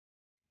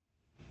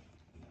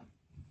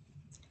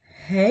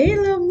Hey,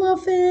 little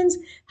muffins.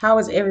 How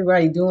is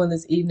everybody doing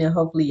this evening?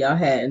 Hopefully, y'all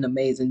had an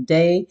amazing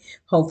day.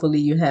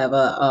 Hopefully, you have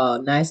a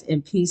nice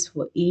and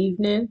peaceful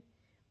evening.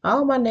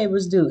 All my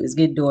neighbors do is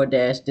get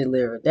DoorDash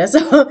delivered. That's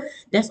all.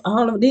 That's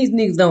all of these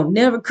niggas don't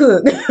never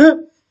cook,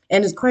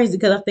 and it's crazy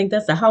because I think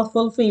that's a house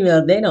full of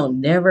females. They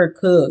don't never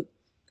cook.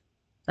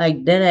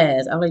 Like dead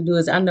ass. All they do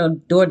is I know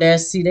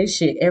DoorDash see they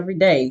shit every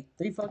day,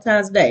 3, 4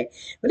 times a day.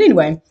 But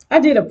anyway, I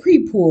did a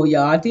pre-pool,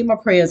 y'all. I did my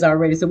prayers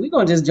already. So we're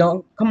gonna just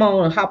jump, come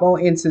on and hop on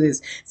into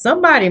this.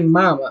 Somebody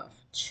mama,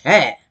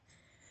 chat.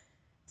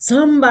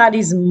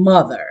 Somebody's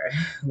mother.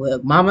 Well,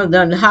 mama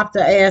done hopped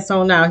her ass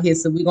on out here,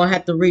 so we're gonna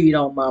have to read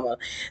on mama.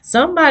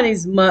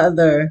 Somebody's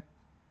mother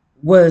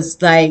was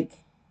like,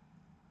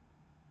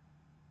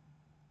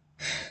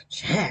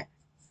 chat.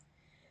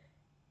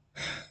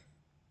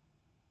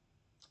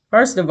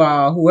 First of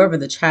all, whoever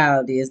the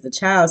child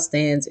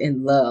stands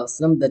in love.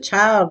 The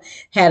child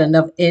had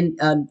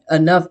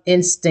enough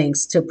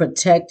instincts to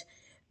protect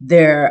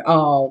their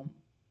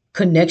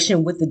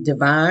connection with the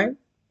divine.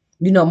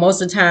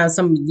 Most of the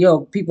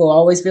time, people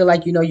always feel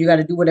like you got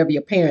to do whatever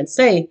your parents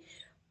say.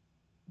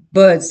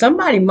 But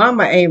somebody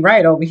mama ain't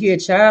right over here,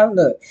 child.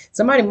 Look,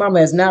 somebody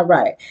mama is not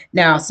right.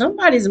 Now,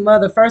 somebody's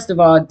mother, first of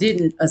all,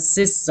 didn't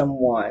assist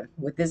someone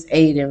with this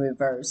aid in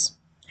reverse.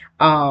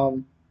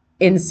 Um,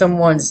 in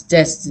someone's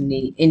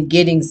destiny, in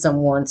getting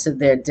someone to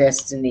their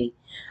destiny.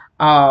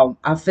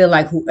 I feel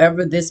like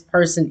whoever this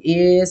person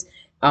is,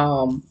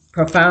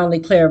 profoundly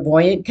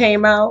clairvoyant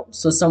came out.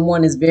 So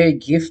someone is very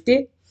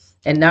gifted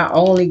and not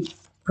only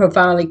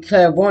profoundly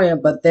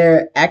clairvoyant, but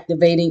they're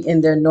activating in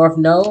their north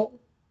node.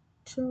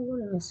 Sure, what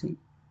did I see?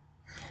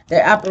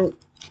 They're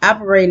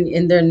operating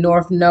in their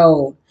north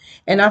node.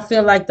 And I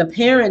feel like the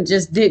parent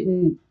just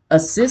didn't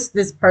assist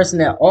this person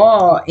at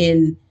all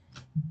in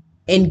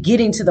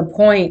getting to the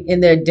point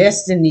in their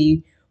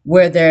destiny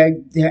where they're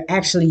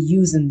actually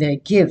using their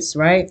gifts,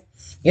 right?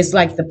 It's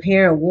like the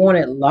parent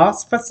wanted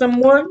loss for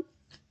someone.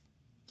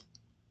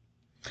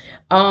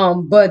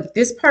 But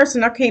this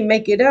person, I can't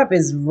make it up,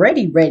 is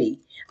ready.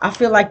 I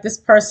feel like this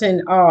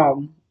person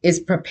is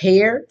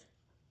prepared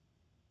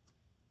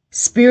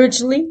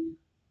spiritually.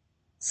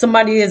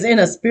 Somebody is in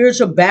a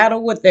spiritual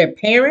battle with their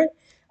parent.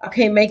 I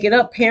can't make it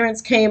up.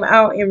 Parents came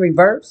out in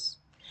reverse.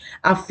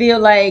 I feel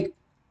like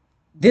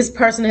this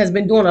person has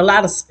been doing a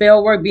lot of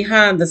spell work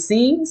behind the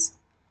scenes,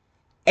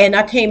 and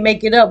I can't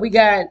make it up. We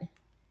got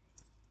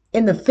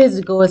in the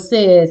physical, it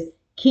says,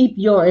 keep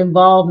your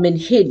involvement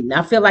hidden.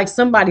 I feel like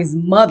somebody's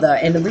mother,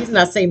 and the reason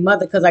I say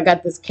mother, because I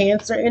got this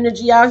Cancer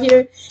energy out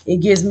here. It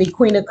gives me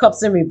Queen of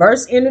Cups in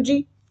reverse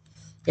energy.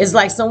 It's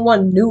like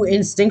someone knew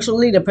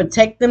instinctually to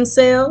protect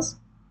themselves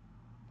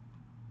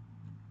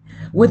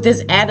with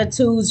this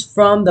attitudes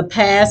from the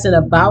past and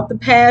about the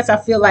past. I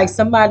feel like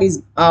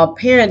somebody's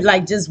parent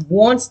like just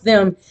wants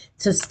them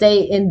to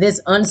stay in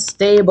this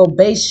unstable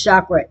base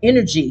chakra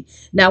energy.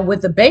 Now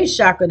with the base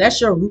chakra,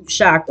 that's your root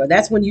chakra.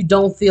 That's when you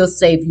don't feel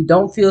safe, you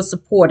don't feel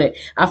supported.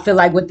 I feel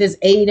like with this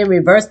aid in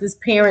reverse, this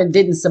parent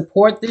didn't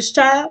support this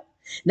child.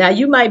 Now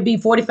you might be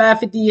 45,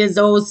 50 years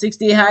old,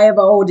 60,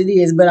 however old it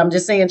is, but I'm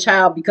just saying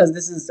child because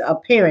this is a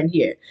parent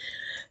here.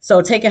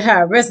 So take it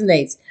how it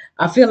resonates.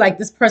 I feel like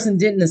this person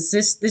didn't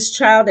assist this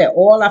child at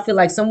all. I feel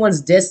like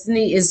someone's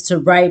destiny is to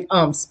write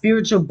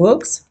spiritual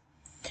books.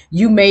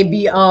 You may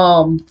be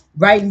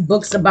writing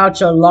books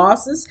about your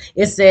losses.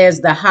 It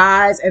says the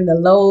highs and the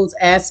lows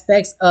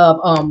aspects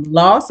of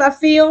loss, I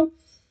feel.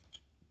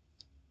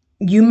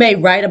 You may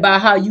write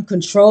about how you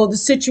control the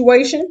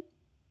situation.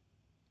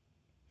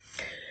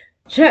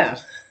 Yeah.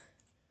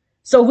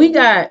 So we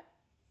got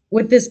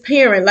with this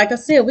parent, like I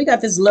said, we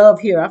got this love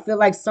here. I feel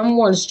like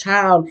someone's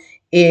child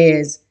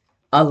is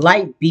a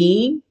light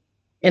being,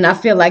 and I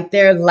feel like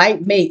their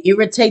light may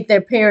irritate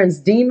their parents'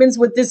 demons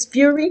with this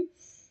fury.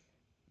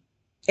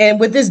 And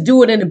with this,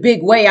 do it in a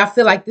big way. I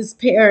feel like this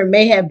parent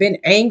may have been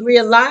angry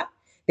a lot.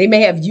 They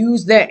may have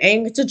used their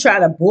anger to try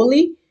to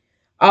bully.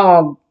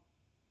 Um,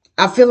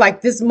 I feel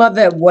like this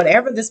mother,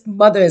 whatever this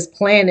mother is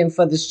planning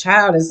for this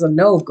child, is a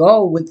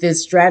no-go with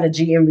this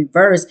strategy in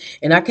reverse.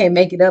 And I can't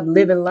make it up,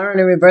 live and learn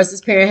in reverse. This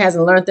parent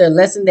hasn't learned their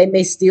lesson. They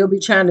may still be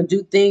trying to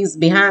do things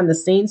behind the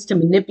scenes to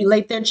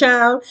manipulate their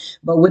child.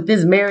 But with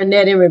this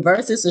marionette in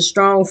reverse, it's a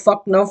strong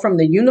fuck no from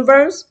the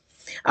universe.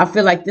 I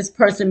feel like this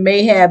person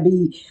may have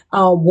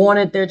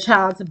wanted their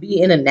child to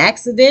be in an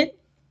accident.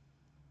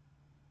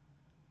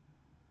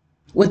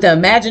 With the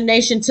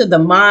imagination to the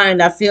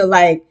mind, I feel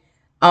like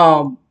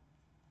um,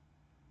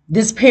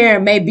 this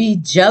parent may be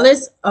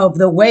jealous of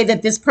the way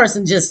that this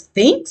person just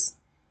thinks.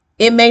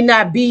 It may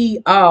not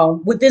be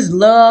with this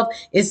love.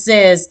 It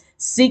says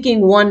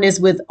seeking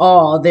oneness with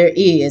all there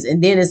is.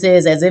 And then it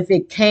says as if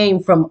it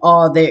came from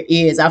all there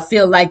is. I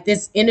feel like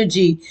this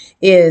energy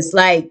is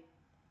like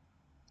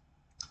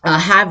a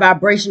high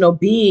vibrational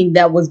being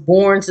that was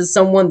born to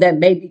someone that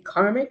may be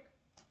karmic.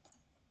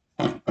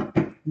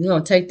 We're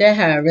gonna take that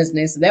high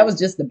resonance. So that was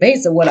just the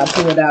base of what I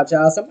pulled out,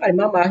 y'all. Somebody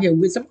mama out here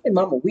with somebody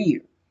mama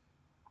weird.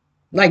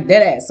 Like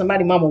that ass.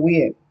 Somebody mama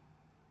weird.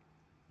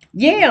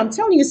 Yeah, I'm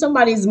telling you,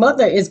 somebody's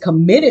mother is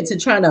committed to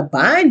trying to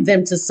bind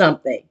them to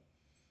something.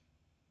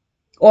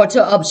 or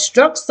to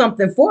obstruct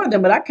something for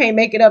them. But I can't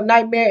make it up.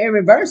 Nightmare in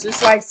reverse.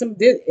 It's like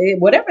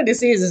whatever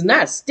this is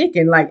not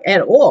sticking like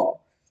at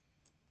all.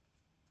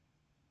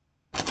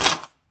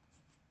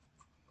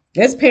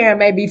 This parent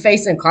may be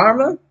facing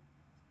karma.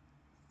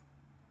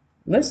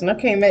 Listen, I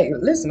can't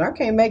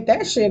make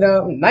that shit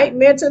up.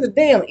 Nightmare to the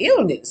damn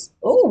illness.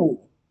 Ooh.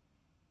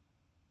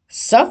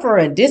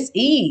 Suffering,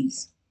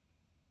 dis-ease,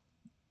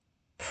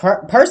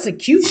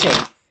 persecution.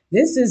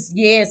 This is,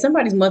 yeah,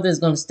 somebody's mother is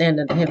going to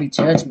stand under heavy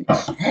judgment.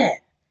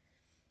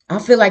 I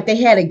feel like they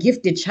had a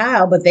gifted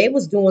child, but they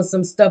was doing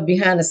some stuff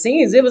behind the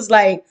scenes. It was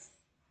like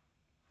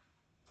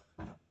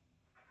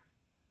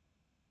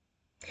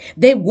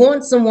they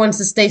want someone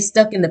to stay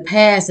stuck in the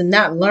past and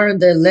not learn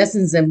their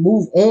lessons and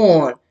move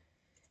on.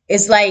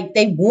 It's like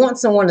they want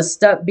someone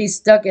to be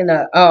stuck in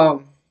a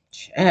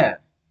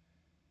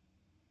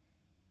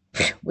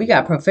we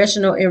got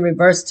professional in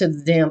reverse to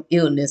the damn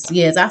illness.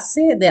 Yes, I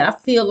said that. I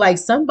feel like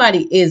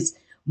somebody is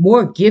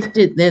more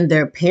gifted than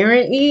their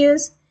parent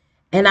is.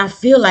 And I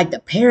feel like the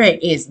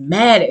parent is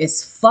mad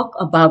as fuck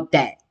about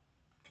that.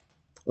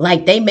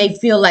 Like they may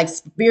feel like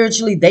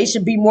spiritually they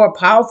should be more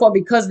powerful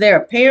because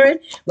they're a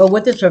parent. But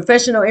with the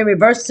professional in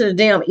reverse to the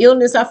damn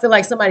illness, I feel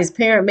like somebody's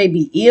parent may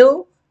be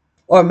ill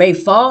or may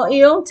fall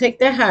ill. Take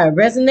that how it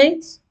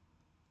resonates.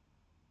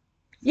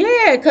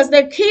 Yeah, because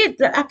their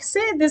kid, I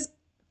said this.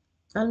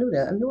 I knew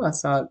that. I knew I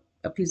saw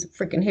a piece of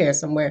freaking hair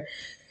somewhere.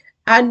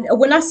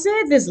 When I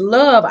said this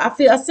love,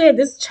 I said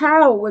this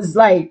child was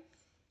like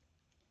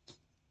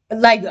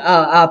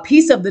a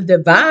piece of the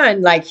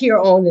divine, like here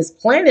on this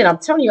planet. I'm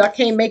telling you, I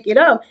can't make it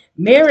up.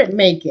 Merit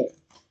make it.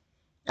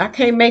 I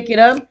can't make it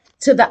up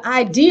to the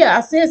idea.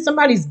 I said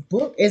somebody's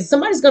going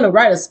to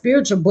write a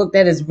spiritual book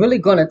that is really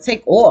going to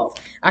take off.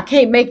 I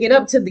can't make it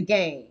up to the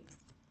game.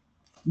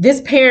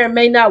 This parent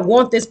may not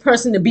want this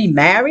person to be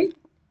married.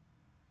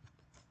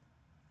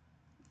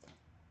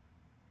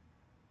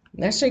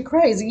 That shit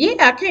crazy.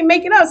 Yeah, I can't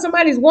make it up.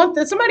 Somebody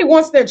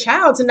wants their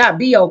child to not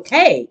be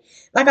okay.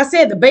 Like I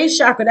said, the base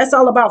chakra, that's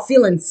all about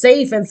feeling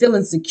safe and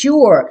feeling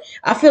secure.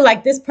 I feel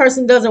like this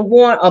person doesn't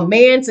want a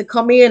man to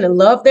come in and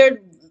love their,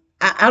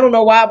 I don't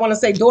know why I want to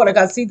say daughter,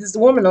 because I see this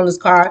woman on this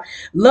card,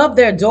 love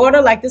their daughter.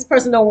 Like this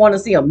person don't want to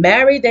see them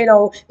married. They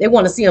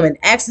want to see them in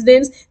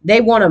accidents.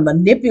 They want to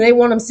manipulate. They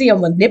want them to see them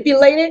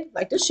manipulated.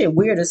 Like this shit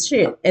weird as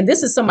shit. And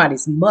this is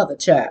somebody's mother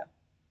child.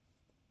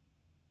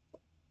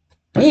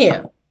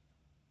 Yeah.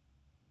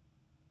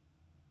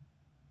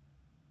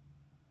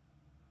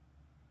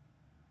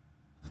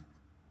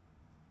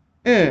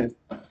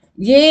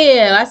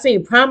 Yeah, I see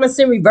promise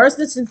in reverse.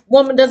 This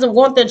woman doesn't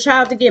want their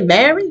child to get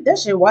married. That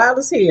shit wild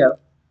as hell.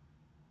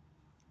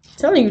 I'm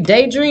telling you,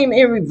 daydream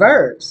in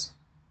reverse.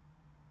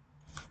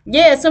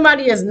 Yeah,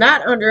 somebody is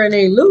not under an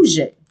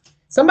illusion.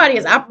 Somebody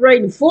is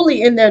operating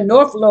fully in their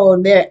North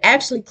Node. They're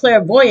actually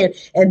clairvoyant,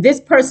 and this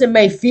person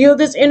may feel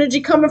this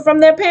energy coming from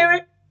their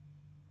parent.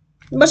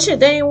 But shit,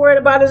 they ain't worried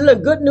about it.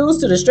 Look, good news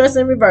to the stress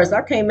in reverse.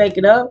 I can't make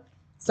it up.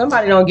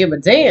 Somebody don't give a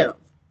damn.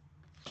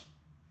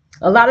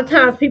 A lot of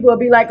times people will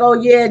be like, oh,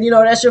 yeah,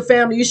 that's your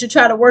family. You should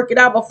try to work it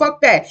out. But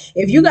fuck that.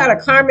 If you got a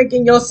karmic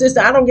in your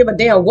system, I don't give a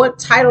damn what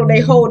title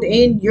they hold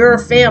in your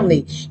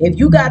family. If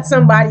you got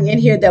somebody in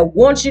here that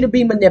wants you to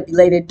be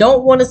manipulated,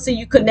 don't want to see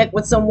you connect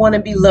with someone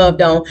and be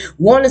loved on,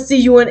 want to see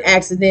you in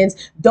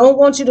accidents, don't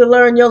want you to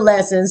learn your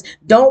lessons,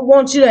 don't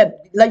want you to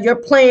like your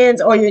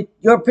plans or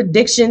your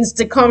predictions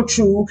to come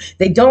true.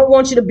 They don't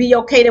want you to be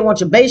okay. They want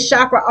your base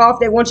chakra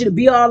off. They want you to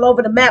be all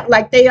over the map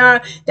like they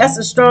are. That's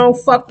a strong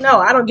fuck no.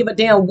 I don't give a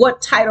damn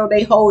what title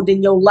they hold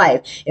in your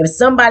life. If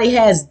somebody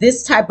has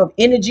this type of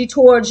energy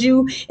towards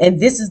you and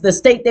this is the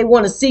state they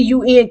want to see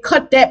you in,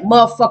 cut that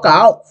motherfucker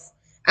off.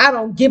 I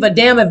don't give a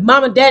damn if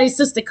mama, daddy,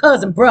 sister,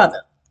 cousin,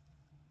 brother.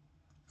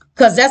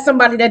 Because that's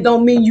somebody that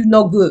don't mean you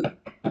no good.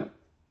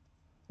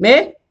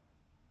 Man.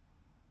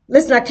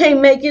 Listen, I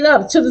can't make it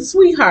up to the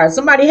sweetheart.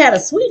 Somebody had a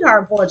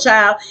sweetheart for a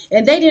child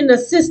and they didn't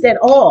assist at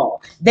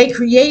all. They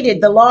created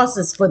the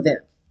losses for them.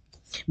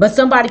 But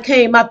somebody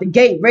came out the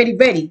gate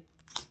ready.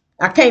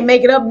 I can't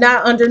make it up,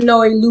 not under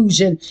no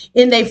illusion.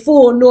 In their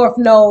full North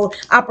Node,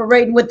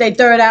 operating with their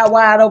third eye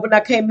wide open.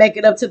 I can't make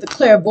it up to the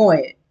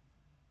clairvoyant.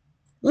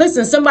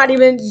 Listen, somebody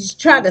even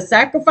tried to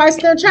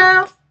sacrifice their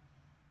child.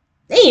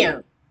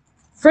 Damn.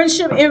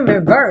 Friendship in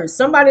reverse.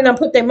 Somebody done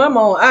put their mama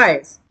on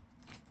ice.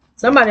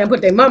 Somebody put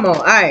their mama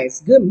on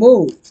ice. Good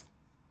move.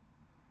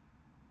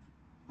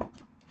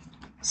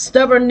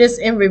 Stubbornness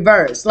in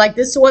reverse. Like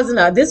this wasn't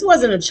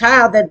a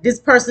child that this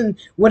person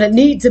would have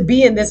need to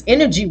be in this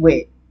energy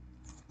with.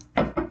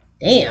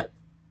 Damn.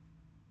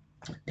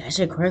 That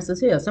shit crazy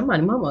as hell.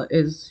 Somebody mama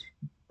is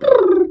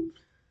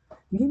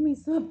give me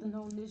something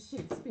on this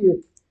shit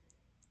spirit.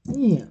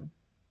 Damn.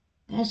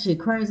 That shit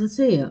crazy as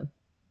hell.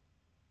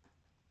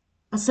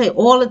 I say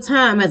all the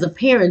time as a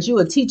parent, you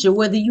a teacher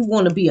whether you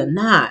want to be or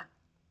not.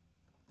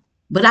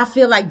 But I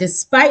feel like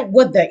despite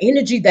what the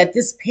energy that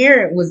this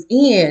parent was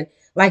in,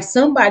 like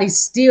somebody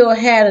still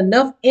had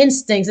enough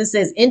instincts. It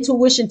says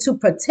intuition to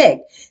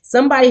protect.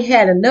 Somebody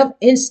had enough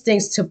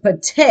instincts to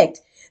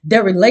protect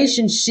their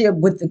relationship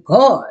with the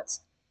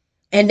gods.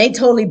 And they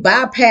totally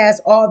bypass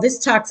all this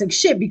toxic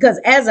shit because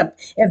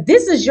if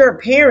this is your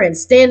parent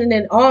standing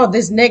in all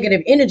this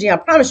negative energy, I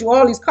promise you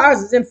all these cars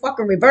is in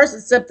fucking reverse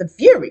except the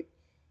Fury.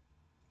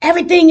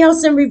 Everything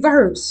else in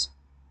reverse.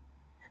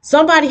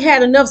 Somebody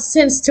had enough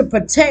sense to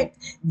protect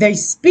their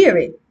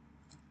spirit.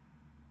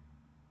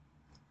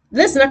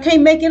 Listen, I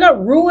can't make it up.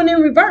 Ruin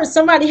in reverse.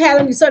 Somebody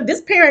had, so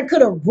this parent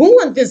could have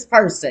ruined this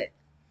person.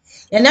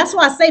 And that's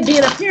why I say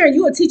being a parent,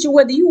 you a teacher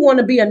whether you want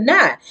to be or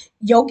not.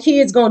 Your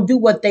kids going to do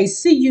what they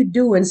see you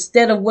do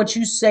instead of what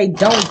you say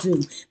don't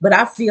do. But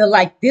I feel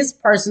like this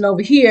person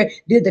over here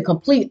did the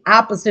complete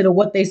opposite of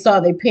what they saw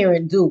their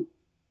parent do.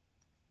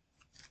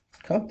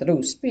 Come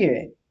through,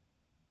 spirit.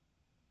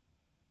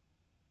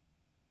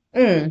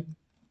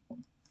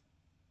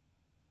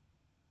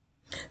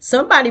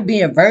 Somebody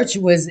being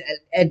virtuous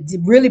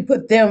really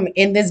put them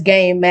in this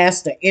game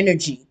master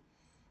energy.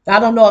 I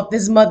don't know if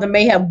this mother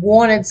may have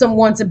wanted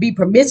someone to be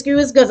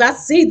promiscuous because I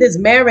see this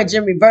marriage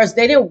in reverse.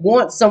 They didn't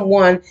want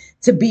someone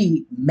to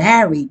be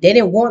married. They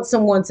didn't want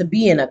someone to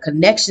be in a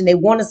connection. They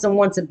wanted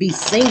someone to be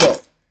single.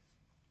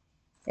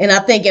 And I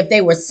think if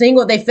they were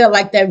single, they felt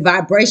like that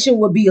vibration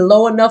would be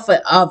low enough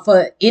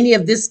for any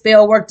of this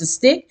spell work to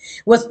stick.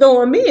 What's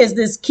throwing me is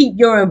this keep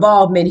your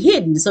involvement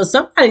hidden. So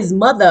somebody's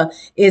mother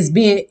is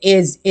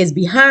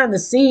behind the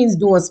scenes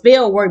doing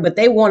spell work, but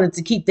they wanted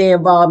to keep their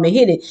involvement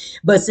hidden.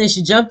 But since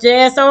you jumped your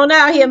ass on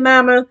out here,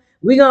 mama,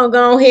 we're going to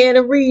go ahead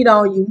and read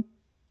on you.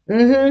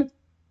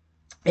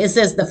 It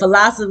says the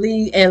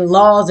philosophy and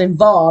laws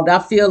involved. I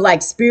feel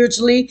like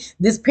spiritually,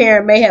 this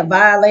parent may have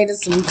violated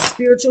some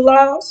spiritual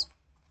laws.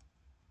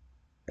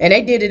 And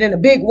they did it in a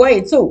big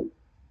way, too.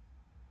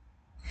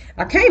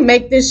 I can't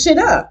make this shit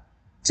up.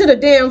 To the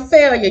damn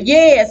failure.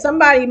 Yeah,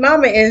 somebody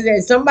mama is there.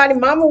 Somebody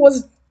mama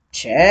was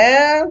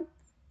child.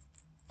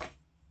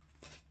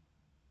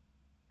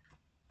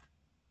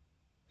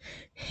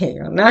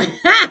 Hell no.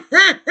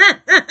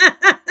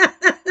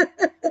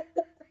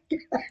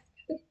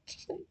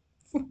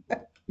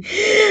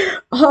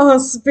 Oh,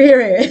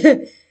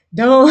 spirit.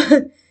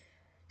 Don't.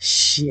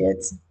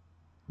 Shit.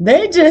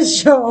 They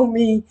just showed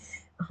me.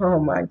 Oh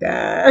my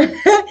God.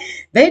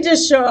 They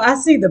just show, I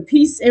see the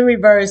peace in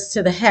reverse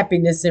to the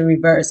happiness in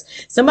reverse.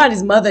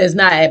 Somebody's mother is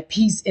not at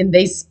peace in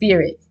their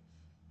spirit.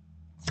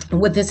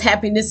 With this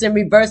happiness in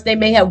reverse, they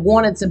may have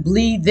wanted to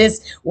bleed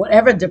this,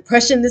 whatever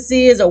depression this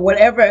is or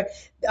whatever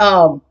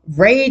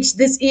rage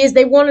this is.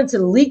 They wanted to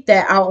leak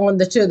that out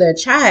to their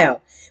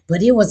child.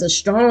 But it was a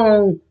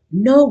strong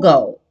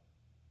no-go.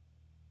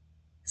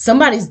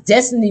 Somebody's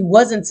destiny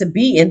wasn't to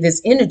be in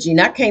this energy,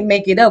 and I can't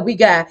make it up.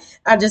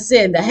 I just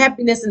said the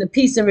happiness and the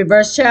peace in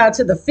reverse, child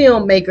to the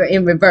filmmaker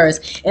in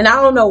reverse. And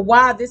I don't know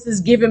why this is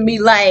giving me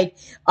like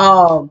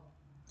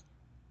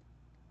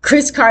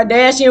Kris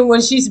Kardashian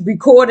when she's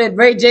recorded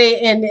Ray J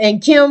and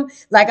Kim.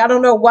 Like, I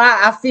don't know why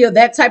I feel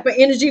that type of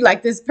energy.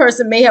 Like this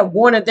person may have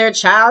wanted their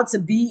child to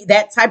be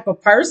that type of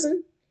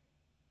person.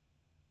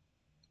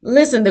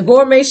 Listen, the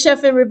gourmet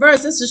chef in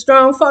reverse. It's a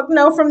strong fuck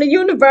no from the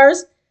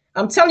universe.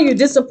 I'm telling you,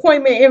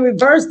 disappointment in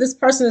reverse. This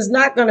person is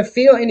not going to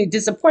feel any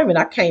disappointment.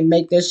 I can't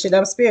make this shit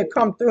up. Spirit,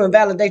 come through and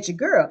validate your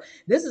girl.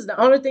 This is the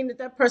only thing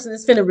that person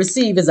is finna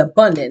receive is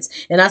abundance.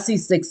 And I see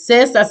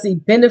success. I see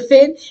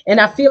benefit. And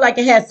I feel like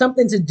it has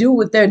something to do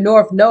with their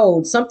North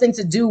Node, something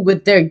to do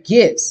with their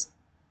gifts.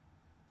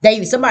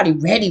 Somebody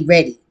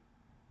ready.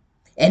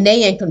 And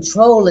they in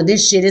control of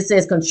this shit. It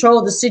says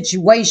control the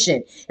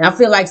situation. And I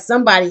feel like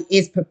somebody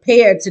is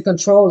prepared to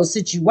control the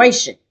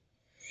situation.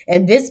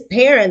 And this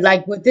parent,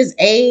 like with this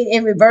aid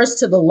in reverse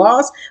to the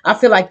loss, I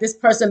feel like this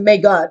person may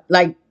God,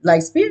 like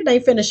spirit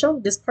ain't finna show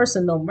this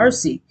person no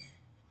mercy.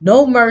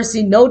 No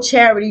mercy, no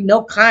charity,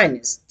 no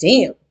kindness.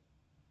 Damn.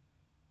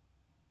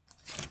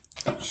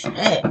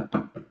 Shit.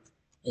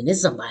 And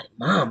this somebody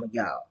mama,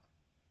 y'all.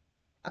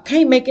 I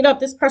can't make it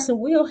up. This person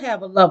will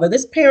have a lover.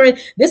 This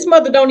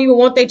mother don't even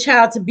want their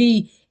child to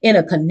be in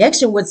a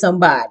connection with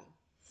somebody.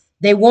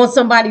 They want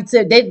somebody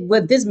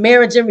with this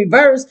marriage in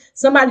reverse,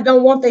 somebody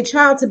don't want their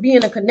child to be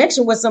in a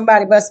connection with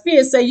somebody. But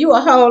Spirit say you a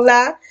whole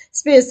lie.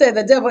 Spirit said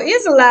the devil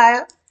is a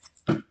liar.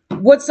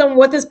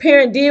 What this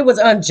parent did was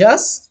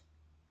unjust.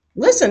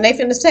 Listen, they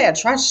finna say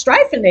try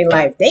strife in their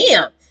life.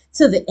 Damn.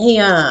 To the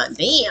aeon.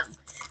 Damn.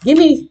 Give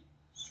me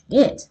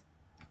it.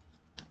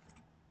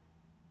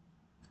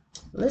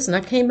 Listen, I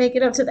can't make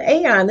it up to the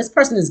aeon. This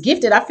person is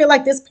gifted. I feel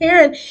like this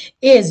parent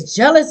is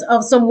jealous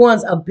of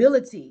someone's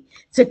ability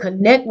to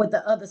connect with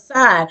the other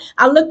side.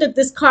 I looked at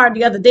this card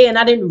the other day and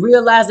I didn't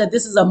realize that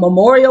this is a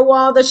memorial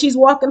wall that she's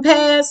walking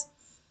past.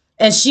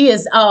 And she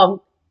is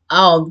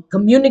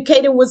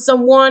communicating with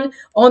someone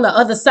on the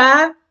other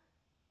side.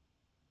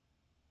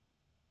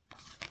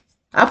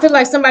 I feel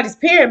like somebody's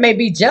parent may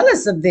be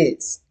jealous of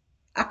this.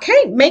 I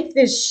can't make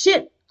this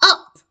shit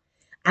up.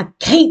 I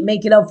can't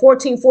make it up.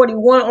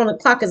 1441 on the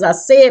clock, as I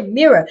said,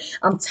 mirror.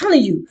 I'm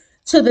telling you,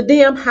 to the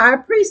damn high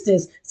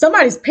priestess.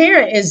 Somebody's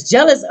parent is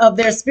jealous of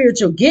their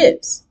spiritual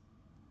gifts.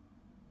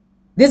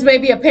 This may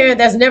be a parent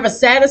that's never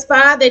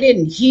satisfied. They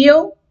didn't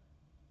heal.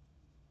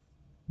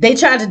 They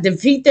tried to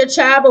defeat their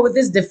child, but with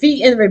this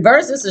defeat in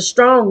reverse, it's a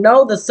strong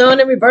no. The son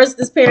in reverse,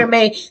 this parent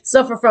may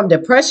suffer from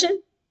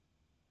depression.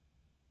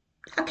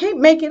 I can't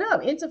make it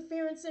up.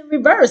 Interference in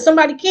reverse.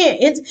 Somebody can't,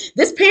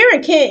 this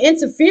parent can't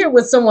interfere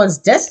with someone's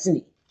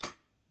destiny.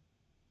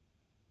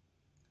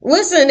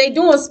 Listen, they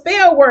doing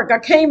spell work. I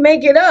can't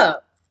make it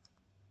up.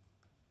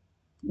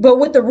 But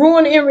with the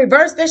ruin in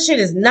reverse, that shit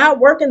is not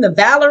working. The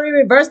Valerie in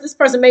reverse, this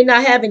person may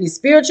not have any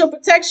spiritual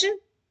protection.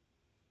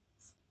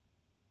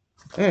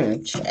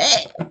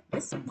 Shit.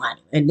 This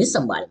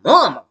somebody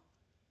mama.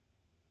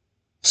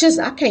 Just,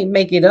 I can't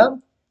make it up.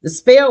 The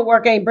spell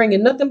work ain't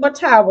bringing nothing but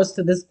towers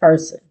to this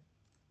person.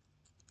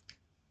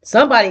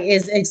 Somebody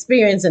is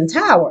experiencing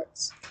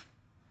towers.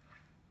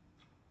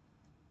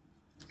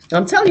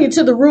 I'm telling you,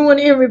 to the ruin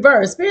in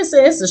reverse. Spirit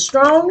says it's a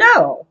strong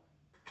no.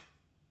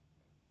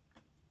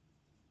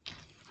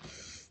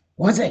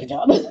 One second,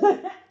 y'all.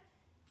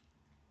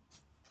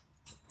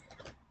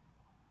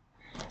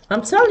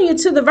 I'm telling you,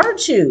 to the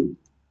virtue.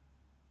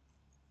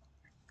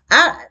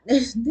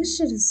 This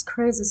shit is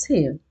crazy as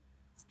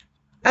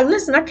hell.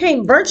 Listen, I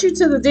can't virtue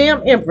to the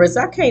damn empress.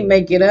 I can't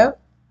make it up.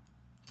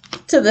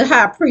 To the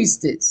high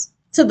priestess.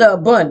 To the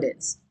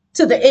abundance.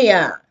 To the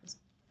aeons.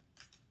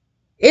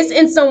 It's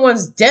in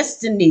someone's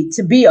destiny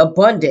to be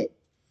abundant.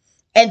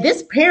 And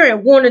this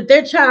parent wanted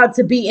their child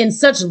to be in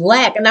such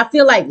lack. And I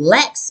feel like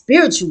lack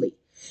spiritually.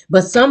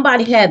 But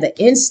somebody had the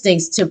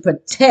instincts to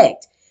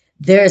protect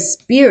their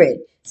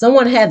spirit.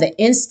 Someone had the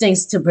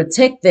instincts to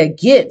protect their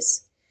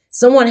gifts.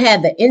 Someone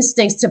had the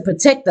instincts to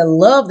protect the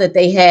love that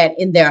they had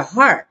in their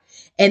heart.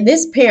 And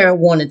this parent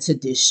wanted to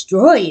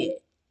destroy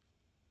it.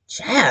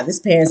 Child, this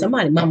parent,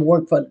 somebody mama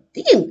worked for the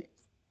demon.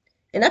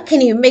 And I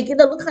can't even make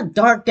it up. Look how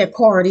dark that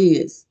card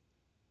is.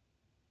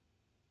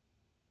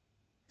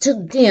 To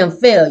the damn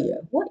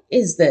failure. What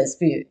is that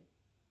spirit?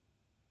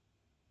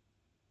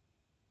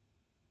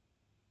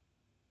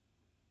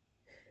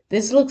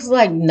 This looks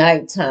like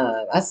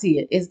nighttime. I see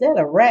it. Is that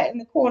a rat in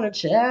the corner,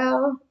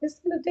 child? Is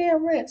that a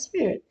damn rat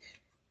spirit?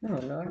 I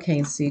don't know. I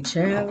can't see,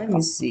 child. Let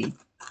me see.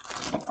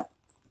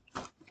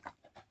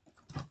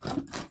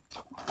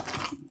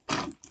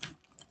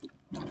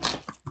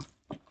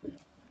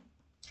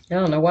 I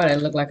don't know why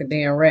that looked like a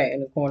damn rat in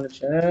the corner,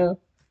 child.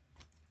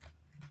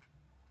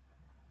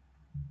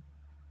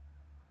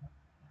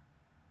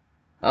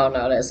 Oh,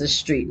 no, that's a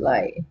street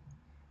light.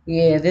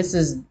 Yeah, this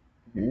is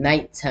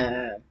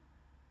nighttime.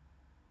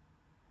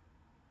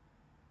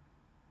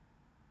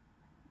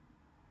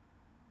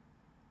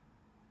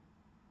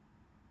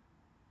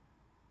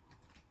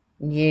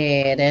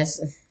 Yeah, that's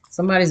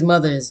somebody's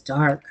mother is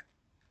dark.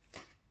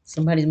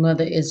 Somebody's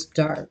mother is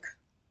dark.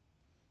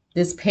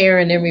 This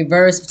parent in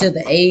reverse to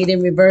the aid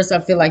in reverse. I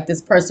feel like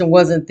this person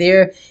wasn't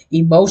there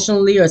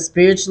emotionally or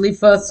spiritually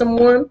for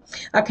someone.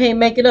 I can't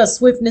make it up.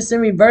 Swiftness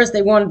in reverse.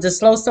 They wanted to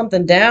slow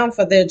something down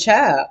for their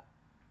child.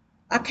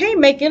 I can't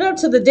make it up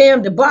to the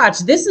damn debauch.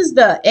 This is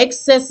the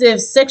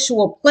excessive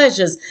sexual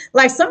pleasures.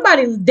 Like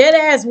somebody dead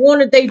ass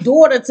wanted their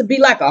daughter to be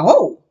like a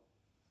hoe.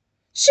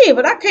 Shit,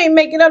 but I can't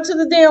make it up to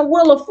the damn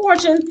wheel of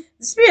fortune.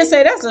 The spirit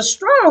say that's a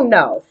strong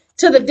no.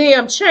 To the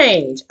damn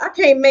change. I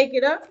can't make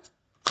it up.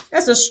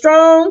 That's a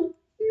strong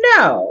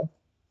no.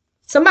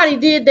 Somebody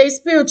did their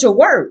spiritual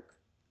work.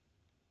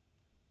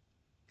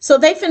 So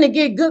they finna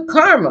get good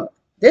karma.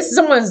 This is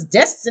someone's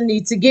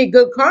destiny to get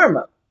good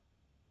karma.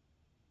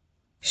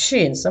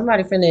 Shit,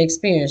 somebody finna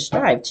experience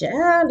strife,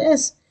 child.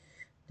 That's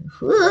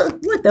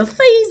what the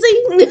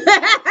feezy.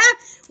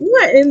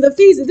 What in the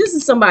feezy? This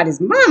is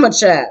somebody's mama,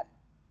 child.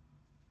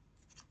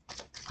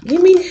 You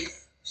mean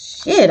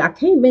shit? I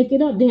can't make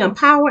it up. Damn,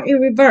 power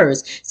in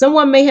reverse.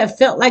 Someone may have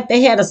felt like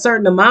they had a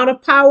certain amount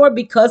of power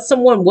because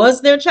someone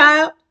was their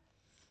child.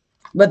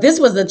 But this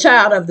was the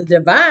child of the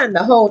divine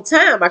the whole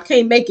time. I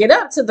can't make it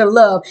up to the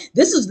love.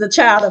 This is the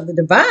child of the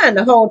divine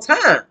the whole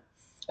time.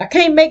 I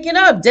can't make it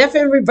up. Death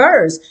in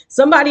reverse.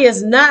 Somebody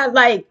is not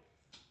like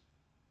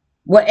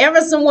whatever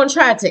someone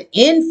tried to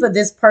end for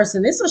this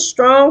person. It's a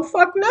strong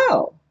fuck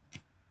no.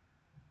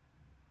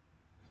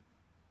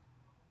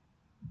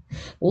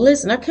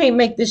 Listen, I can't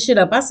make this shit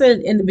up. I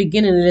said in the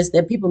beginning of this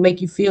that people make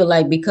you feel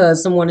like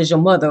because someone is your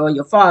mother or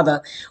your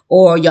father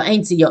or your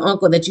auntie, your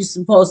uncle, that you're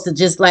supposed to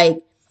just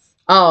like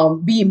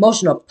be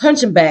emotional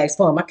punching bags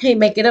for them. I can't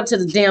make it up to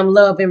the damn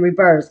love in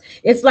reverse.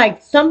 It's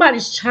like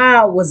somebody's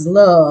child was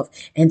love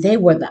and they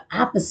were the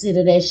opposite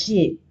of that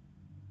shit.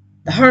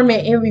 The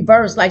hermit in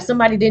reverse, like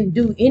somebody didn't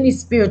do any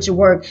spiritual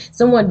work.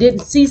 Someone didn't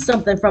see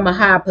something from a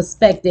higher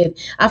perspective.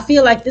 I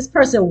feel like this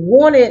person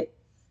wanted,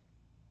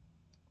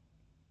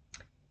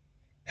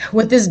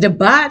 with this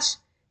debauch,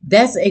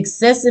 that's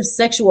excessive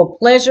sexual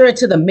pleasure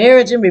to the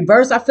marriage in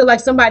reverse. I feel like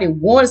somebody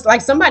wants,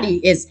 like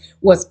somebody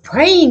was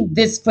praying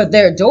this for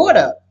their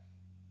daughter.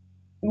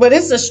 But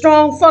it's a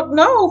strong fuck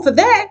no for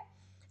that.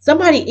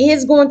 Somebody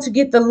is going to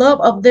get the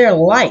love of their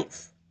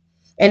life.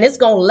 And it's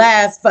going to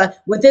last for,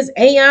 with this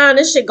aeon,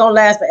 this shit going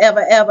to last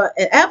forever, ever,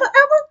 and ever,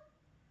 ever.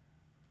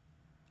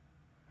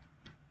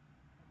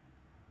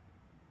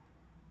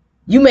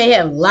 You may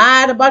have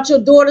lied about your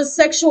daughter's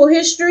sexual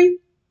history.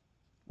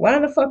 Why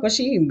the fuck would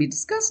she even be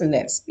discussing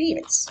that?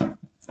 Spirits.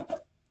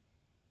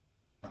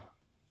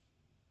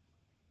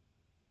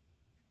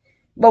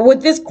 But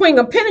with this Queen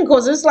of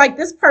Pentacles, it's like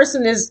this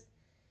person is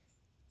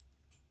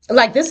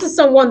like, this is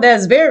someone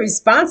that's very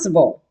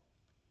responsible.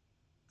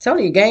 I'm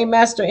telling you, Game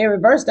Master in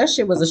reverse, that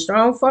shit was a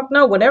strong fuck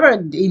no.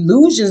 Whatever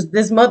illusions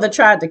this mother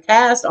tried to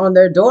cast on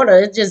their daughter,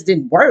 it just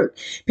didn't work.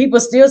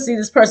 People still see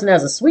this person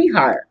as a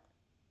sweetheart.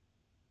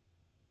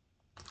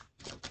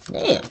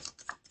 Damn,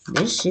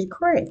 this shit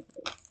crazy.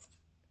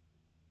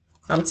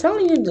 I'm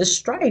telling you, the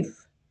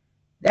strife.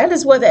 That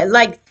is what that,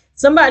 like,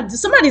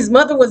 somebody's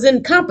mother was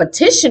in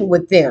competition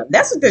with them.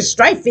 That's what the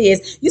strife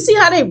is. You see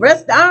how they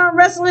arm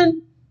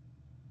wrestling?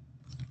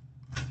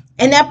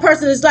 And that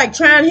person is like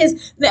trying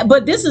his,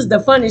 but this is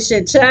the funny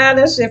shit, child.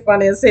 That shit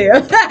funny as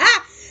hell.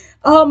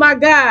 Oh my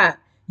God.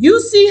 You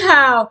see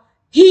how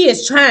he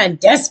is trying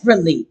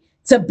desperately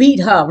to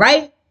beat her,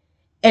 right?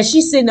 And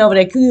she's sitting over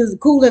there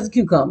cool as a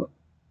cucumber.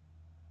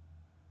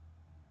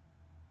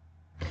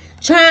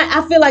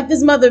 I feel like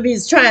this mother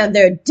is trying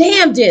their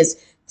damnedest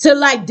to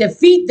like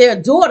defeat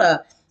their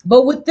daughter.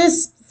 But with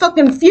this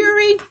fucking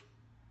fury,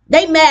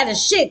 they mad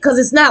as shit because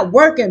it's not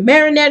working.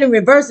 Marionette in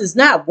reverse is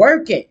not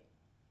working.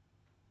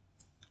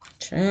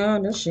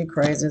 Child, this shit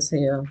crazy as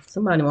hell.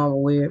 Somebody mama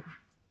weird.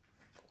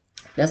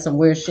 That's some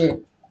weird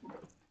shit.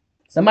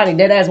 Somebody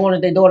dead ass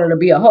wanted their daughter to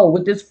be a hoe.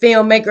 With this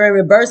filmmaker in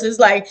reverse, it's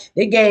like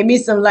they gave me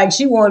some, like,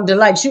 she wanted to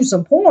like shoot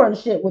some porn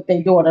shit with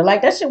their daughter.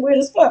 Like, that shit weird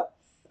as fuck.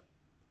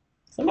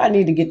 Somebody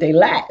need to get their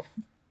life.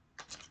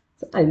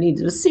 Somebody need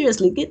to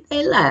seriously get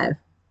their life.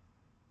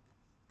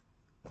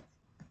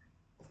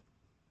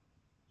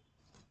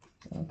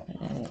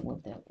 Okay,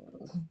 what that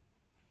was.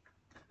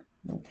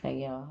 Okay,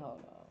 y'all, hold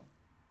on.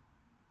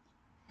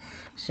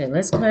 Shit,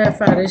 let's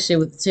clarify this shit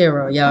with the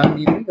tarot, y'all.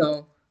 We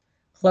gonna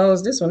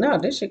close this one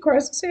out. This shit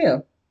crazy as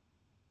hell.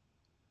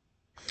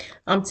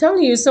 I'm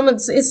telling you,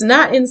 it's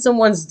not in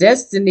someone's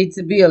destiny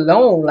to be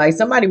alone. Like,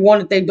 somebody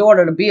wanted their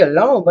daughter to be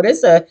alone, but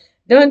it's a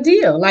done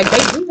deal. Like,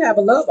 they do have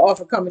a love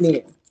offer coming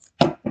in.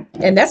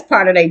 And that's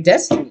part of their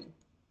destiny.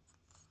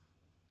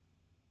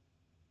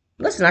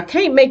 Listen, I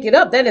can't make it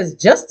up. That is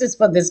justice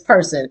for this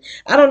person.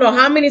 I don't know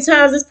how many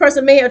times this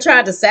person may have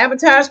tried to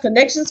sabotage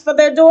connections for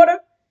their daughter.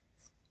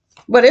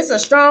 But it's a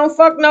strong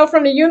fuck no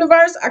from the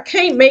universe. I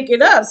can't make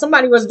it up.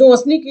 Somebody was doing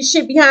sneaky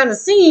shit behind the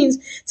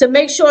scenes to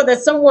make sure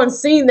that someone's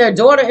seen their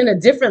daughter in a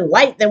different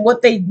light than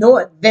what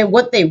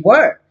they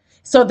were.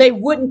 So they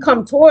wouldn't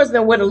come towards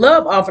them with a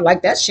love offer.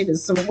 Like, that shit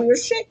is some weird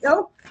shit,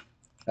 yo.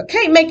 I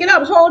can't make it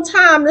up. Whole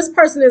time this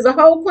person is a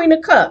whole Queen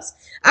of Cups.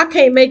 I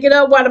can't make it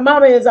up why the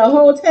mama is a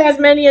whole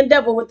Tasmanian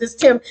devil with this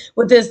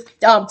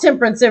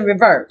temperance in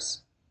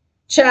reverse.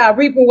 Child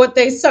reaping what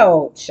they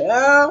sowed.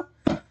 Child.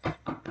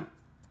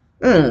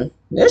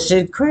 This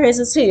shit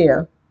crazy as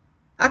hell.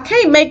 I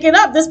can't make it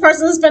up. This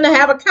person is going to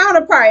have a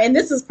counterpart, and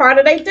this is part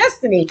of their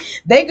destiny.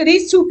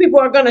 These two people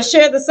are going to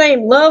share the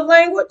same love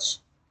language.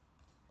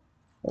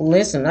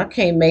 Listen, I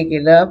can't make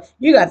it up.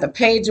 You got the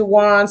Page of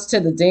Wands to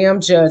the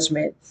damn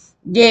Judgment.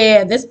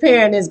 Yeah, this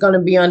parent is going to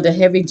be under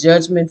heavy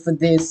judgment for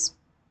this.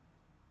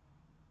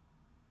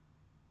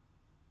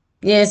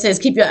 Yeah, it says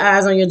keep your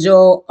eyes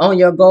on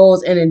your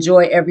goals and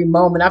enjoy every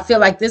moment. I feel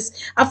like this,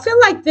 like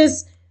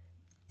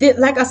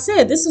I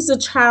said, this was a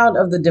child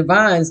of the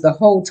divines the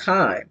whole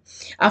time.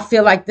 I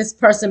feel like this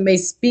person may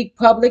speak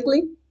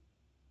publicly.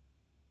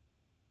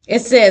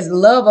 It says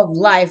love of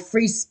life,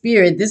 free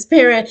spirit. This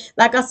parent,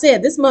 like I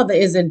said, this mother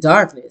is in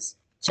darkness.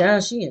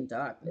 Child, she in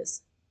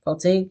darkness.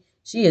 14,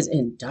 she is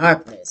in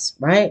darkness,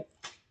 right?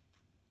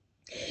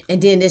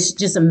 And then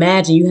just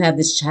imagine you have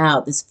this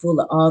child that's full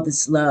of all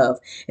this love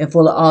and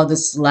full of all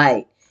this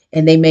light.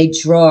 And they may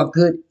draw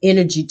good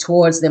energy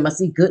towards them. I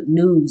see good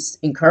news,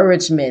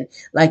 encouragement.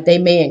 Like, they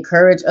may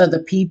encourage other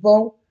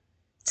people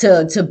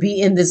to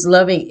be in this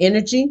loving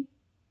energy.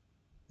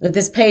 With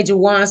this Page of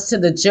Wands to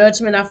the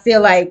Judgment, I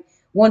feel like,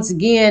 once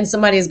again,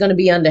 somebody is going to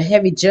be under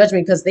heavy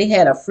judgment because they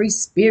had a free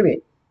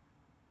spirit.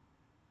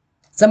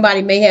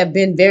 Somebody may have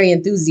been very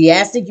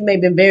enthusiastic. You may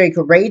have been very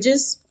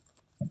courageous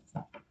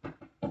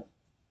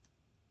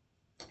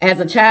as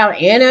a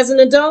child and as an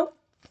adult.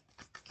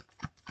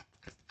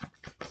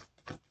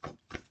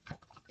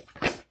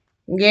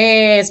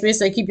 Yeah, Spirit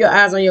say keep your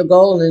eyes on your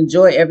goal and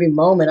enjoy every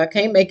moment. I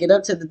can't make it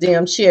up to the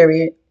damn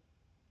Chariot.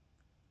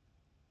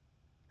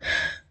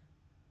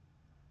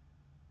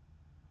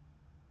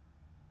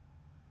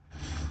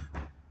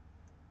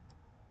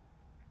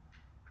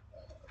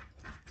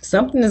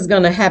 Something is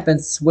going to happen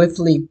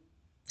swiftly.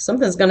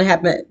 Something's going to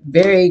happen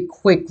very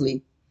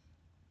quickly.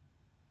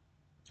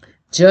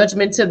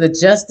 Judgment to the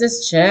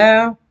Justice,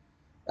 child.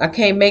 I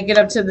can't make it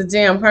up to the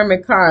damn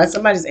Hermit card.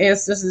 Somebody's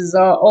ancestors is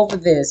all over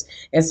this.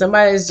 And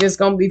somebody's just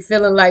going to be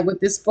feeling like with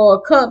this Four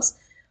of Cups,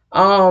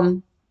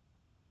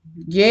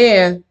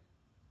 yeah.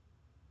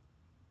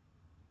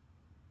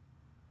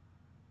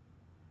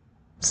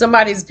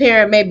 Somebody's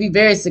parent may be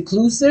very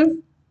seclusive.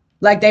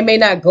 Like, they may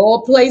not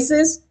go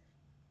places.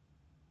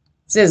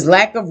 It says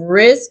lack of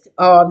risk.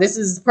 This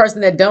is the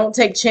person that don't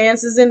take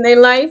chances in their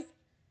life.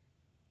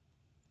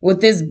 With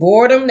this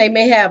boredom, they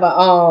may have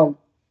a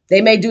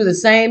they may do the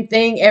same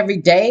thing every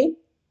day.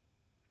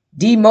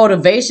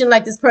 Demotivation,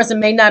 like this person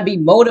may not be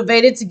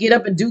motivated to get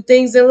up and do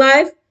things in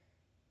life.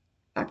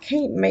 I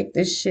can't make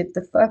this shit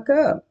the fuck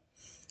up.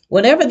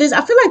 Whatever this,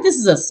 I feel like this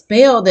is a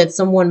spell that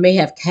someone may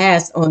have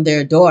cast on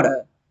their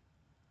daughter.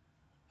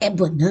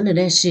 But none of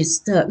that shit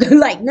stuck.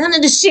 Like none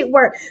of the shit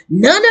worked.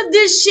 None of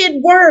this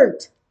shit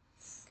worked.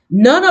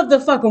 None of the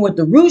fucking with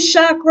the root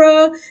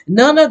chakra.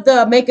 None of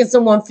the making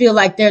someone feel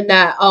like they're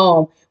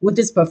not with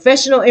this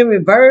professional in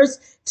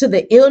reverse to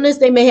the illness.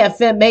 They may have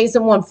made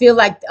someone feel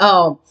like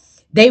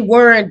they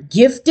weren't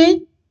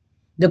gifted.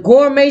 The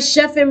gourmet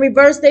chef in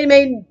reverse, they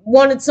may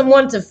wanted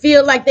someone to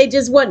feel like they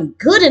just wasn't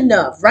good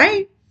enough,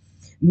 right?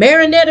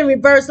 Marionette in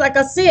reverse, like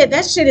I said,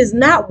 that shit is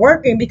not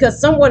working because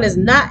someone is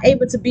not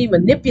able to be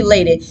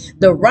manipulated.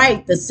 The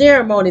rite, the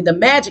ceremony, the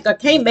magic, I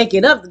can't make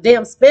it up. The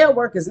damn spell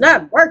work is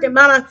not working,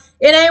 mama.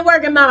 It ain't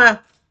working,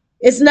 mama.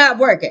 It's not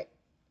working.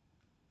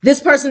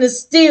 This person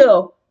is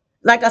still,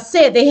 like I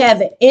said, they have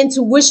the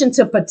intuition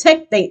to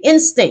protect their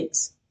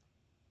instincts.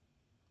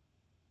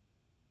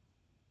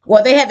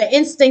 Well, they have the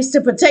instincts to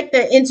protect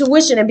their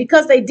intuition, and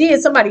because they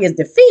did, somebody is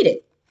defeated.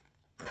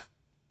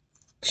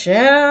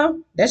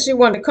 Child, that shit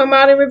wanted to come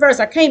out in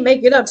reverse. I can't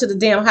make it up to the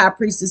damn high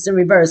priestess in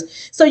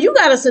reverse. So you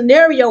got a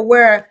scenario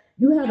where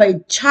you have a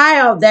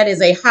child that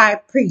is a high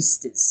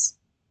priestess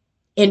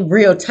in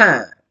real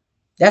time.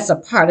 That's a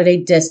part of their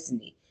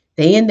destiny.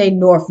 They in their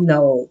north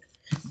node.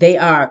 They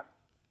are,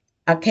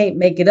 I can't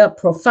make it up,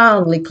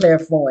 profoundly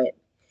clairvoyant.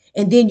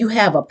 And then you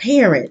have a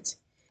parent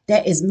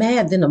that is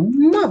mad than a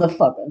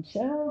motherfucker,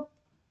 child.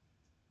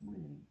 Where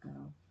did it go?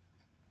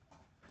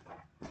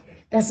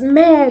 That's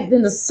mad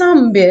than a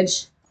some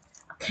bitch.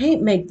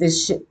 Can't make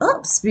this shit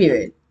up,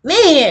 spirit.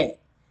 Man,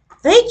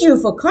 thank you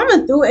for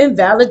coming through and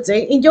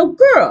validating your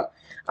girl.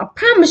 I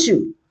promise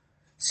you,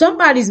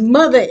 somebody's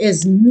mother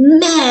is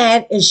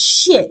mad as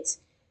shit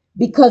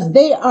because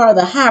they are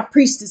the high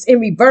priestess in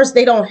reverse.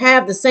 They don't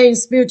have the same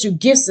spiritual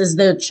gifts as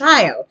their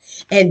child.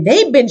 And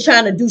they've been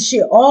trying to do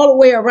shit all the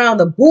way around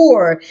the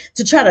board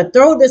to try to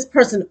throw this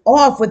person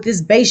off with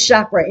this base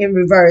chakra in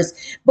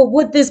reverse. But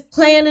with this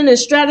planning and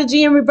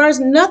strategy in reverse,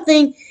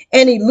 nothing,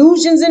 and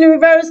illusions in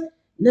reverse,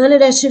 none of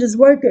that shit is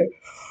working.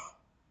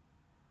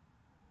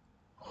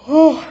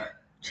 Oh,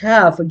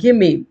 child, forgive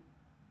me.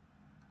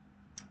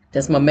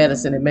 That's my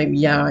medicine. It made me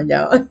yawn,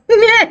 y'all.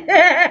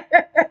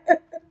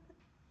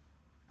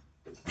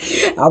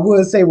 I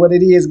would say what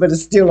it is, but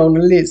it's still on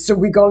the list. So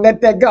we're going to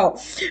let that go.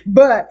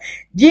 But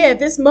yeah,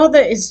 this mother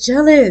is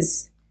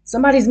jealous.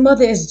 Somebody's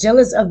mother is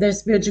jealous of their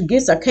spiritual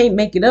gifts. I can't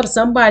make it up.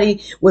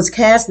 Somebody was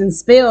casting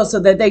spells so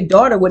that their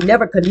daughter would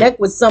never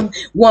connect with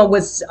someone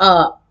with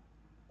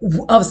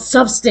of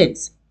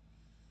substance.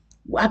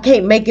 I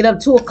can't make it up.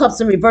 Two of Cups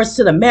in reverse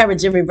to the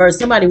marriage in reverse.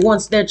 Somebody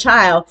wants their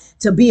child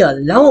to be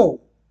alone.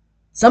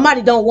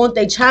 Somebody don't want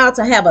their child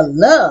to have a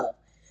love.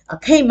 I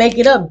can't make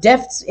it up.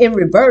 Death in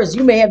reverse.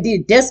 You may have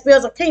did death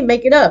spells. I can't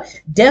make it up.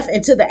 Death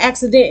into the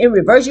accident in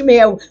reverse. You may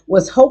have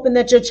was hoping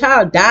that your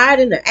child died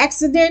in an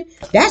accident.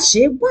 That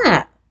shit,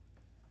 why?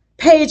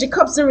 Page of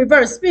Cups in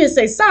reverse. Spirit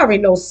say sorry,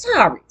 no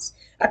sorries.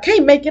 I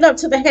can't make it up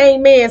to the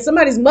hangman.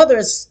 Somebody's mother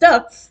is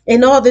stuck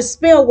in all this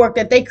spell work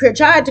that they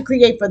tried to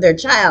create for their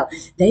child.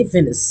 They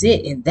finna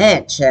sit in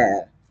that,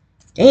 child.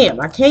 Damn,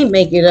 I can't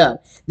make it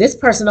up. This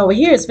person over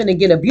here is finna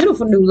get a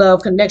beautiful new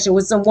love connection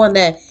with someone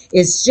that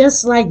is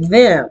just like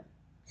them.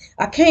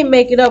 I can't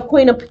make it up.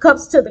 Queen of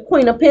Cups to the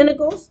Queen of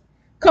Pentacles.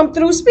 Come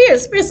through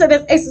Spirit. Spirit said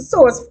that's Ace of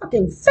Swords.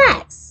 Fucking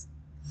facts.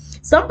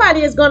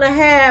 Somebody is going to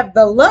have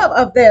the love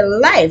of their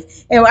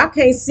life. And I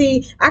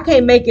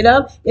can't make it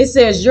up. It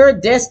says your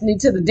destiny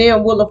to the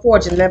damn Wheel of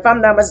Fortune. And if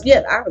I'm not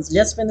mistaken, I was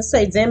just finna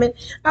say, damn it.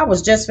 I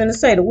was just finna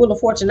say the Wheel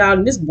of Fortune out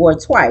in this boy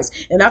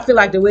twice. And I feel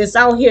like it's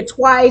out here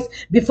twice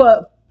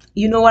before,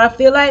 you know what I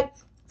feel like?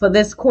 For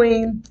this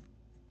Queen.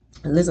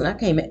 And listen,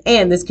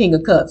 and this King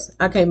of Cups.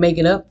 I can't make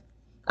it up.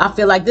 I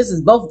feel like this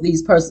is both of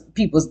these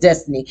people's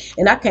destiny.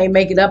 And I can't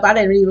make it up. I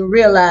didn't even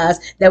realize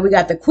that we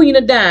got the Queen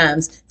of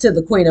Dimes to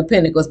the Queen of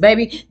Pentacles,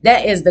 baby.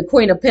 That is the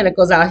Queen of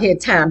Pentacles out here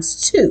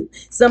 ×2.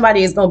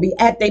 Somebody is going to be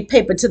at their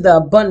paper to the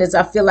abundance.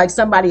 I feel like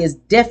somebody is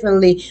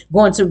definitely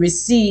going to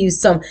receive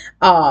some,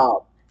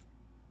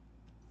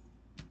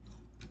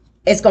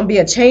 it's going to be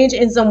a change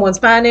in someone's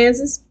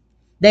finances.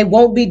 They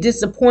won't be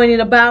disappointed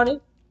about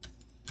it.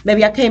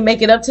 Maybe I can't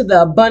make it up to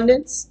the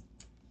abundance.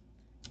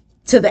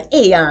 To the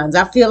aeons.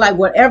 I feel like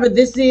whatever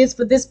this is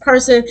for this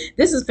person,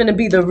 this is going to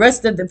be the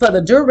rest of for the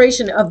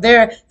duration of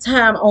their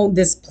time on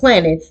this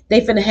planet.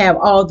 They finna have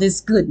all this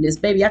goodness.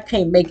 Baby, I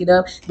can't make it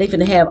up. They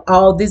finna have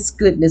all this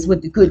goodness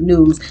with the good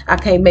news. I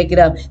can't make it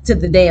up to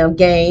the damn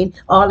game.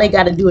 All they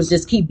got to do is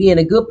just keep being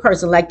a good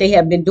person like they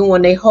have been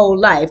doing their whole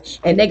life.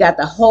 And they got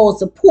the whole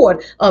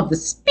support of the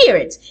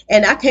spirits.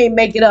 And I can't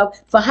make it up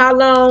for how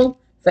long?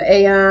 For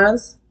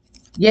aeons.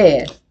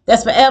 Yeah.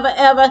 That's forever,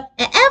 ever, and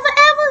ever,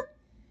 ever.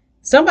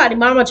 Somebody,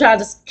 mama tried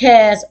to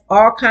cast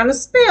all kind of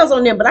spells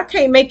on them, but I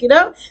can't make it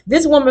up.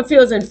 This woman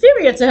feels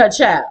inferior to her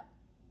child.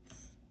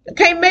 I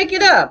can't make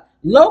it up.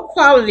 Low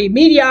quality,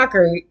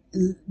 mediocre,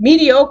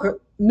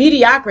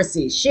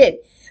 mediocrity,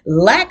 shit,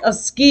 lack of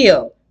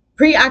skill,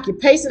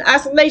 preoccupation,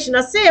 isolation.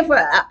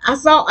 I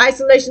saw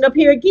isolation up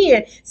here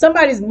again.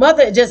 Somebody's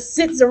mother just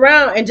sits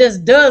around and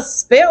just does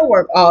spell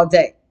work all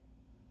day.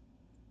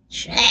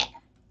 Shit.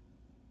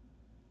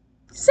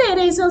 Say it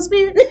ain't so,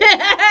 spirit.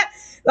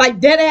 Like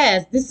dead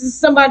ass. This is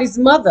somebody's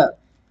mother.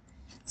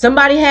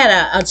 Somebody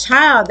had a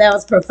child that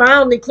was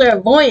profoundly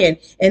clairvoyant,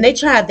 and they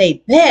tried their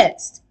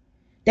best.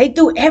 They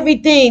threw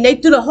everything. They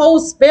threw the whole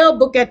spell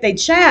book at their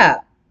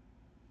child.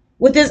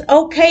 With this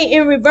okay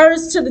in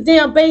reverse to the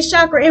damn base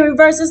chakra in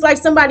reverse, it's like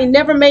somebody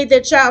never made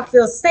their child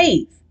feel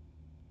safe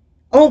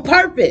on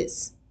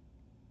purpose.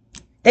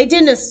 They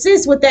didn't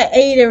assist with that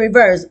aid in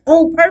reverse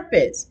on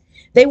purpose.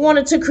 They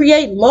wanted to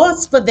create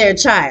loss for their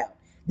child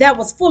that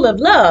was full of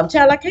love.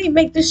 Child, I can't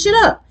make this shit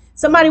up.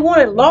 Somebody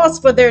wanted loss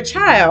for their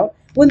child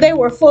when they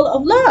were full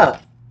of love.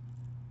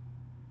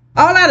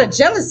 All out of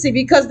jealousy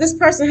because this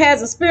person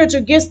has a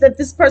spiritual gift that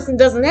this person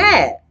doesn't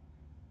have.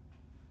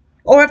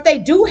 Or if they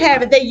do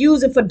have it, they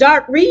use it for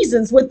dark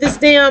reasons with this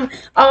damn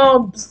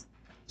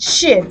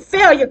shit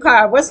failure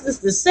card. What's this?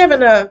 The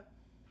Seven of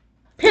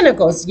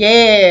Pentacles.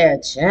 Yeah,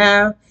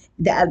 child.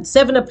 That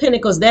Seven of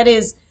Pentacles, that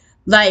is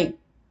like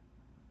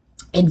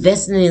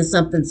investing in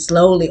something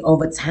slowly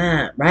over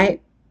time, right?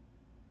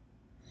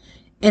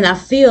 And I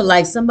feel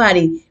like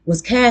somebody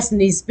was casting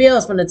these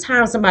spells from the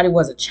time somebody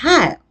was a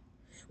child.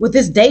 With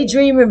this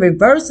daydream in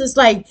reverse, it's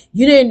like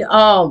you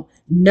didn't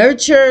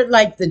nurture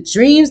like the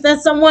dreams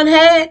that someone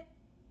had.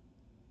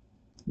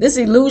 This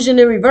illusion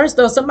in reverse,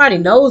 though, somebody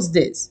knows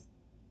this.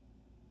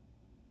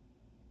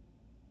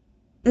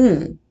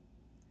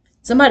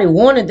 Somebody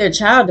wanted their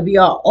child to be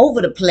all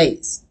over the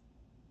place.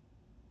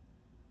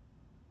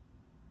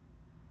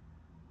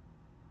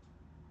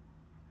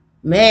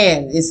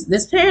 Man,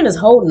 this parent is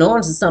holding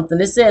on to something.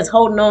 It says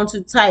holding on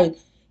too tight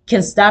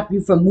can stop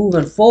you from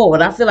moving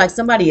forward. I feel like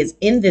somebody is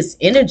in this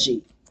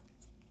energy.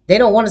 They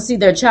don't want to see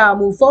their child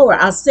move forward.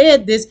 I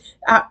said this.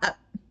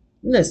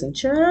 Listen,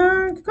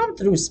 child, come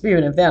through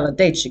spirit and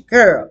validate your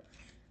girl.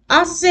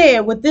 I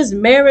said with this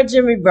marriage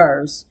in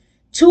reverse,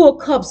 Two of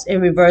Cups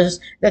in reverse,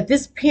 that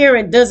this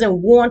parent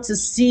doesn't want to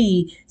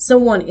see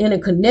someone in a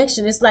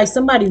connection. It's like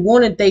somebody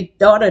wanted their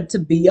daughter to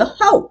be a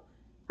hoe.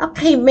 I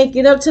can't make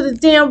it up to the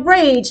damn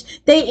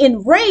rage. They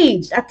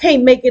enraged. I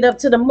can't make it up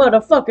to the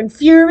motherfucking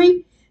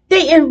fury.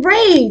 They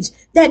enraged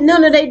that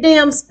none of their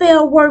damn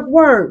spell work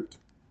worked.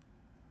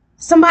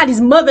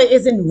 Somebody's mother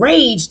is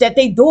enraged that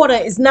their daughter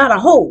is not a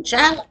hoe.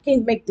 Child, I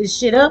can't make this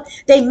shit up.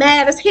 They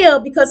mad as hell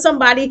because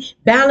somebody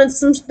balanced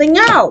something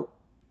out.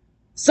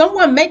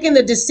 Someone making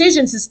the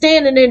decision to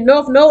stand in their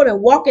North Node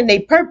and walk in their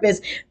purpose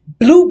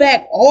blew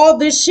back all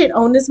this shit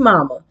on this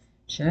mama.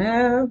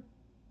 Child.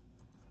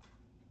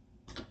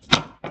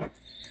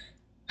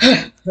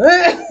 I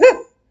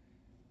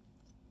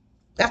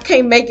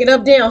can't make it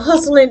up down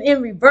hustling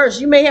in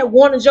reverse. You may have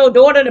wanted your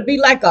daughter to be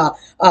like a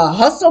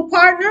hustle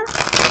partner.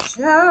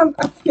 Child,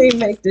 I can't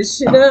make this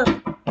shit up.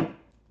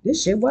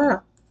 This shit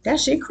wild. That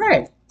shit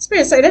crazy.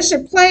 Spirit say that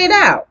shit played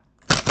out.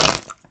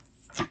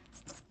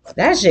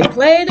 That shit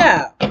played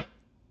out.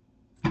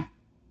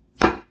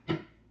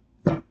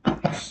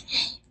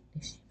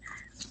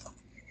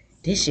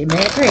 This shit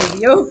mad crazy,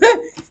 yo.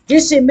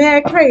 This shit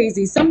mad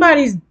crazy.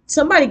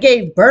 Somebody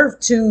gave birth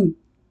to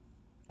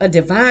a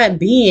divine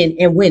being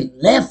and went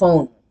left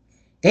on them.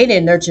 They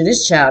didn't nurture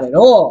this child at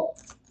all.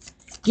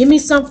 Give me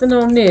something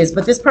on this.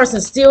 But this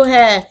person still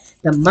had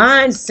the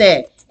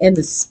mindset and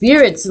the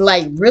spirit to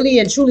like really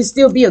and truly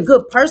still be a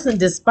good person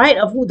despite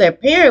of who their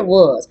parent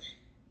was.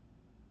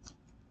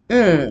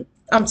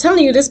 I'm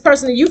telling you, this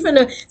person,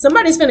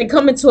 somebody's finna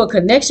come into a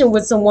connection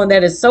with someone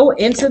that is so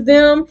into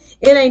them.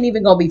 It ain't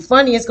even gonna be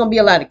funny. It's gonna be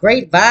a lot of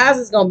great vibes.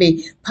 It's gonna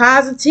be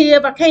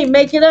positive. I can't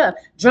make it up.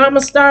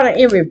 Drama starter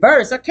in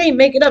reverse. I can't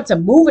make it up to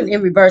moving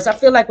in reverse. I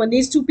feel like when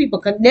these two people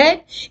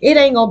connect, it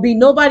ain't gonna be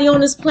nobody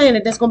on this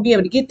planet that's gonna be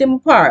able to get them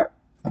apart.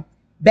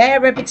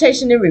 Bad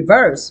reputation in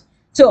reverse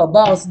to a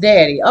boss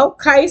daddy.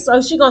 Okay,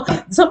 so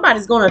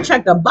somebody's gonna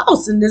attract a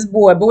boss in this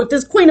boy. But with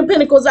this Queen of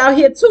Pentacles out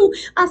here too,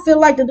 I feel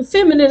like the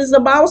feminine is a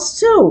boss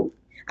too.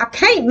 I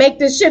can't make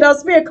this shit up.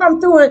 Spirit, come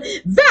through and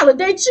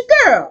validate your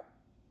girl.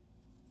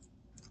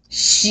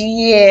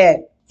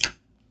 Shit.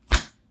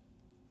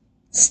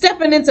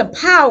 Stepping into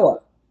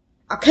power.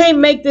 I can't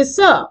make this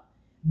up.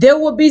 There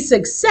will be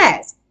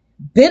success,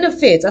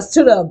 benefits as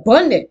to the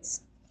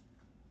abundance.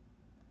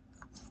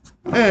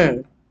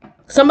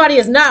 Somebody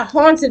is not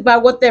haunted by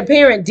what their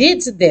parent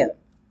did to them.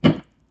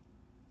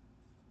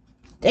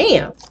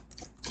 Damn.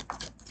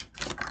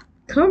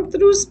 Come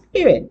through,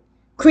 spirit.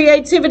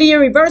 Creativity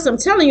in reverse. I'm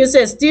telling you, it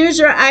says steals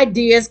your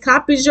ideas,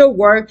 copies your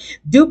work,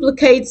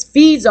 duplicates,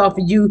 feeds off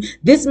of you.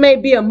 This may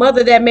be a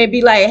mother that may be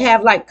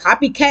have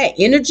copycat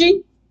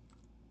energy.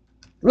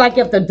 Like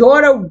if the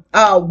daughter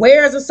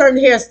wears a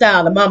certain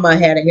hairstyle, the mama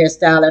had a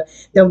hairstyle.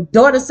 The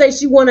daughter says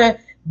she want to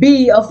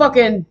be a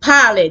fucking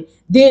pilot.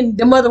 Then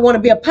the mother want to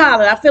be a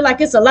pilot. I feel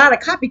like it's a lot of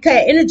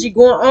copycat energy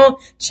going on.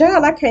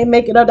 Child, I can't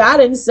make it up. I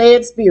didn't say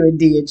it. Spirit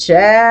did,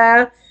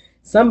 child.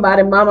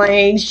 Somebody mama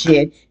ain't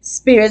shit.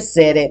 Spirit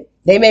said it.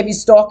 They may be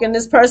stalking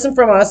this person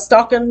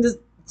stalking this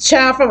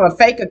child from a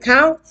fake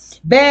account.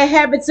 Bad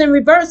habits in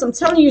reverse. I'm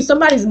telling you,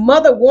 somebody's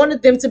mother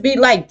wanted them to be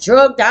like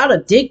drugged out,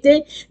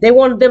 addicted. They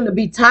wanted them to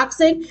be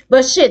toxic.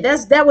 But shit,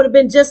 that would have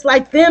been just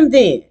like them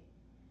then.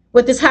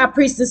 With this high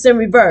priestess in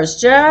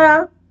reverse,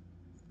 child.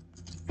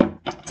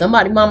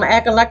 Somebody mama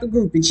acting like a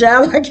groupie,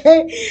 child.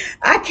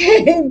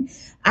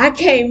 I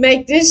can't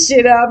make this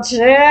shit up,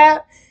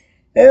 child.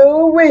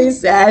 Oh, wait,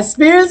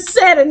 Spirit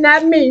said it,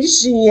 not me.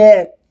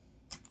 Shit.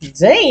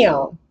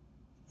 Damn.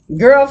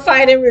 Girl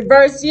fight in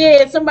reverse.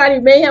 Yeah, somebody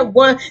may have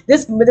won.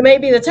 This may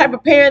be the type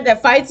of parent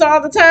that fights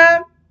all the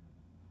time.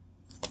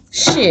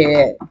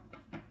 Shit.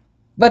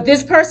 But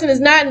this person is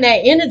not in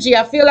that energy.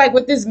 I feel like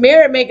with this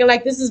mirror making,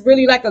 like this is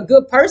really like a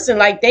good person.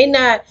 Like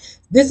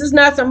this is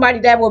not somebody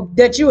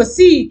that you will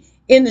see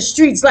in the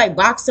streets like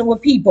boxing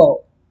with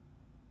people.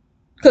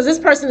 Because this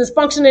person is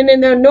functioning in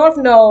their north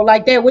node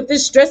like that with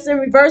this stress in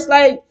reverse.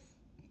 Like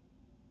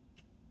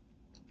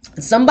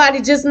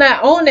somebody just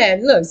not on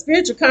that. Look,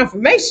 spiritual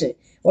confirmation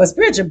or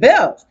spiritual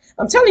belt.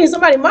 I'm telling you,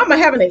 somebody mama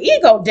having an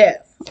ego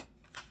death.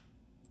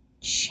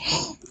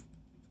 Shit.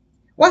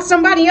 Why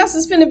somebody else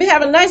is finna be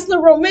having a nice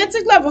little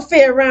romantic love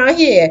affair around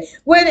here?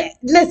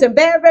 Listen,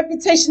 bad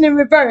reputation in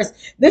reverse.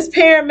 This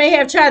parent may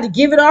have tried to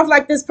give it off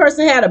like this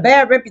person had a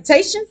bad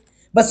reputation,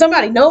 but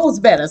somebody knows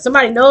better.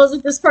 Somebody knows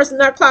that this person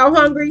not clout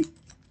hungry.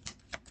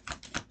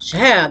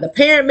 Child, the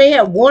parent may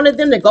have wanted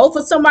them to go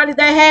for somebody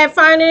that had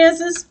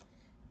finances.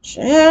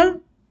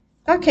 Child,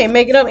 I can't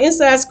make it up.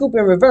 Inside scoop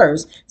in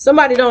reverse.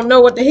 Somebody don't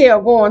know what the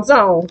hell going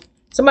on.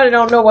 Somebody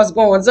don't know what's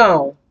going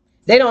on.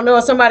 They don't know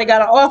if somebody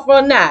got an offer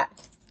or not.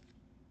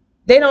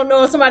 They don't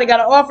know if somebody got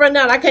an offer or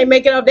not. I can't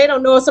make it up. They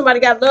don't know if somebody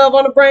got love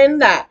on the brain or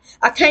not.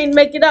 I can't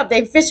make it up.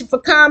 They fishing for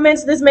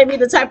comments. This may be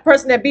the type of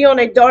person that be on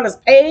their daughter's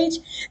page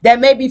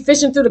that may be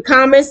fishing through the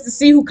comments to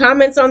see who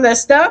comments on their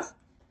stuff.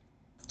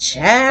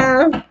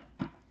 Child,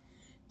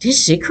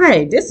 this shit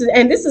crazy. This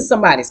is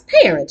somebody's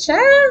parent,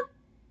 child.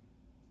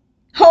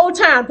 Whole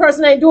time,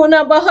 person ain't doing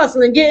nothing but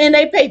hustling, getting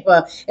their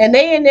paper, and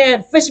they in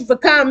there fishing for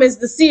comments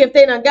to see if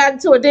they done got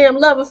into a damn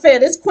love affair.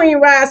 This Queen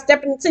Ride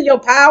stepping into your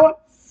power.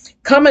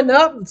 Coming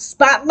up,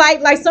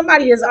 spotlight like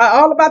somebody is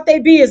all about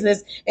their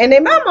business. And they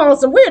mama on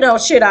some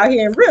weirdo shit out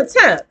here in real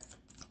time.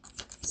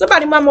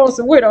 Somebody mama on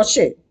some weirdo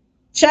shit.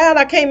 Child,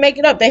 I can't make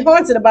it up. They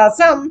haunted about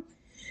something.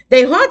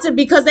 They haunted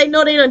because they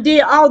know they done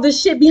did all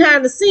this shit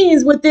behind the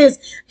scenes with this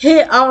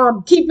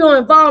keep your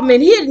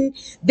involvement hidden.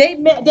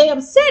 They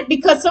upset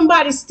because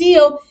somebody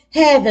still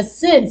had the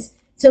sense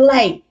to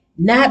like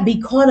not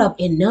be caught up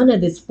in none of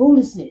this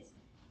foolishness.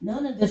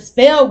 None of the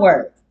spell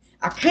work.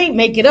 I can't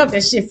make it up.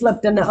 That shit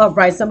flipped in the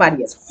upright.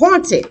 Somebody is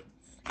haunted.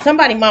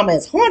 Somebody mama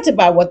is haunted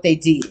by what they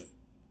did.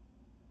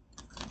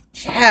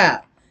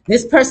 Child,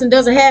 this person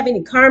doesn't have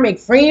any karmic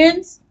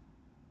friends.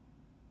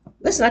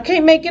 Listen, I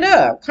can't make it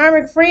up.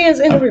 Karmic friends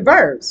in the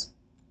reverse.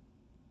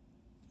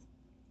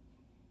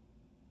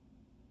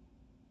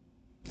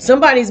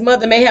 Somebody's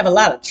mother may have a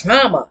lot of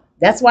trauma.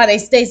 That's why they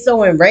stay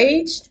so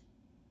enraged.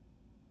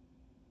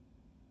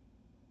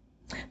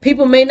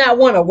 People may not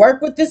want to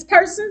work with this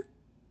person.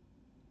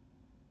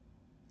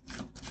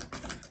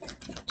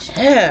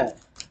 Yeah.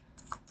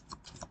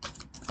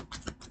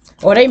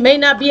 Or they may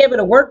not be able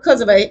to work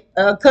because of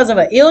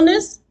an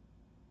illness.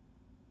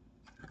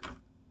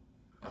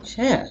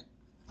 Yeah.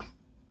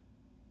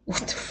 What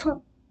the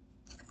fuck?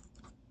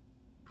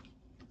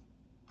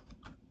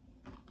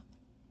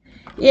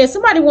 Yeah,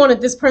 somebody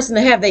wanted this person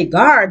to have their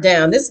guard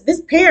down.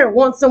 This parent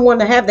wants someone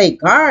to have their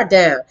guard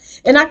down.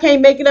 And I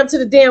can't make it up to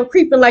the damn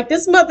creeping. Like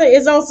this mother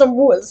is on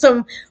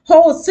some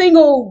whole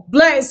single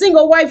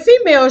white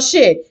female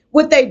shit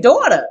with their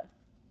daughter.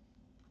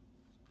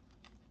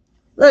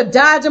 Look,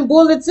 dodging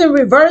bullets in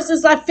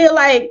reverses. I feel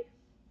like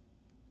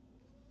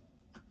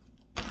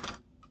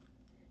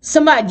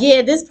somebody,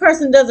 yeah, this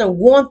person doesn't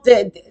want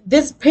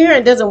this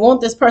parent doesn't want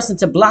this person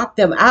to block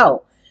them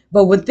out.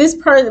 But with this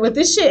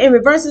shit in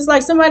reverse, it's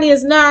like somebody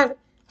is not.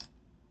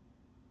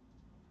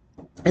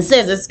 It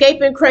says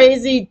escaping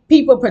crazy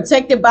people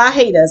protected by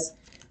haters.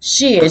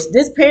 Shit,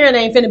 this parent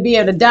ain't finna be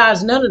able to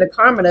dodge none of the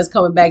karma that's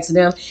coming back to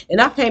them.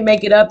 And I can't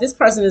make it up. This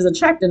person is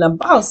attracting a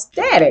boss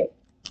static.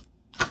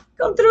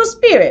 Come through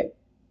spirit.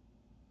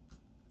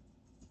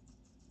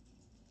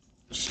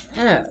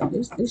 Yeah,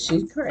 this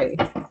shit crazy.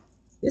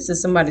 This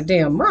is somebody's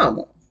damn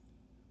mama.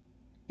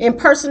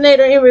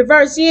 Impersonator in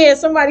reverse. Yeah,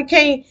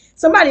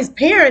 somebody's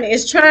parent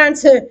is trying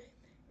to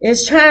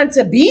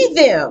be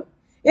them.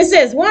 It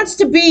says wants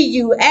to be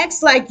you,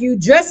 acts like you,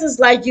 dresses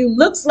like you,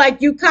 looks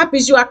like you,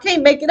 copies you. I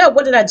can't make it up.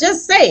 What did I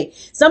just say?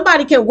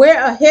 Somebody can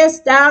wear a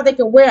hairstyle, they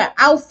can wear an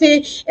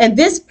outfit, and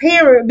this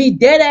parent be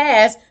dead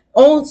ass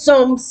on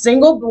some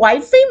single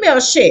white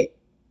female shit.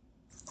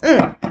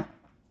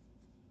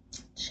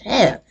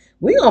 Yeah.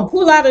 We gonna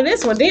pull out of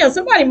this one. Damn,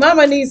 somebody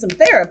mama needs some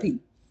therapy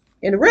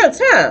in real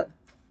time.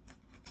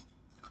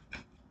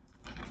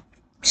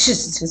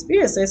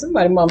 Spirit says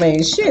somebody mama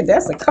ain't shit.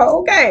 That's a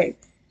cold game.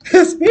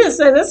 Spirit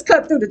said, let's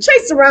cut through the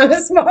chase around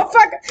this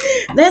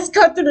motherfucker. Let's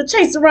cut through the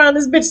chase around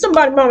this bitch.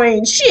 Somebody mama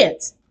ain't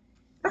shit.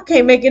 I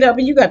can't make it up.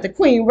 And you got the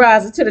queen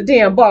rising to the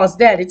damn boss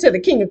daddy, to the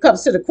king of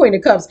cups, to the queen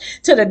of cups,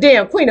 to the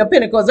damn queen of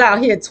pentacles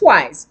out here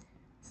twice.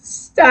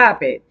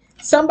 Stop it.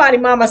 Somebody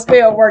mama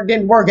spell work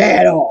didn't work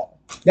at all.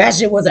 That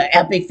shit was an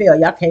epic fail.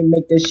 Y'all can't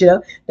make this shit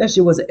up. That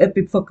shit was an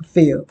epic fucking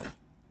fail.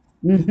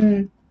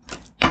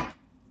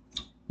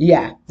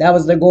 Yeah, that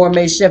was the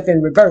gourmet chef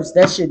in reverse.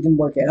 That shit didn't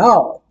work at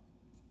all.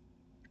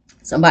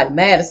 Somebody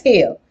mad as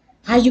hell.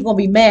 How you gonna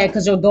be mad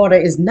because your daughter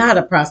is not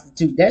a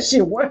prostitute? That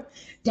shit work.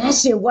 That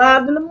shit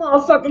wild in the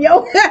motherfucker,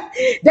 yo.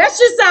 That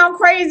shit sound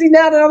crazy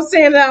now that I'm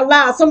saying it out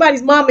loud.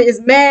 Somebody's mama is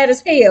mad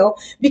as hell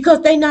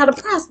because they not a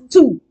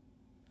prostitute.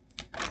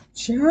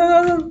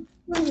 Child,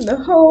 what in the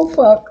whole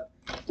fuck?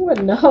 What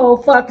in the whole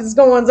fuck is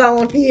going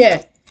on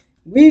here?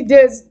 We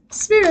just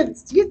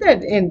spirits get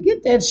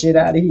that shit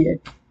out of here.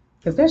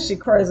 Cause that shit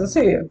crazy as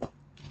hell.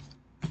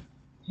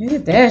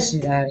 Get that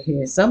shit out of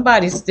here.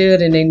 Somebody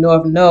stood in their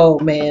north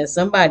node, man.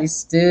 Somebody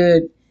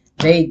stood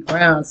their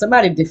ground.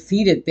 Somebody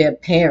defeated their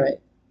parent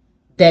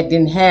that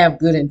didn't have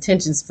good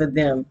intentions for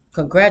them.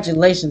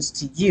 Congratulations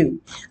to you.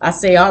 I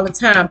say all the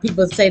time,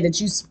 people say that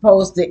you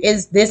supposed to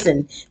is this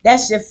and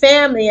that's your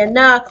family and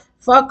now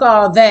fuck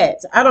all that.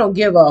 I don't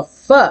give a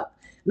fuck.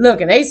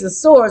 Look, an Ace of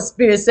Swords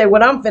spirit say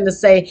what I'm finna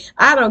say.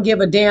 I don't give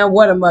a damn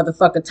what a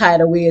motherfucker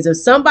title is. If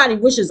somebody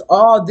wishes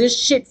all this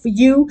shit for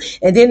you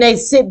and then they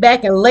sit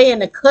back and lay in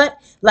the cut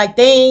like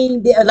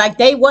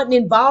they wasn't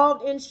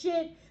involved in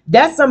shit,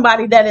 that's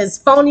somebody that is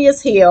phony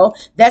as hell.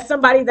 That's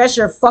somebody that's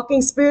your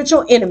fucking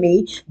spiritual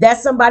enemy.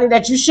 That's somebody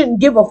that you shouldn't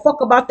give a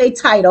fuck about their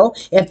title.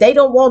 If they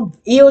don't want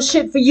ill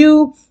shit for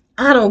you,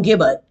 I don't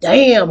give a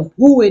damn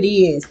who it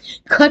is.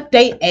 Cut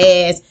they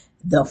ass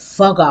the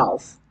fuck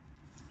off.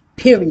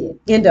 Period.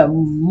 End of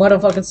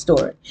motherfucking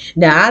story.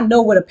 Now, I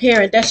know with a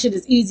parent, that shit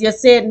is easier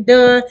said than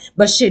done.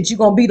 But shit, you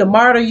gonna be the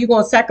martyr. You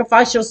gonna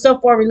sacrifice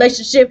yourself for a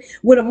relationship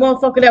with a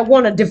motherfucker that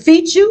want to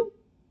defeat you?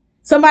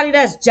 Somebody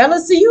that's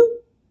jealous of you?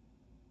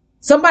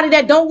 Somebody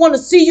that don't want to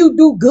see you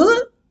do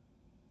good?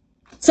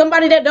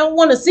 Somebody that don't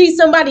want to see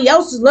somebody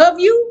else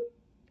love you?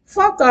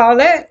 Fuck all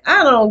that.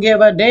 I don't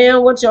give a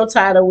damn what your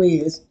title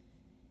is.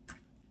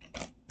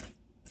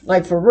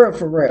 Like, for real,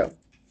 for real.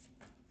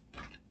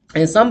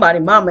 And somebody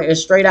mama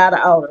is straight out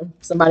of order.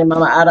 Somebody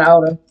mama out of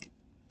order.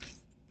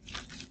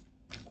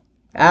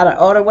 Out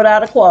of order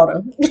without a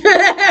quarter.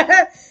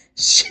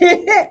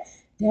 Shit.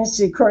 That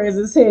shit crazy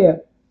as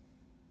hell.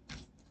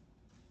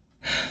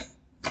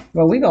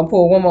 But we gonna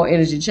pull one more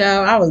energy,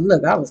 child. I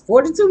was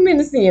 42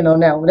 minutes in on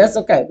that one. That's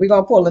okay. We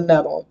gonna pull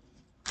another one.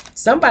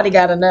 Somebody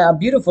got a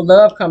beautiful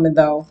love coming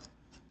though.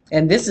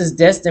 And this is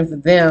destined for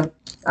them.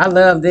 I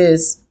love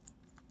this.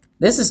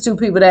 This is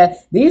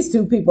these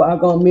two people are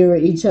going to mirror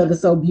each other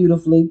so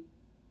beautifully.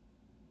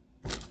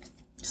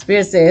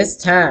 Spirit says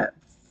it's time.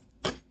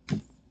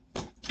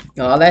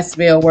 All that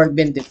spell work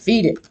been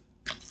defeated.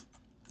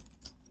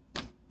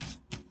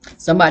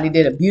 Somebody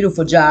did a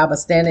beautiful job of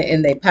standing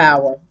in their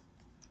power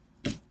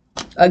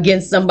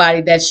against somebody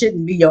that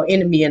shouldn't be your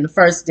enemy in the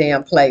first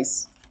damn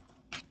place.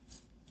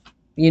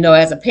 You know,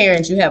 as a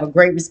parent, you have a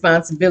great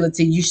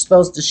responsibility. You're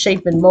supposed to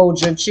shape and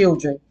mold your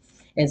children.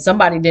 And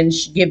somebody didn't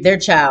give their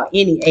child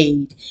any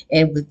aid.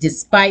 And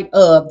despite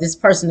of, this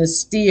person is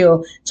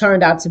still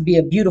turned out to be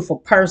a beautiful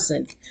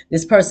person.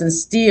 This person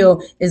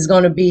still is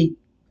going to be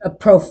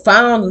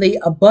profoundly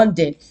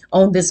abundant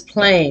on this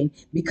plane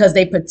because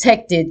they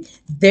protected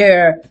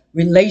their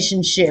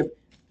relationship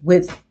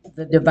with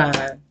the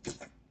divine.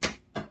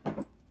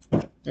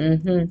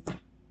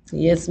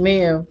 Yes,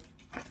 ma'am.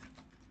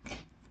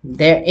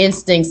 Their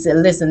instincts,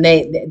 listen,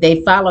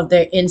 they follow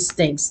their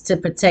instincts to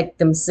protect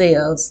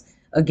themselves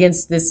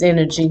against this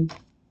energy.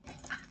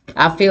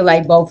 I feel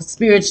like both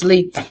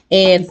spiritually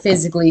and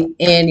physically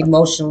and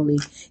emotionally.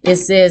 It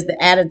says the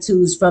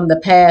attitudes from the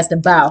past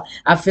about.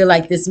 I feel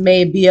like this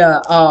may be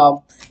a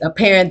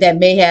parent that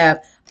may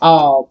have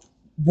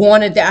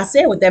wanted that. I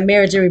said with that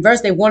marriage in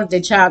reverse, they wanted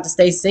their child to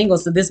stay single.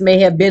 So this may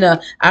have been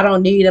a I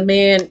don't need a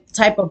man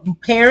type of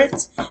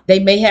parent. They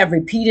may have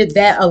repeated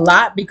that a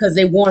lot because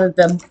they wanted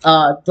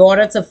the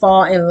daughter to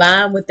fall in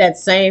line with that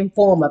same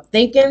form of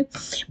thinking.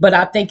 But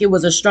I think it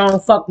was a strong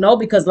fuck no,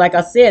 because like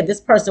I said,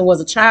 this person was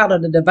a child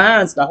of the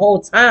divines the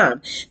whole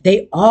time.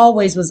 They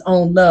always was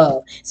on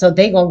love. So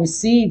they gonna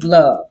receive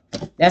love.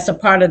 That's a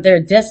part of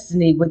their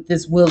destiny with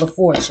this wheel of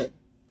fortune.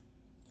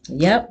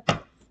 Yep.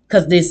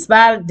 Because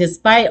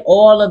despite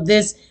all of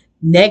this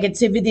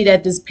negativity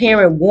that this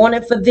parent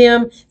wanted for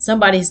them,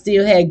 somebody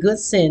still had good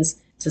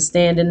sense to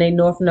stand in their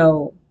north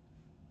node.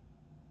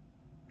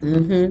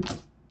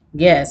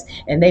 Yes.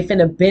 And they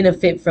finna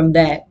benefit from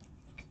that.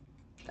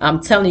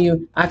 I'm telling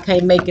you, I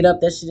can't make it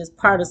up. That shit is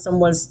part of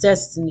someone's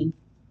destiny.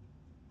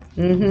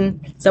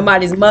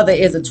 Somebody's mother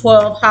is a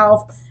 4th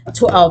house,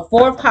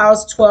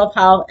 12th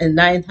house, and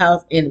 9th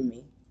house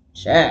enemy.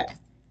 Chat.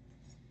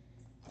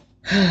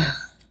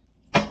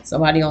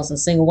 Somebody on some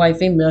single white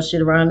female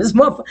shit around this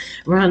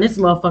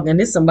motherfucker, and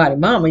this somebody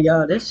mama,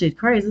 y'all. That shit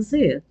crazy as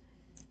hell.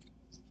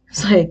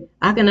 It's like,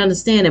 I can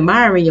understand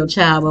admiring your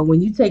child, but when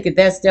you take it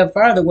that step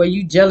further where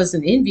you jealous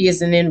and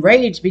envious and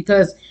enraged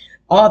because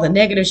all the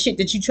negative shit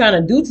that you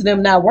trying to do to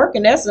them not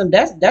working, that's something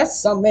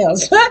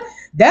else.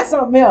 That's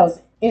something else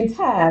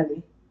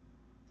entirely.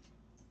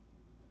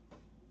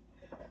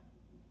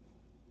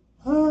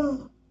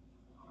 Oh,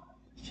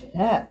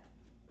 shit.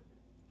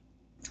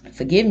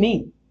 Forgive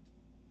me.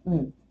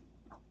 Mm.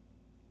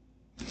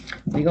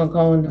 We're gonna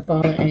call in the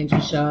Father Angel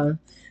Shaw.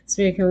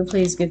 Spirit, can we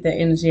please get that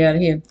energy out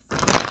of here?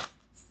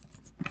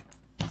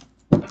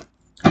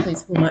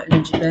 Please pull my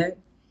energy back.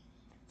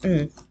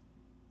 And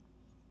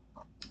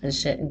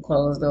shut and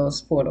close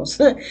those portals.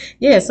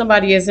 Yeah,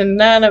 somebody is in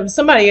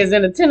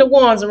the 10 of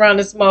Wands around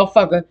this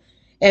motherfucker,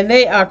 and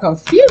they are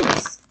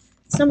confused.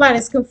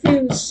 Somebody's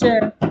confused,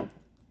 shit.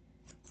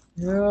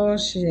 Oh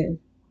shit.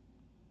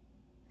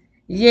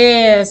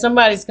 Yeah,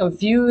 somebody's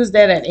confused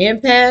at an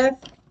empath.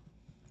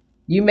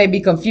 You may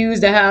be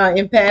confused at how an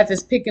empath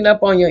is picking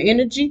up on your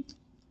energy.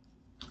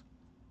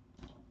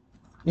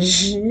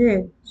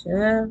 Shit,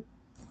 yeah.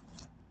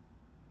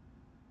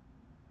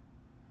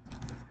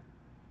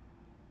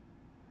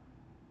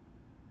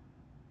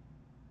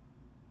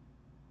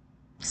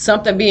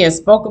 Something being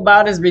spoke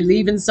about is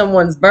relieving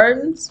someone's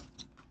burdens.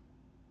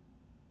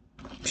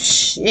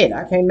 Shit,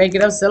 I can't make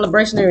it up.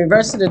 Celebration in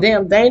reverse to the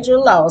damn danger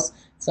and loss.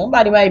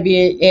 Somebody might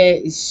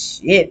be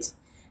shit.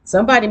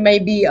 Somebody may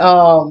be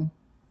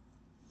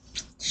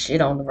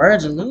shit on the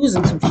verge of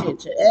losing some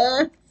shit.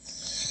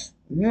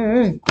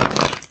 Yeah.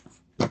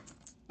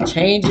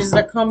 Changes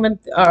are coming.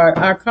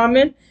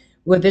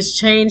 With this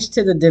change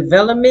to the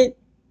development.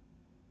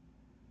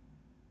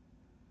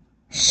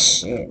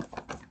 Shit.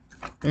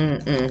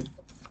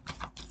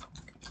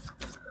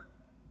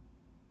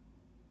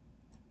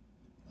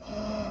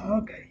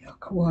 Okay, y'all,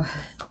 come on.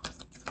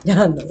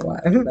 Y'all know why.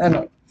 I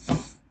know.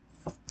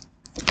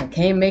 I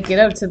can't make it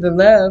up to the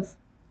love.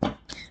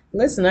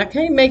 Listen, I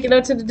can't make it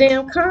up to the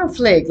damn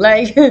conflict.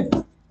 Like,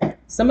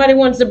 somebody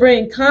wants to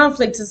bring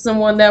conflict to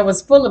someone that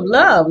was full of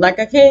love. Like,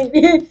 I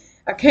can't,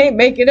 I can't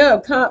make it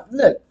up.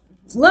 Look,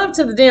 love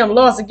to the damn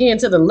loss again,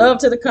 to the love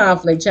to the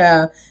conflict,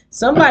 child.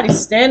 Somebody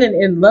standing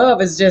in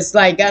love is just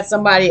like got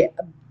somebody.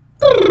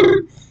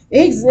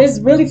 It's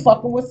really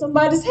fucking with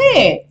somebody's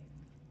head.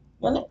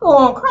 When they go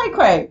on cray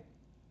cray.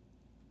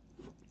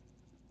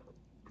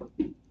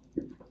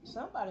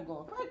 Somebody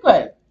going cray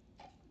cray.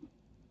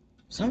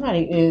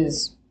 Somebody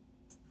is.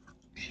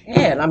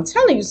 Yeah, I'm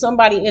telling you,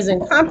 somebody is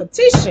in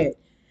competition.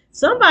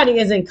 Somebody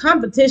is in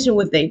competition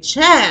with a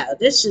child.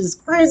 This is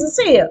crazy as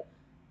hell.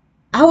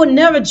 I would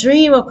never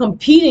dream of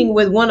competing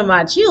with one of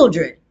my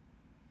children.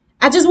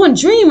 I just wouldn't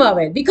dream of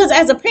it because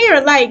as a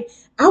parent, like,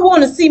 I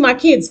want to see my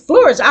kids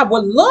flourish. I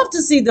would love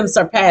to see them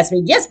surpass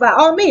me. Yes, by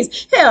all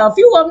means. Hell, a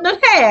few of them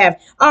have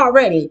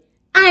already.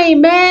 I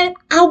ain't mad.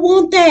 I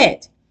want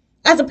that.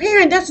 As a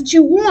parent, that's what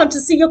you want, to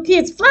see your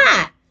kids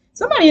fly.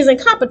 Somebody is in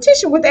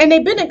competition with, and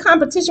they've been in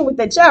competition with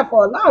their child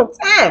for a long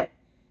time.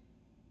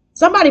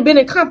 Somebody been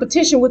in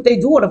competition with their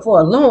daughter for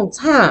a long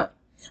time.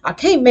 I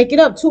can't make it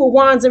up. 2 of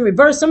Wands in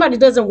reverse. Somebody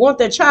doesn't want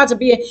their child to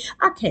be.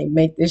 I can't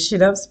make this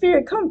shit up.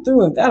 Spirit, come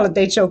through and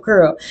validate your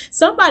girl.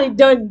 Somebody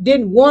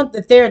didn't want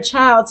their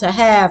child to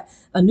have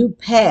a new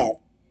path.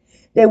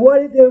 They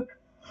wanted them.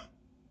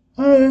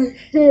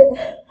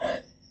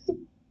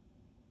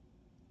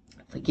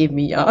 Forgive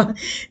me, y'all.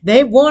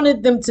 They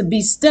wanted them to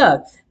be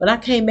stuck, but I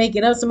can't make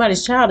it up.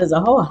 Somebody's child is a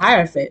whole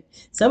hierophant.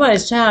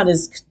 Somebody's child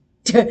is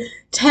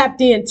tapped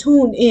in,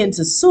 tuned in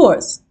to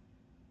source.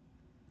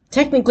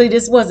 Technically,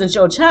 this wasn't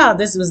your child.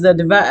 This was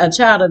a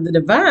child of the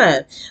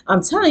divine.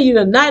 I'm telling you,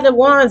 the Knight of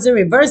Wands in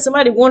reverse.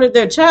 Somebody wanted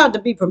their child to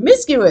be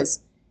promiscuous.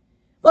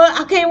 But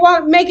I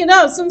can't make it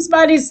up.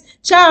 Somebody's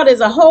child is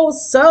a whole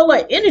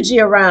solar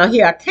energy around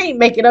here. I can't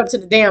make it up to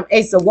the damn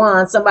Ace of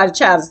Wands. Somebody's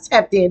child is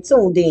tapped in,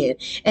 tuned in.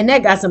 And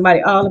that got somebody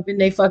all up in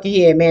their fucking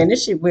head, man.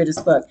 This shit weird as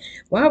fuck.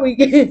 Why we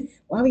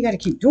gotta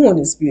keep doing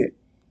this, Spirit?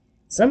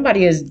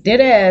 Somebody is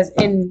dead ass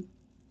in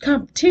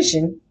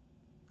competition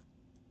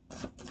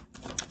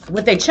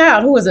with a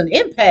child who is an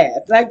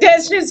empath. Like,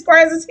 that shit's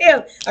crazy as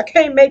hell. I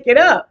can't make it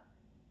up.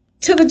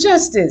 To the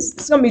justice.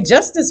 It's gonna be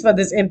justice for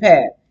this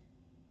empath.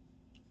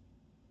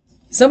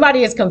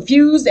 Somebody is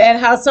confused at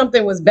how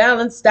something was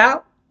balanced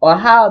out, or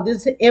how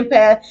this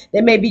empath, they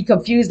may be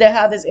confused at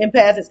how this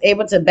empath is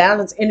able to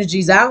balance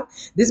energies out.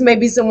 This may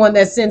be someone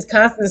that sends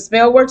constant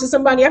spell work to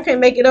somebody. I can't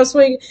make it up.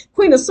 Swing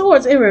Queen of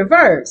Swords in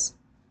reverse.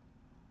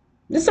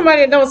 This is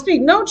somebody that don't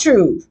speak no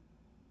truth.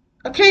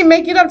 I can't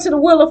make it up to the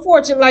Wheel of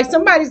Fortune. Like,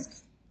 somebody's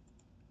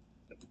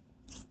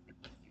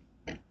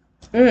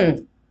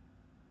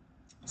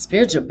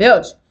spiritual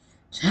belch.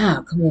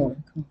 Child, come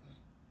on.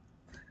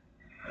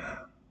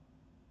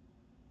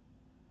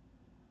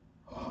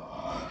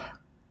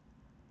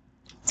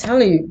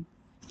 Telling you,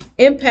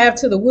 empath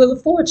to the Wheel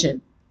of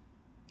Fortune.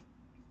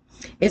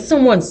 It's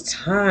someone's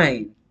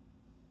time.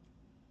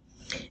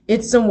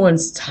 It's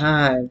someone's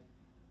time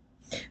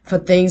for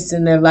things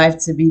in their life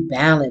to be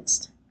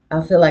balanced.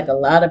 I feel like a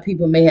lot of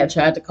people may have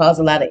tried to cause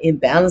a lot of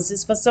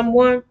imbalances for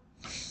someone.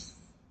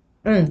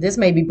 This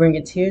may be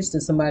bringing tears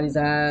to somebody's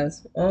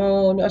eyes.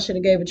 Oh, I should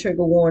have gave a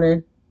trigger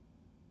warning.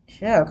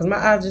 Yeah, because my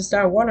eyes just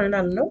started watering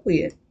out of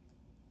nowhere.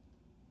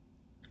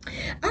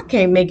 I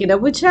can't make it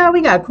up with y'all.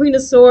 We got Queen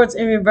of Swords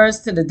in reverse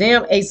to the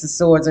damn Ace of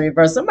Swords in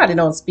reverse. Somebody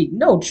don't speak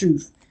no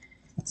truth.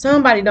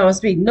 Somebody don't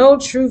speak no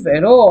truth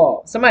at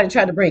all. Somebody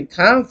tried to bring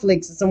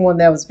conflict to someone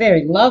that was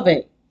very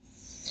loving.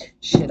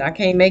 Shit, I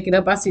can't make it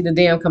up. I see the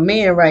damn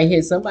command right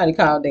here. Somebody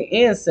called their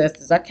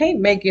ancestors. I can't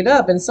make it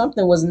up, and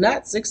something was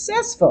not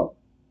successful.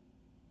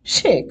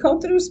 Shit,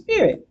 come through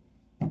spirit.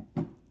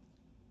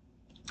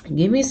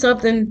 Give me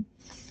something.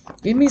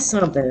 Give me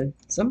something.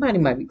 Somebody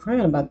might be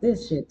crying about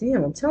this shit.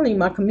 Damn, I'm telling you,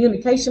 my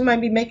communication might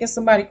be making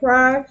somebody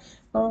cry.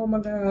 Oh my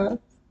God.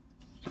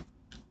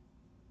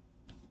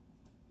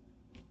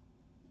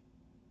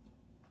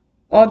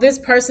 Or this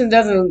person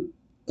doesn't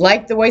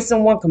like the way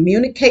someone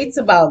communicates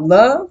about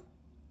love.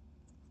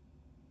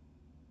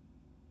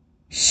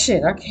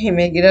 Shit, I can't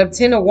make it up.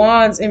 Ten of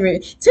Wands in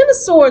Ten of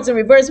Swords in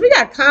reverse. We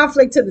got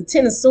conflict to the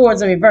Ten of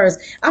Swords in reverse.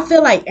 I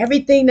feel like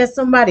everything that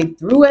somebody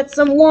threw at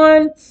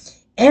someone,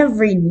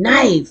 every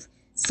knife,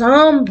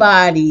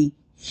 somebody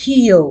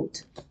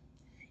healed.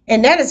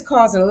 And that is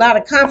causing a lot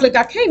of conflict.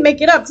 I can't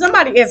make it up.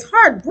 Somebody is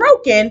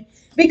heartbroken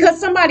because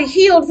somebody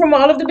healed from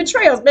all of the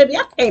betrayals. Baby,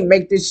 I can't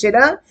make this shit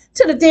up.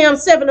 To the damn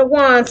Seven of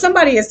Wands.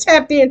 Somebody is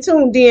tapped in,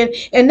 tuned in,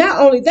 and not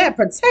only that,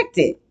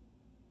 protected.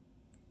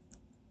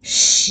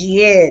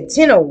 Shit,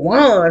 Ten of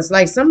Wands.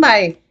 Like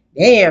somebody,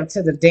 damn,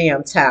 to the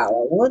damn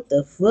Tower. What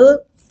the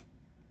fuck?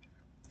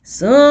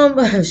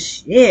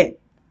 Shit.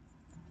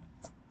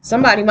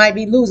 Somebody might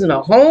be losing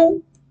a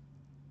home.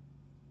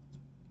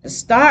 The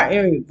Star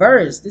in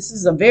reverse. This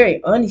is a very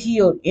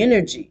unhealed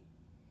energy.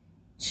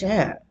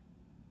 Chat.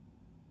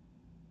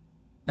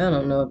 I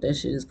don't know if that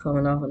shit is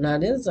coming off or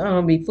not. I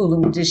don't be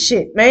fooling with this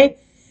shit, man.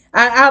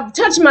 I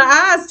touch my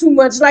eyes too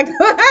much. Like,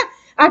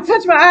 I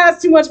touch my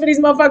eyes too much for these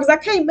motherfuckers. I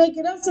can't make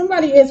it up.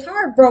 Somebody is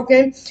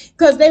heartbroken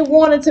because they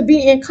wanted to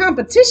be in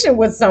competition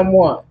with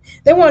someone.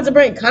 They wanted to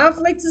bring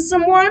conflict to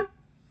someone.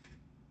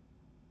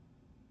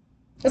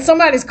 And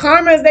somebody's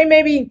karma is they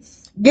may be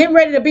getting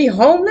ready to be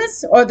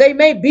homeless, or they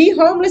may be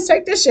homeless.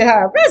 Take this shit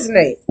how it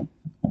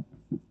resonates.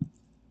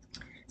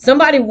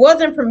 Somebody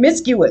wasn't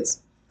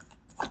promiscuous.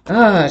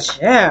 Oh,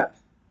 yeah.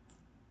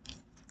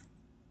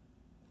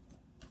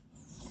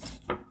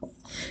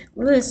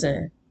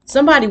 Listen,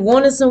 somebody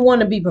wanted someone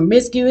to be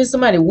promiscuous.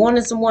 Somebody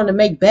wanted someone to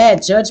make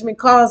bad judgment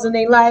calls in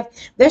their life.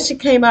 That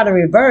shit came out in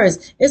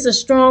reverse. It's a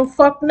strong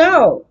fuck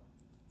no.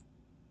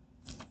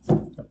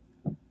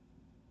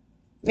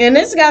 And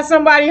this got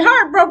somebody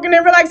heartbroken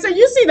and like, so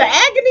you see the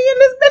agony in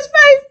this bitch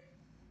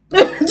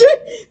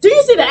face? Do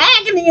you see the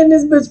agony in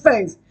this bitch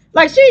face?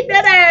 Like she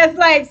dead ass,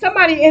 like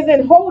somebody is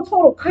in whole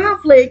total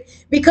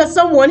conflict because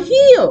someone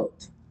healed.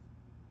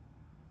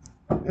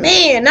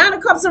 Man, Nine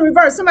of Cups in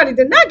reverse. Somebody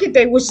did not get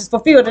their wishes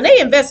fulfilled, and they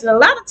invested a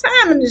lot of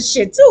time in this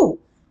shit too.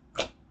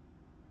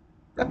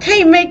 I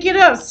can't make it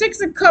up.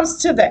 Six of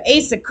Cups to the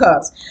Ace of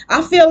Cups.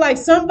 I feel like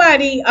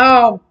somebody,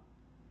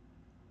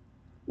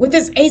 with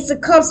this Ace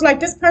of Cups, like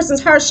this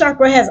person's heart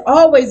chakra has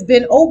always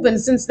been open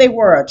since they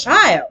were a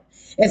child.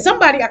 And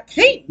somebody, I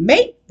can't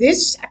make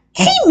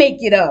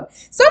it up.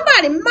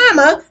 Somebody,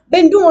 mama,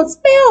 been doing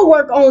spell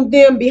work on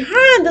them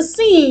behind the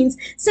scenes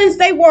since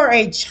they were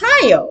a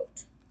child.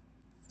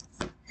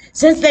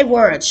 Since they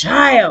were a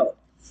child.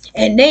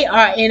 And they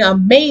are in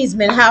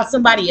amazement how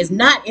somebody is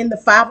not in the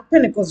Five of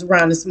Pentacles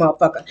around this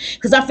motherfucker.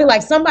 Because I feel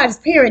like somebody's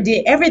parent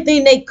did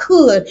everything they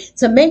could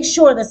to make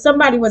sure that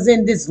somebody was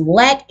in this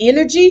lack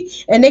energy.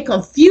 And they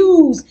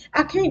confused.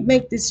 I can't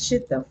make this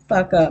shit the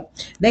fuck up.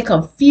 They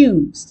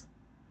confused.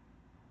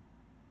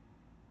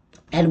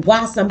 And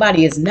why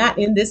somebody is not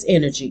in this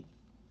energy.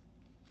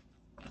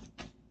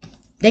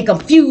 They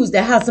confused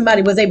at how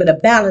somebody was able to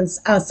balance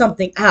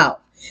something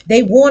out.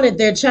 They wanted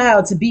their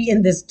child to be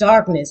in this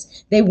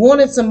darkness. They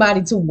wanted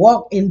somebody to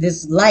walk in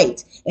this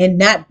light and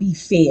not be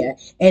fair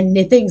and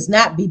things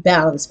not be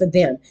balanced for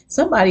them.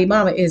 Somebody,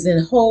 mama, is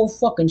in whole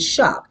fucking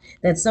shock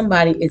that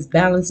somebody is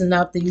balancing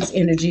out these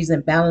energies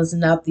and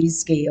balancing out these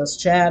scales.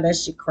 Child, that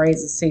shit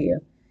crazy as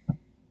hell.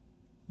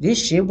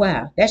 This shit,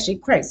 wow, that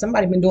shit crazy.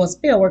 Somebody been doing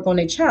spell work on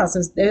their child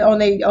since they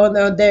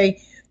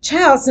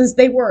since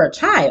they were a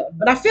child.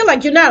 But I feel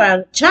like you're not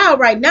a child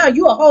right now.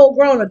 You're a whole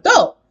grown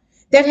adult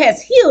that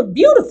has healed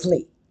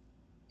beautifully.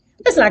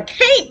 Listen, I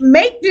can't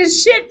make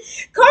this shit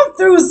come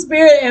through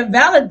spirit and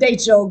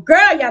validate your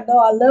girl. Y'all know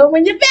I love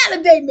when you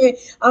validate me.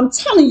 I'm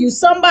telling you,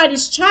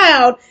 somebody's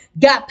child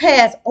got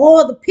past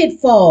all the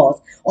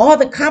pitfalls, all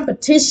the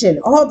competition,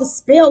 all the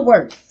spell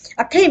work.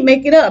 I can't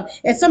make it up.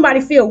 And somebody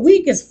feel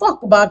weak as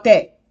fuck about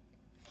that.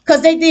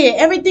 Because they did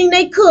everything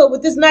they could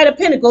with this Knight of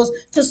Pentacles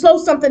to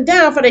slow something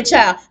down for their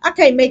child. I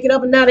can't make it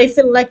up, and now they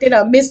feeling like they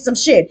done missed some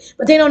shit.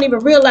 But they don't even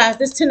realize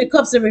this Ten of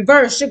Cups in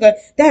reverse, sugar,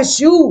 that's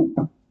you.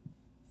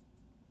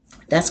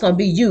 That's going to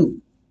be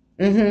you.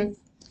 Ma'am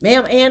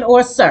and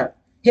or sir.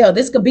 Hell,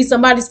 this could be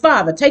somebody's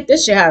father. Take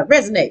this shit how it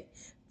resonates.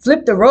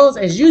 Flip the roles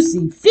as you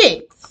see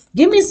fit.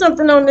 Give me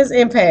something on this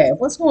empath.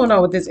 What's going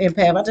on with this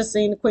empath? I just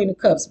seen the Queen of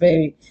Cups,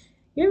 baby.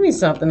 Give me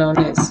something on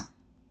this.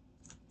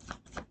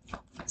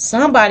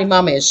 Somebody,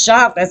 mama, is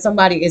shocked that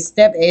somebody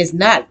is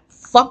not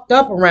fucked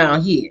up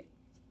around here.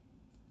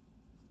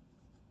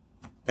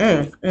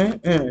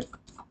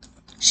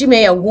 She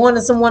may have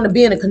wanted someone to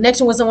be in a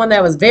connection with someone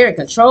that was very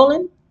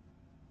controlling.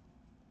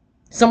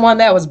 Someone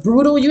that was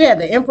brutal. You had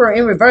the emperor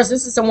in reverse.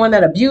 This is someone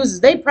that abuses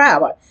their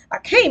power. I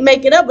can't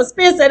make it up, but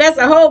Spears said that's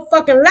a whole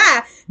fucking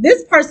lie.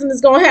 This person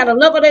is going to have the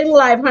love of their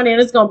life, honey,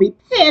 and it's going to be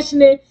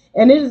passionate,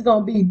 and it is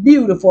going to be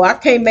beautiful. I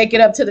can't make it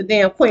up to the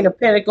damn Queen of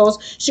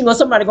Pentacles.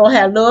 Somebody going to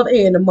have love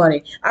and the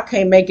money. I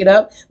can't make it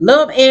up.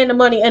 Love and the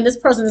money, and this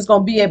person is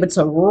going to be able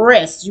to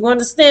rest. You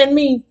understand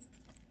me?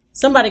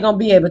 Somebody going to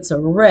be able to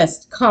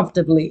rest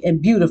comfortably and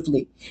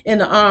beautifully in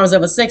the arms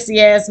of a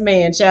sexy-ass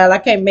man, child. I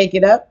can't make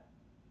it up.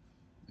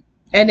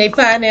 And their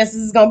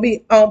finances is going to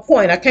be on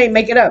point. I can't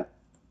make it up.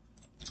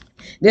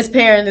 This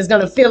parent is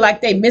going to feel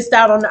like they missed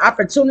out on the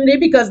opportunity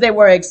because they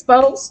were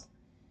exposed.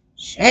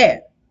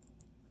 Shit.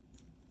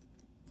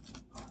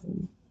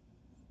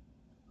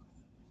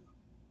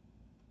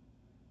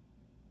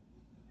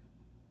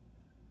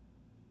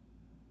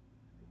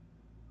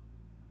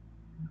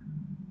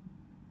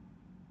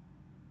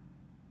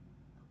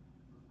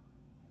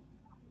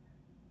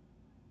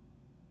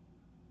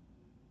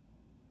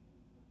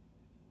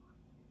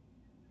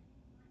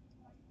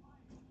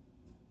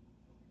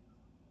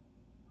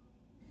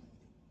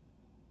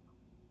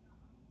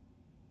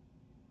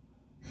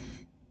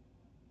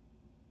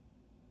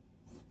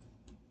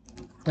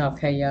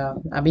 Okay,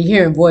 y'all. I be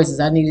hearing voices.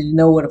 I needed to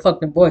know where the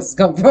fucking voices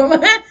come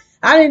from.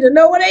 I need to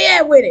know where they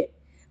at with it.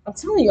 I'm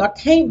telling you, I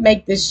can't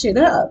make this shit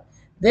up.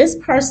 This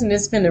person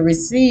is finna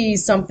receive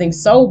something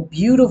so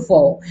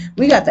beautiful.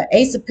 We got the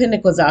Ace of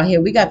Pentacles out here.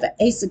 We got the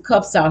Ace of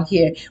Cups out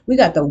here. We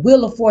got the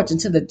Wheel of Fortune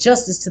to the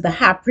Justice, to the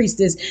High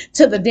Priestess,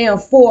 to the damn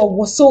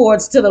Four of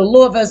Swords, to the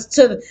Lovers,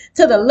 to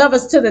the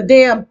Lovers, to the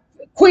damn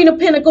Queen of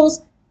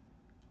Pentacles,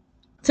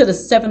 to the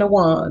Seven of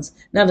Wands.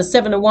 Now, the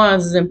Seven of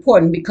Wands is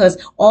important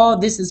because all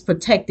this is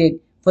protected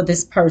for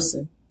this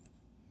person.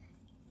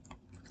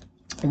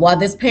 While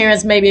this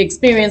parents maybe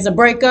experience a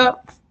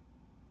breakup,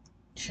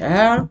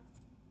 child,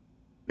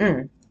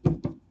 I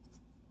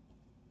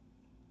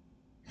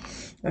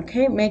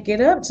can't make it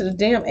up to the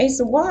damn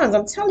Ace of Wands.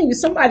 I'm telling you,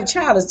 somebody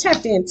child is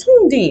tapped in,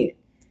 tuned in.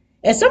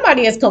 And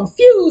somebody is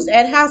confused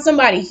at how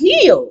somebody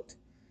healed.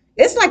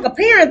 It's like a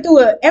parent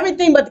threw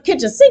everything but the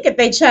kitchen sink at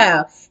their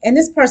child. And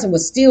this person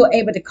was still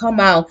able to come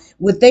out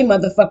with their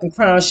motherfucking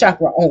crown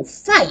chakra on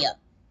fire.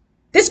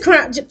 This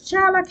crown,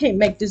 child, I can't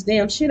make this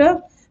damn shit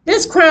up.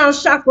 This crown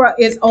chakra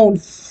is on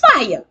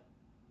fire.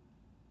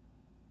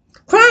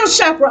 Crown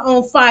chakra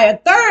on fire.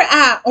 Third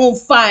eye on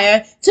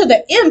fire to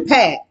the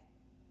impact.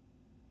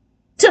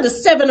 To the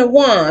Seven of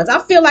Wands. I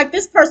feel like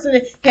this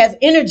person has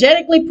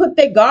energetically put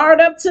their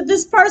guard up to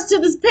this person,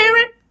 to this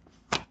parent.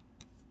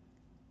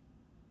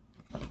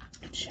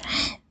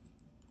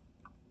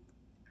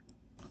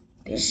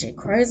 This shit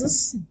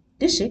crazy.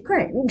 This shit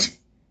crazy.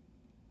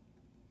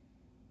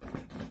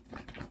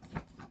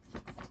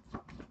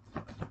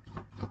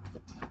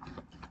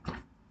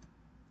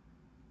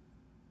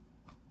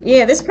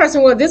 Yeah, this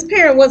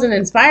parent wasn't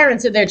inspiring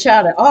to their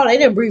child at all. They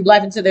didn't breathe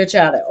life into their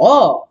child at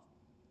all.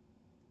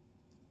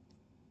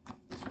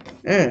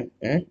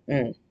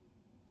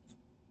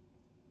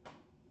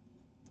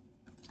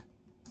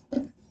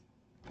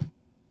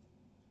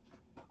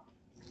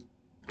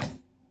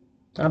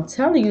 I'm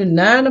telling you,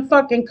 9 of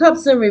fucking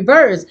cups in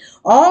reverse.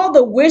 All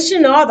the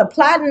wishing, all the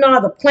plotting,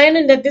 all the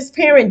planning that this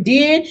parent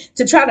did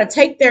to try to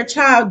take their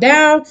child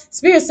down.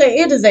 Spirit say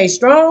it is a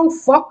strong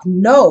fuck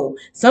no.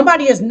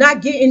 Somebody is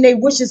not getting their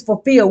wishes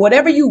fulfilled.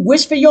 Whatever you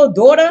wish for your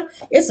daughter,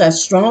 it's a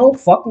strong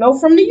fuck no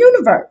from the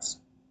universe.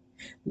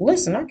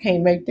 Listen, I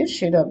can't make this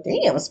shit up.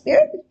 Damn,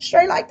 Spirit,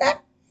 straight like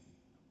that.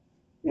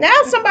 Now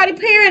somebody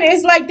parent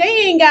is like they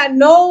ain't got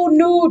no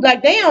new,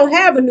 like they don't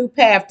have a new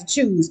path to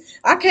choose.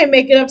 I can't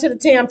make it up to the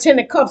damn 10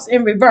 of cups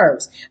in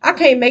reverse. I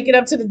can't make it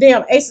up to the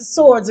damn Ace of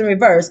Swords in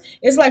reverse.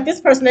 It's like this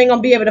person ain't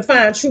gonna be able to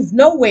find truth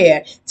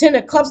nowhere. 10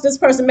 of cups, this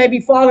person may be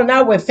falling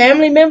out with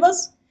family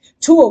members.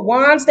 2 of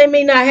Wands, they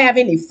may not have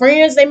any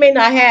friends. They may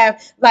not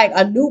have like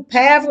a new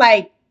path.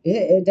 Like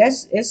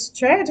it's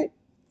tragic.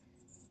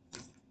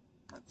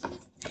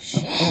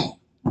 Shit.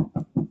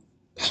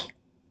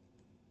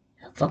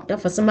 Fucked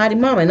up for somebody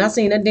mama, and I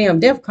seen that damn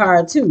death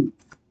card too.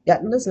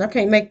 Listen, I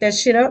can't make that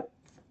shit up.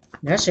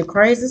 That shit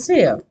crazy as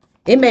hell.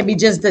 It may be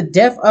just the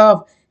death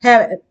of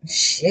having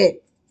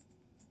shit.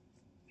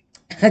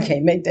 I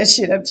can't make that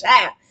shit up,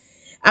 child.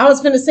 I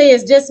was gonna say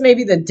it's just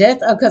maybe the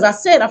death of, because I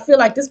said I feel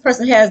like this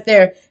person has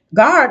their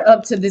guard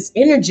up to this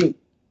energy.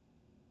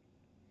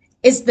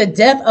 It's the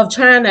death of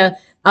trying to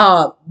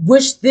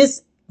wish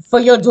this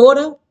for your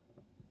daughter.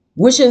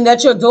 Wishing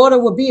that your daughter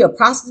would be a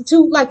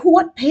prostitute? Like,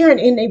 what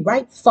parent in their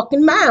right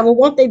fucking mind would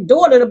want their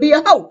daughter to be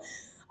a hoe?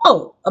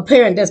 Oh, a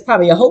parent that's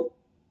probably a hoe.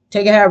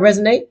 Take it how it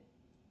resonate.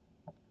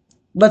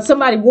 But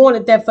somebody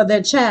wanted that for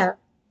their child.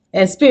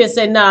 And Spirit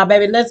said, nah,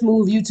 baby, let's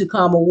move you to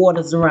calmer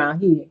waters around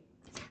here.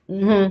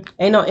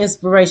 Ain't no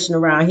inspiration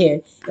around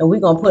here. And we're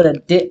going to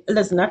put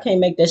listen, I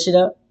can't make that shit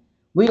up.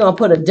 We're going to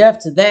put a death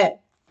to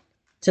that,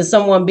 to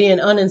someone being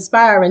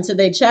uninspiring to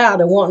their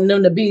child and wanting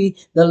them to be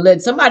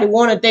somebody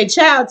wanted their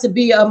child to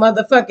be a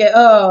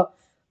motherfucking,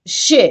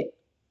 shit,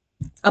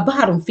 a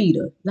bottom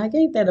feeder. Like,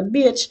 ain't that a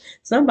bitch?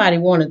 Somebody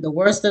wanted the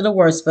worst of the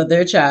worst for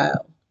their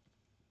child.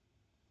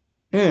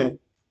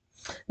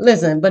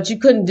 Listen, but you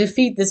couldn't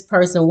defeat this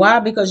person. Why?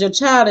 Because your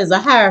child is a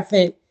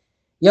hierophant.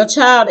 Your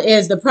child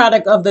is the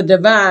product of the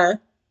divine.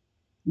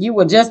 You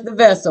were just the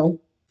vessel.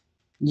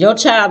 Your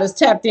child is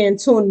tapped in,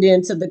 tuned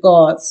in to the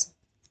gods.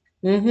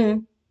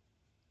 You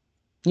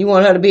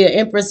want her to be an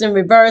empress in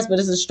reverse, but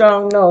it's a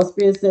strong no.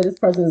 Spirit said this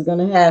person is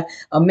going to have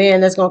a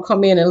man that's going to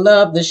come in and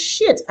love the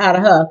shit out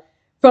of her.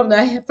 From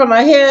her head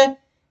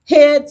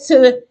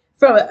to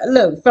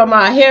from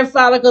our hair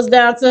follicles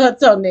down to her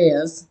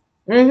toenails.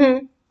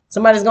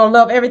 Somebody's going to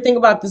love everything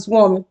about this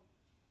woman.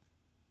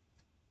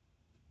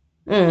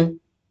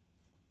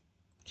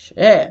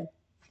 Shit.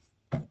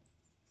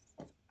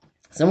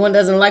 Someone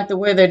doesn't like the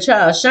way their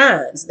child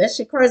shines. That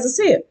shit crazy as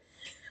hell.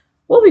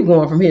 Where we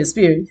going from here,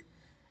 Spirit?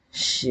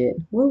 Shit.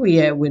 Where we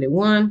at with it?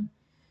 One?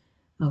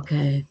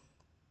 Okay.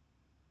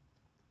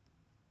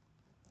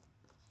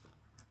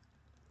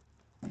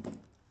 I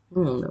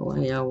don't know why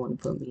y'all want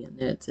to put me in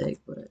that take,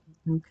 but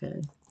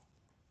okay.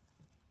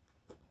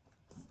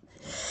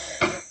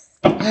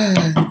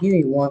 Give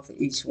me one for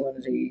each one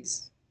of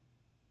these.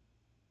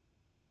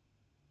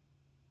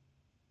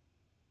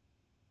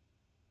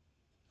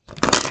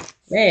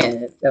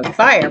 Man, the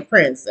fire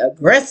prince,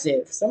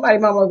 aggressive. Somebody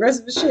mama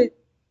aggressive as shit.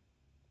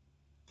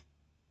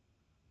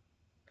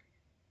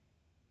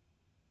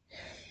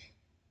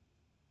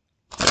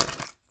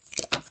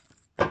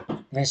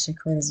 That shit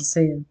crazy as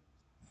hell.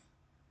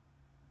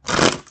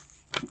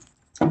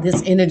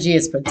 This energy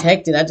is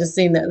protected. I just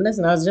seen that.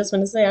 Listen, I was just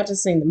going to say, I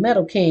just seen the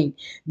Metal King.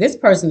 This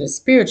person is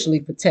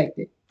spiritually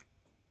protected.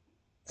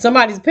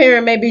 Somebody's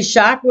parent may be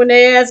shocked when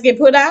their ass get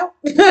put out.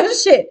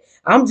 Shit.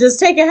 I'm just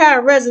taking how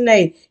it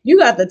resonates. You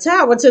got the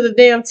Tower to the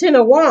damn Ten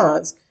of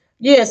Wands.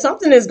 Yeah,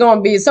 something is going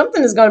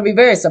to be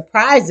very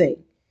surprising.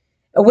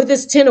 With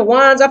this Ten of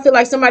Wands, I feel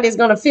like somebody is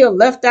going to feel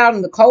left out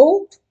in the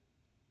cold.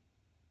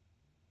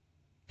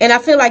 And I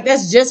feel like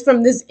that's just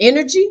from this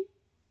energy.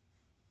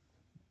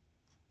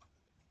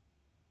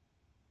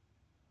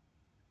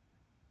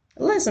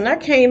 Listen, I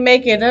can't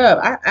make it up.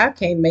 I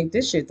can't make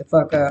this shit the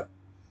fuck up.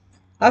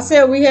 I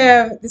said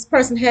this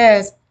person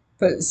has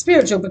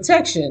spiritual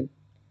protection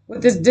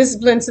with this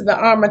discipline to the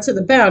armor to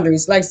the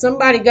boundaries. Like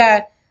somebody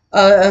got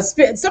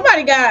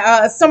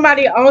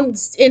somebody on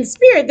in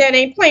spirit that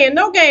ain't playing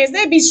no games.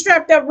 They be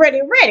strapped up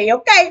ready,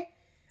 okay?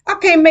 I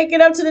can't make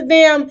it up to the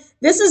damn.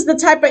 This is the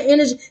type of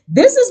energy.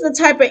 This is the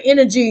type of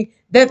energy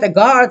that the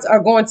gods are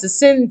going to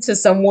send to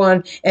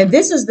someone. And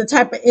this is the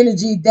type of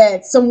energy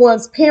that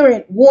someone's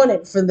parent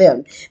wanted for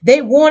them.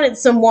 They wanted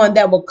someone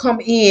that would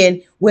come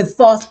in with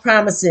false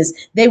promises.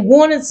 They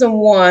wanted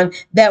someone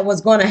that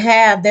was going to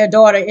have their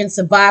daughter in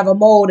survival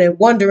mode and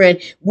wondering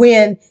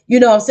when, you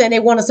know what I'm saying, they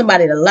wanted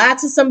somebody to lie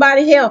to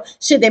somebody. Hell,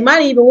 shit, they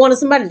might even wanted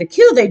somebody to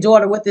kill their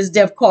daughter with this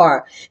death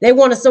card. They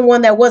wanted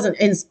someone that wasn't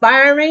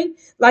inspiring.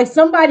 Like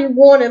somebody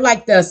wanted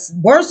like the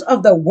worst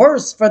of the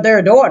worst for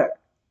their daughter.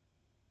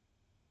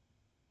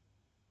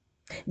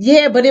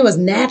 Yeah, but it was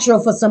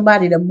natural for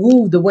somebody to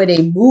move the way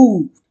they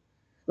moved.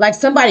 Like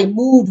somebody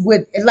moved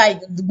with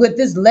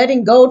this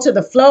letting go to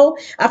the flow.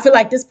 I feel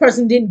like this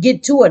person didn't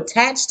get too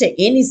attached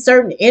to any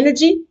certain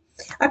energy.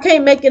 I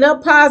can't make it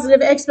up.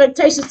 Positive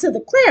expectations to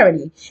the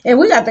clarity. And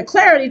we got the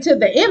clarity to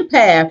the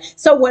empath.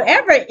 So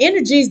whatever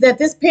energies that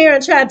this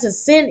parent tried to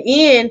send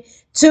in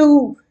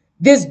to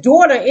this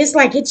daughter, it's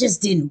like it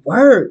just didn't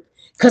work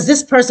because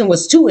this person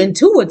was too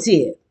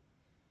intuitive.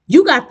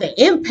 You got the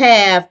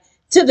empath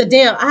to the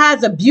damn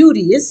eyes of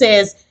beauty. It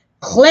says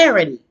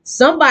clarity.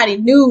 Somebody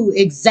knew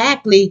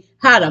exactly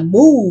how to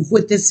move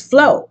with this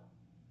flow.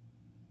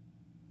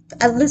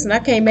 Listen, I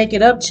can't make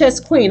it up. Chess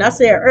queen. I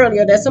said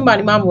earlier that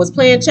somebody mama was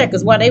playing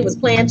checkers while they was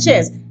playing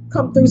chess.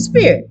 Come through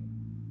spirit.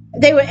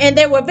 They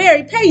were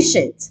very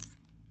patient.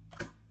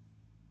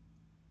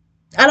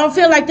 I don't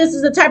feel like this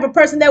is the type of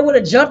person that would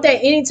have jumped at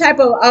any type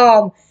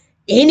of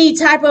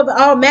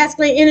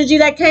masculine energy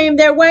that came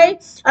their way.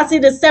 I see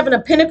the Seven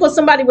of Pentacles.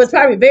 Somebody was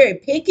probably very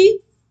picky.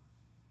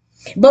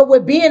 But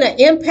with being an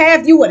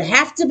empath, you would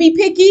have to be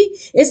picky.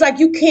 It's like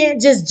you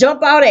can't just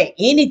jump out at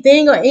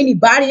anything or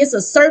anybody. It's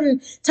a certain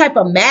type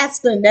of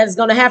masculine that is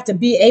going to have to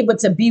be able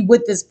to be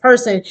with this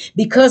person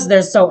because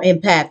they're so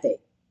empathic.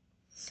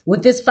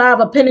 With this Five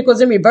of Pentacles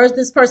in reverse,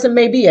 this person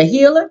may be a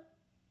healer.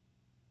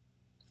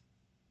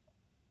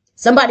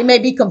 Somebody may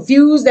be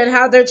confused at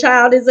how their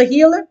child is a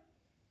healer.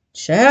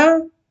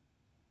 Child.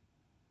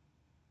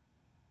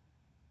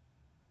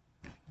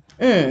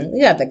 We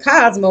got the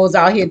cosmos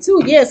out here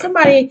too. Yeah,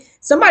 somebody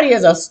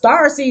is a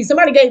star seed.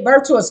 Somebody gave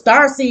birth to a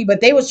star seed,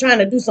 but they was trying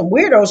to do some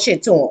weirdo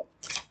shit to them.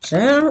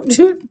 Child.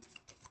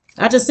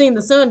 I just seen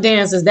the sun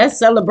dances. That's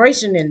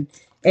celebration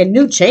and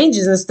new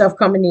changes and stuff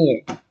coming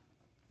in.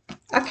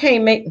 I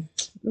can't.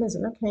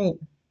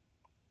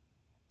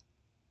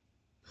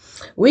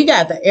 We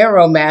got the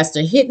arrow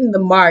master, hitting the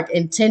mark,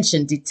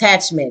 intention,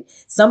 detachment.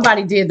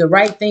 Somebody did the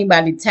right thing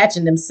by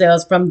detaching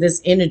themselves from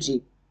this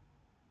energy.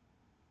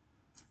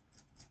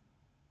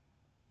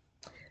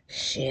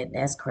 Shit,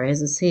 that's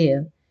crazy as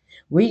hell.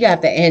 We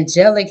got the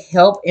angelic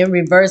help in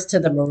reverse to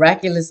the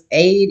miraculous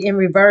aid in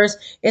reverse.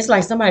 It's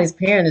like somebody's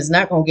parent is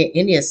not gonna get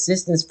any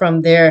assistance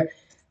from their,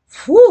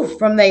 whew,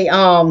 from their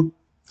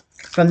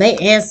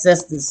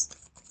ancestors.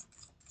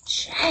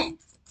 Shit.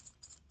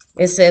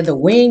 It said the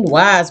winged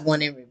wise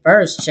one in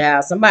reverse,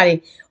 child.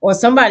 Somebody or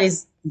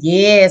somebody's,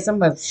 yeah,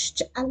 somebody.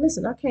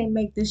 Listen, I can't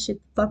make this shit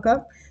fuck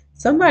up.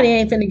 Somebody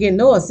ain't finna get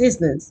no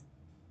assistance.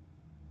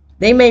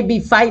 They may be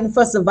fighting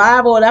for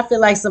survival, and I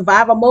feel like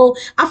survival mode.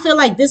 I feel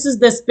like this is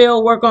the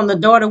spell work on the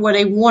daughter where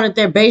they wanted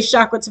their base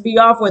chakra to be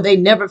off, where they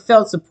never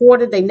felt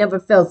supported, they never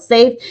felt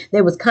safe.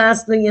 They was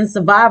constantly in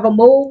survival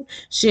mode.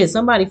 Shit,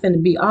 somebody finna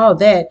be all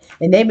that,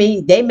 and they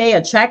may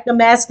attract the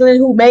masculine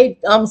who may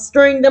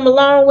string them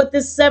along with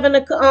this seven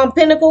of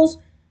pentacles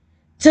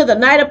to the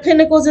knight of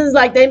pentacles. And it's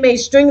like they may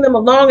string them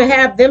along and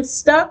have them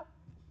stuck.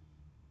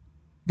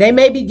 They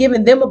may be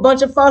giving them a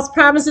bunch of false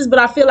promises, but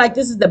I feel like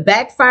this is the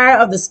backfire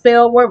of the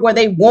spell work where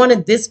they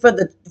wanted this for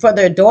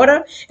their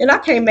daughter. And I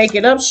can't make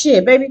it up.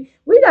 Shit, baby.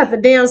 We got the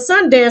damn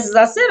sun dances.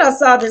 I said I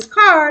saw this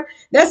card.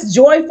 That's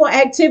joyful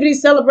activity,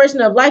 celebration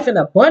of life and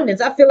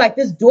abundance. I feel like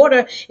this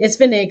daughter is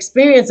finna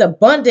experience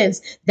abundance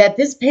that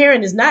this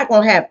parent is not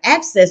gonna have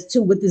access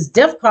to with this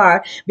death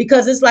card,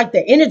 because it's like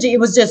the energy, it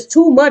was just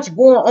too much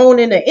going on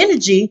in the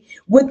energy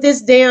with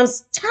this damn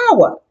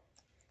tower.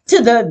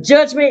 To the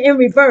judgment in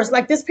reverse.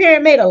 Like this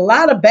parent made a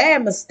lot of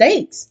bad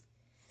mistakes.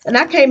 And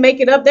I can't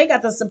make it up. They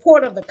got the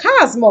support of the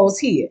cosmos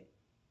here.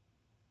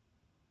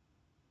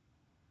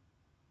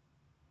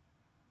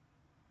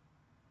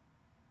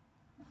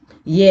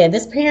 Yeah,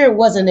 this parent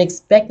wasn't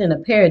expecting a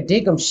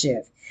paradigm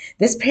shift.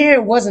 This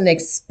parent wasn't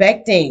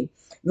expecting,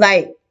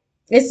 like,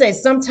 it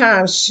says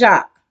sometimes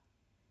shock.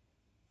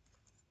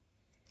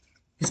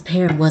 This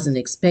parent wasn't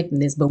expecting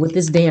this, but with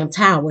this damn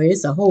tower,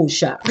 it's a whole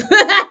shock.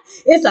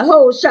 It's a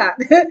whole shock.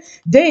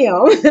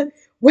 Damn.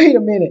 Wait a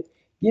minute.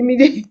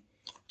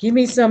 Give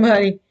me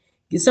somebody.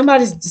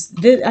 Somebody's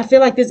just, I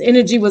feel like this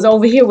energy was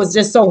over here was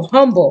just so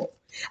humble.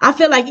 I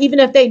feel like even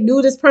if they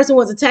knew this person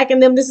was attacking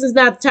them, this is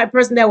not the type of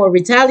person that would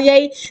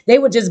retaliate. They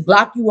would just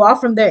block you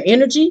off from their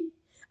energy.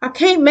 I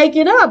can't make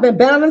it up and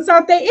balance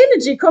out their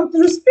energy. Come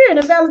through the spirit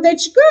and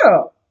validate your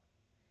girl.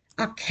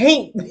 I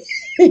can't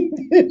make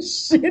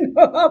this shit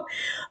up.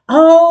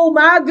 Oh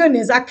my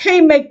goodness. I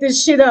can't make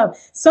this shit up.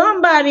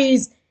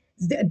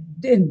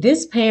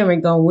 This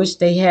parent gonna wish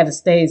they had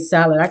stayed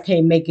solid. I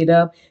can't make it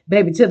up.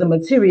 Baby, to the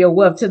material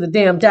wealth, to the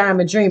damn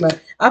diamond dreamer.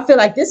 I feel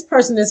like this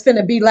person is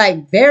finna be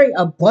like very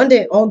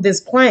abundant on this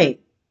plane.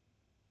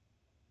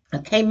 I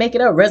can't make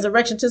it up.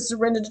 Resurrection to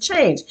surrender to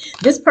change.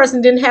 This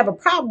person didn't have a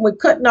problem with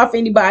cutting off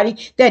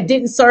anybody that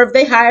didn't serve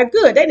their higher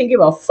good. They didn't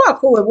give a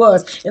fuck who it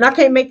was. And I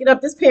can't make it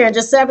up. This parent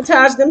just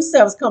sabotaged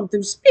themselves, come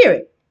through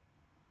spirit.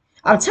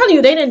 I'm telling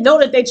you, they didn't know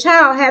that their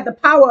child had the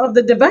power of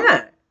the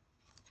divine.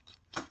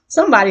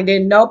 Somebody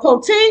didn't know.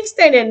 Potinks,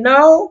 they didn't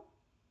know.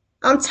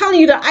 I'm telling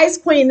you, the ice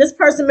queen, this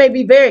person may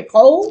be very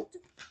cold.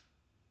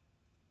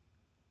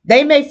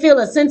 They may feel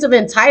a sense of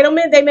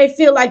entitlement. They may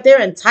feel like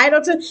they're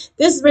entitled to.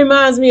 This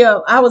reminds me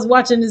of, I was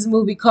watching this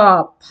movie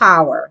called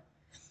Power.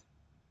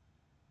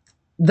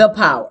 The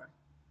Power.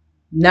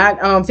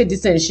 Not 50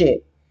 Cent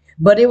shit.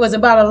 But it was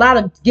about a lot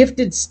of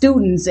gifted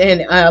students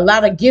and a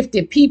lot of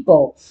gifted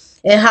people.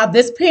 And how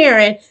this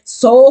parent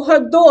sold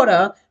her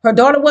daughter. Her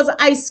daughter was an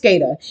ice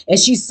skater. And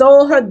she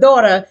sold her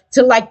daughter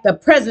to like the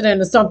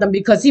president or something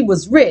because he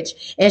was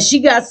rich. And she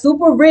got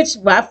super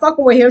rich by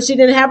fucking with him. She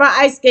didn't have her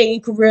ice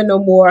skating career no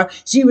more.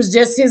 She was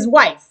just his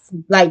wife,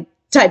 like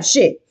type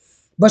shit.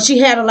 But she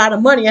had a lot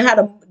of money, and how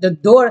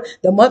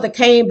the mother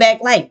came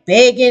back like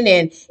begging,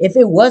 and if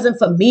it wasn't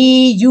for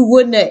me, you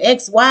wouldn't have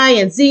X, Y,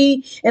 and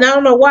Z. And I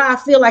don't know why I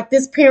feel like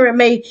this parent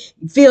may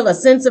feel a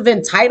sense of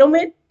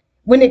entitlement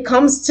when it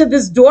comes to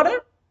this daughter.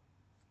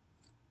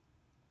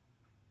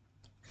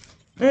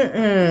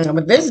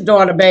 But this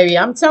daughter, baby,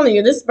 I'm telling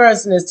you, this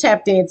person is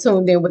tapped in,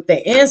 tuned in with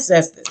their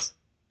ancestors.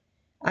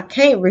 I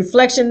can't.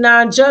 Reflection,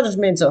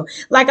 non-judgmental.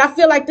 Like, I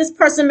feel like this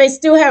person may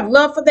still have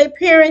love for their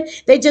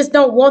parent. They just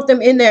don't want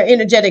them in their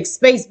energetic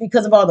space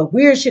because of all the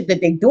weird shit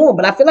that they're doing.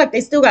 But I feel like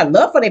they still got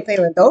love for their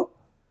parent, though.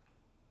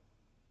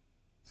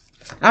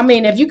 I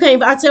mean, if you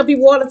can't, I tell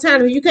people all the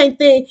time, if you can't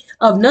think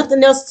of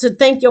nothing else to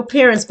thank your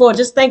parents for,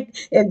 just thank,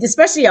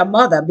 especially your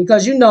mother,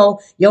 because you know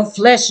your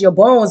flesh, your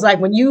bones. Like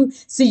when you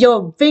see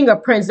your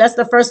fingerprints, that's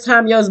the first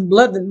time your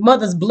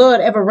mother's blood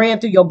ever ran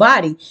through your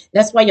body.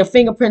 That's why your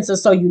fingerprints are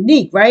so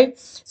unique, right?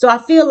 So I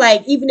feel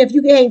like even if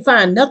you can't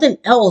find nothing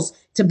else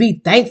to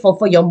be thankful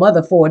for your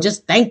mother for,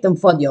 just thank them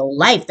for your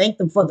life, thank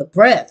them for the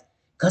breath,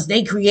 because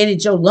they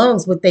created your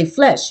lungs with their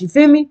flesh. You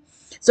feel me?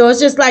 So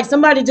it's just like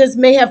somebody just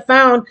may have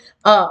found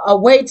a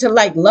way to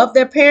like love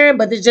their parent,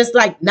 but they just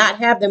like not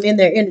have them in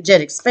their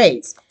energetic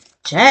space.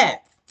 Chad,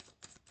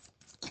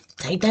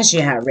 take that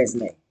shit out,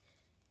 resume.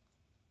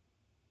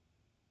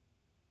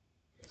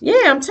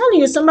 Yeah, I'm telling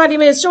you, somebody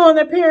been showing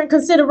their parent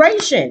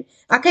consideration.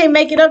 I can't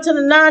make it up to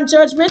the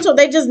non-judgmental.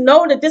 They just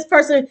know that this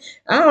person,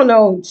 I don't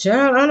know,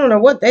 child, I don't know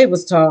what they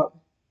was taught.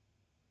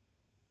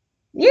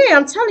 Yeah,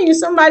 I'm telling you,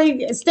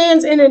 somebody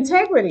stands in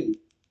integrity.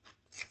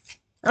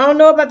 I don't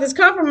know about this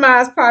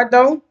compromise part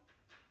though.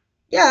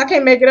 Yeah, I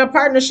can't make it up.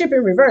 Partnership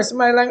in reverse.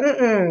 Somebody like,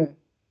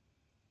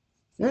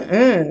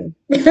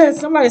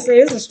 Somebody say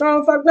it's a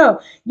strong fuck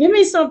no. Give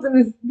me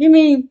something. Give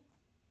me.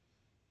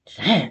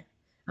 Man,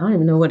 I don't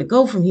even know where to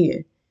go from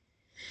here.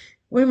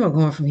 Where am I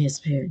going from here,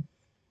 Spirit?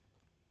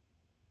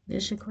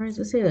 This shit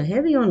crazy as hell.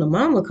 Heavy on the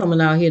mama coming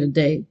out here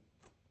today.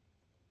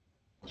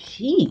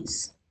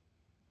 Jeez.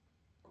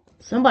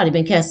 Somebody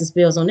been casting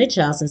spells on their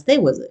child since they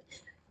was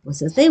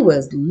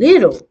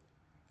little.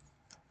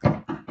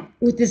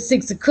 With this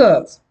Six of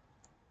Cups.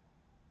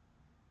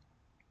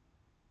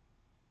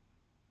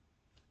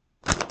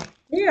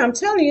 Yeah, I'm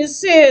telling you, it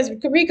says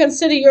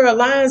reconsider your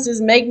alliances,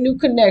 make new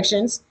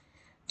connections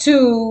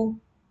to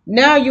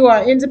now you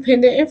are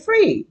independent and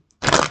free.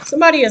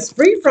 Somebody is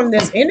free from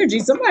this energy.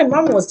 Somebody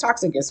mama was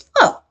toxic as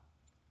fuck.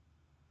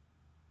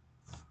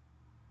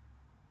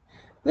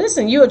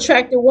 Listen, you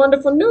attracted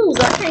wonderful news.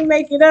 I can't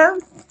make it up.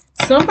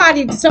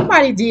 Somebody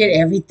did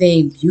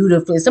everything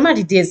beautifully.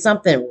 Somebody did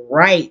something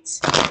right.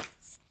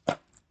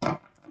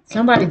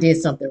 Somebody did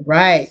something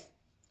right.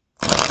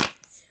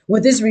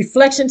 With this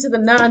reflection to the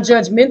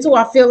non-judgmental,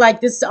 I feel like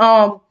this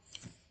child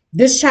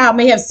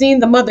may have seen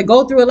the mother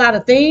go through a lot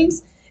of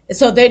things,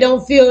 so they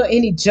don't feel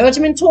any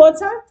judgment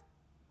towards her.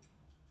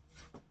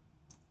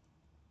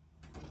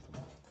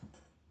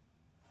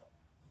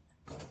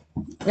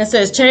 It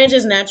says change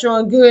is natural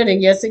and good, and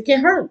yes, it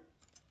can hurt.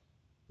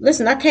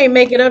 Listen, I can't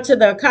make it up to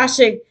the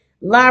Akashic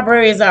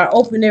libraries are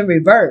open in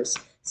reverse.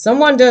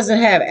 Someone doesn't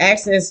have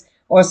access,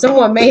 or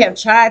someone may have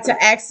tried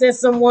to access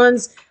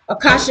someone's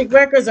Akashic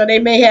records, or they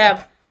may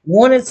have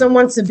wanted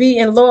someone to be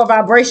in lower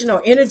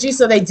vibrational energy,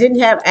 so they didn't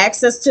have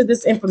access to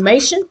this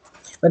information.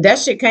 But that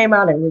shit came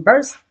out in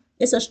reverse.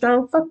 It's a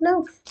strong fuck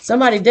no.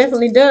 Somebody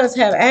definitely does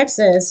have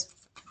access.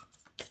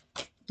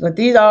 With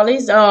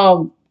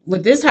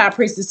with this high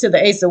priestess to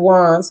the Ace of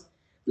Wands.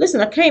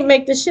 Listen, I can't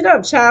make this shit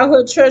up.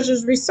 Childhood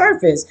treasures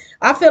resurface.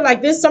 I feel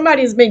like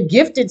somebody has been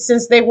gifted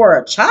since they were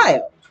a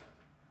child.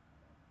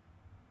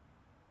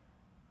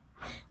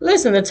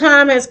 Listen, the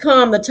time has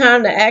come. The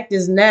time to act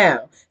is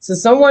now. So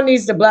someone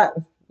needs to block.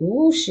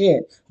 Ooh,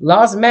 shit.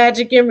 Lost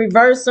magic in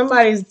reverse.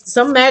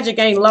 Some magic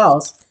ain't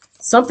lost.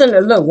 Something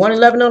that, look,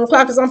 1:11 on the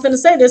clock, as I'm finna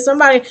say this.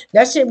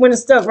 That shit went and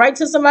stuck right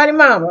to somebody's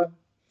mama.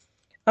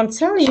 I'm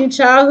telling you,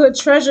 childhood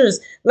treasures,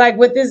 like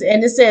with this,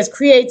 and it says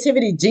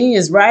creativity,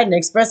 genius, writing,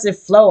 expressive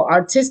flow,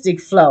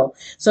 artistic flow.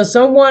 So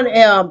someone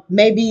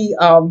maybe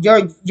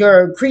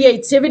your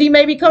creativity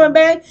may be coming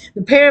back.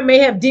 The parent may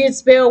have did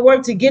spell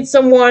work to get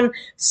someone.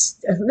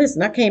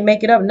 Listen, I can't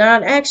make it up.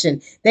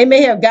 Non-action. They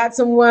may have got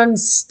someone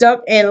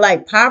stuck in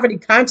like poverty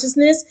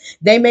consciousness.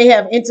 They may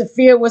have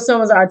interfered with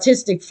someone's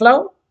artistic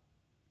flow.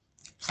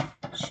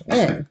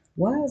 Man,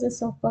 why is it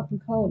so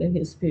fucking cold in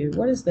his spirit?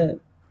 What is that?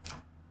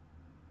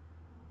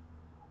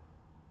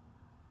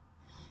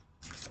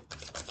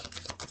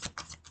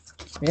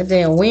 That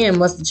damn wind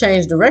must have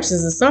changed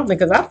directions or something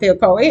because I feel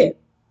cold.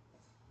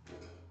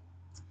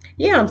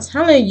 Yeah, I'm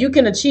telling you, you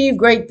can achieve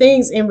great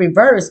things in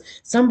reverse.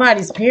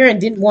 Somebody's parent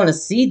didn't want to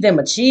see them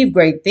achieve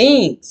great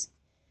things.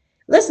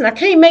 Listen, I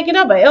can't make it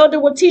up. An elder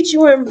will teach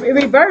you in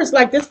reverse.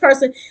 Like this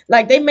person,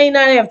 like they may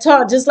not have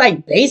taught just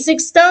like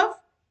basic stuff.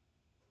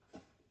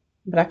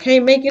 But I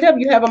can't make it up.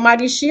 You have a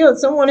mighty shield.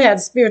 Someone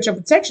had spiritual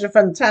protection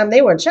from the time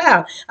they were a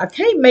child. I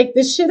can't make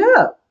this shit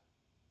up.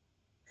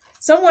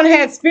 Someone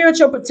had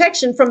spiritual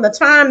protection from the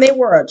time they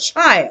were a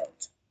child.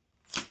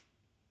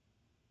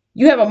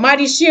 You have a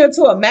mighty shield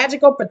to a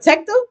magical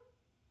protector?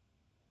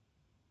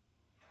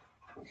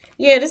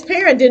 Yeah, this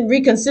parent didn't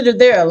reconsider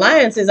their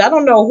alliances. I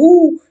don't know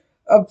who.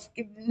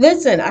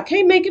 Listen, I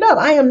can't make it up.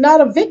 I am not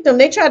a victim.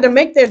 They tried to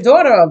make their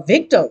daughter a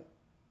victim.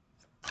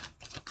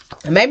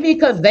 And maybe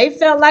because they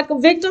felt like a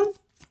victim.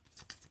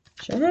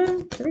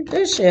 Sure,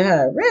 this shit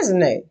how it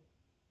resonate.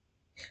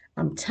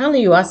 I'm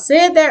telling you, I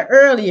said that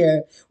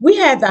earlier. We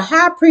had the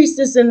high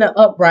priestess in the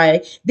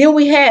upright. Then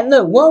we had,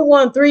 look,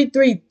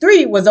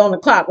 11333 was on the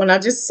clock when I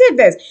just said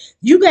this.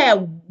 You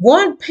got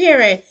one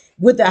parent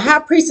with the high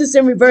priestess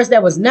in reverse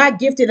that was not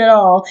gifted at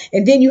all.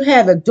 And then you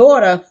have a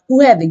daughter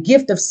who had the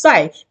gift of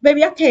sight.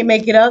 Baby, I can't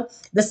make it up.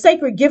 The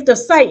sacred gift of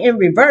sight in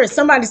reverse.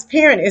 Somebody's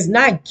parent is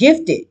not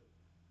gifted.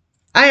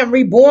 I am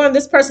reborn.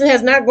 This person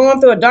has not gone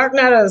through a dark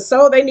night of the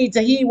soul. They need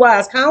to heed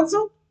wise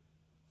counsel.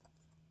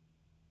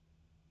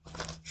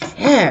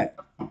 Yeah.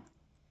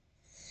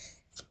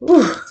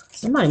 Ooh,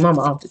 somebody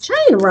mama off the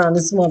chain around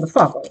this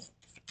motherfucker.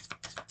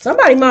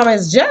 Somebody mama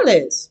is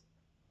jealous.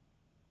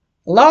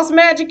 Lost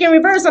magic in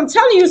reverse. I'm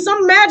telling you,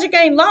 some magic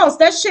ain't lost.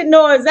 That shit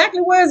know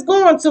exactly where it's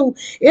going to.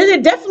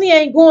 It definitely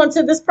ain't going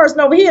to this person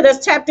over here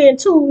that's tapped in,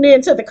 tuned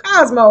into the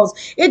cosmos.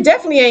 It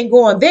definitely ain't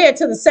going there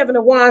to the Seven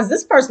of Wands.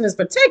 This person is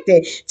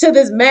protected. To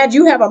this magic,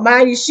 you have a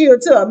mighty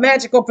shield to a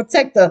magical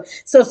protector.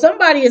 So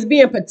somebody is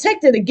being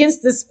protected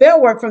against this spell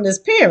work from this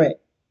parent.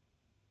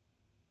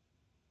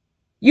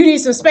 You need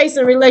some space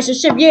in a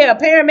relationship. Yeah, a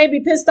parent may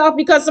be pissed off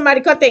because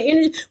somebody cut their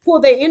energy,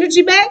 pulled their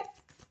energy back.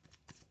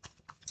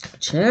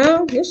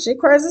 Child, this shit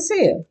crazy as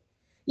hell.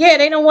 Yeah,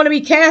 they don't want to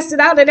be casted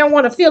out. They don't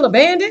want to feel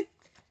abandoned.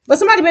 But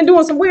somebody been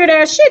doing some weird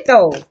ass shit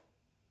though.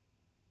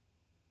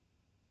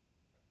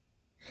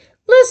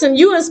 Listen,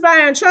 you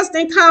inspiring trust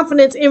and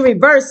confidence in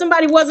reverse.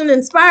 Somebody wasn't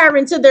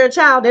inspiring to their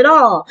child at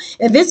all.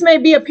 And this may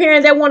be a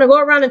parent that want to go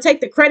around and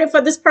take the credit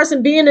for this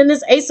person being in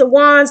this Ace of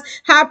Wands,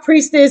 High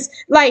Priestess,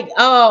 like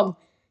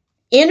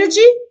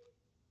energy.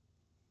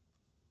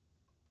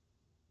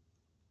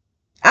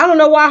 I don't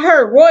know why I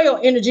heard royal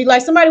energy.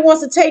 Like somebody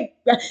wants to take,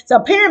 so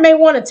a parent may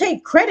want to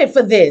take credit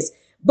for this.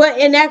 But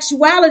in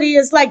actuality,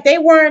 it's like they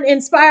weren't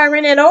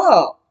inspiring at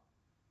all.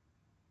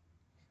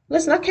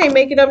 Listen, I can't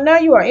make it up now.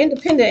 You are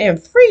independent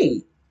and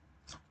free.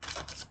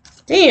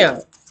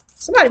 Damn.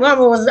 Somebody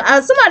mama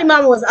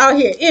was out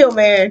here ill,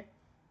 man.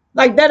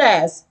 Like that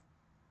ass.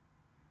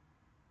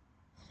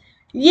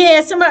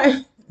 Yeah,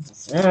 somebody.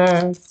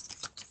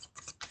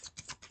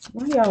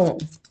 Why y'all?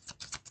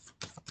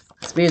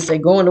 Spirit say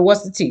going to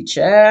what's the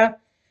teacher?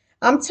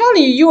 I'm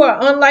telling you, you are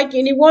unlike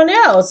anyone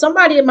else.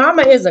 Somebody,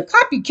 mama is a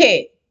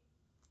copycat.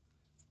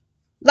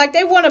 Like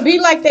they want to be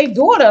like their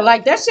daughter.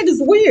 Like that shit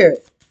is weird.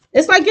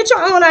 It's like get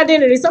your own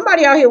identity.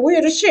 Somebody out here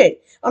weird as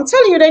shit. I'm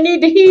telling you, they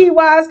need to heed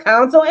wise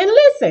counsel and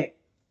listen.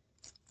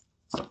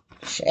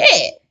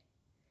 Shit.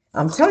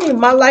 I'm telling you,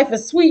 my life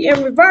is sweet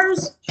in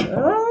reverse.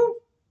 Oh,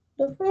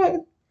 the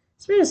fuck?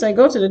 Spirit say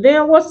go to the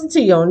damn what's the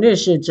tea on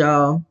this shit,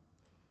 y'all.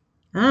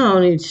 I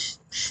don't need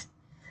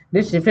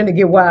this shit finna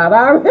get wild.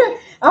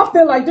 I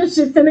feel like this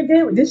shit finna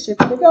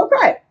go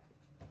crack.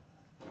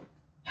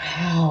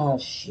 Oh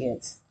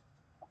shit.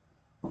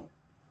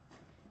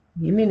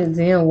 Give me the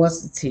damn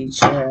what's the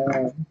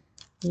teacher.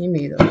 Give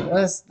me the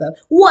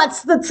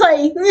what's the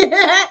tea?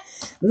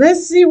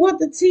 Let's see what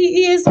the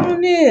tea is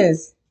on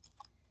this.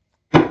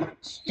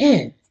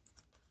 Shit.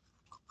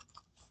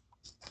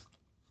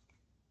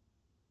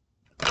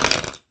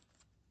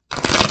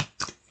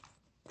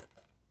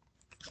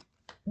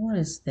 What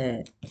is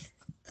that?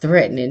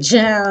 Threatening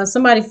child.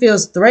 Somebody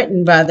feels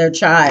threatened by their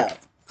child.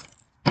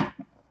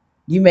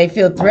 You may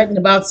feel threatened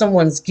about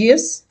someone's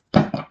gifts.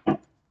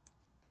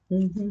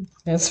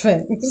 That's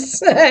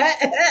facts.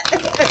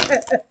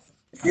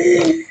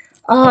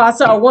 Oh, I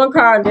saw one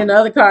card and then the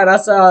other card I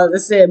saw that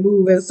said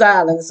move in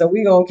silence. So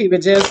we're going to keep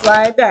it just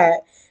like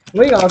that.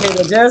 We're going to keep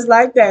it just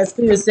like that.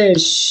 Spirit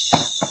says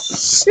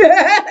shh.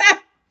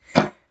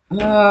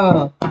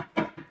 Oh.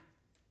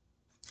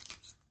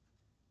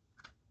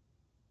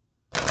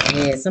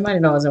 Yeah, somebody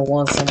doesn't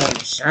want someone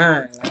to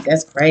shine. Like,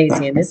 that's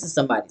crazy. And this is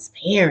somebody's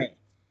parent.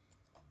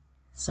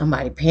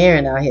 Somebody's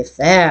parent out here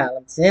foul.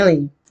 I'm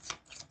telling you.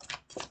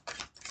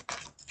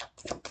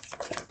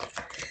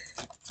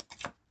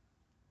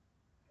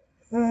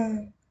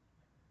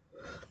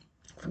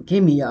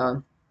 Forgive me,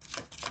 y'all.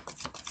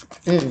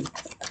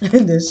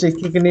 That shit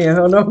kicking in.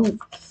 Hold on.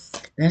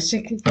 That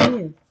shit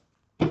kicking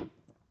in.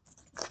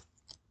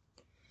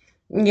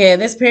 Yeah,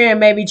 this parent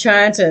may be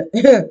trying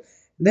to...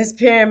 This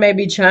parent may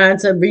be trying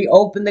to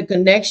reopen the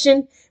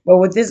connection, but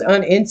with this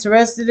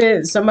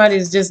uninterested,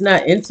 somebody's just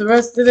not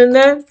interested in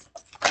that.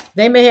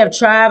 They may have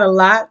tried a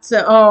lot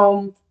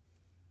to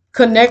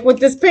connect with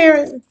this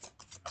parent.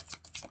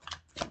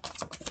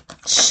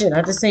 Shit,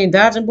 I just seen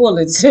dodging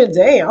bullets.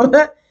 Damn,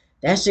 that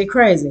shit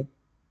crazy.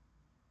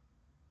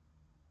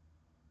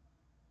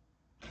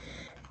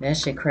 That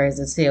shit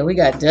crazy as hell. We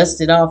got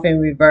dusted off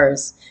in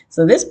reverse.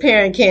 So this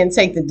parent can't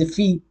take the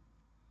defeat.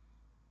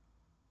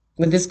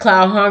 With this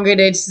cloud hunger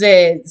that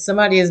said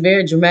somebody is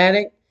very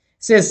dramatic,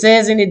 says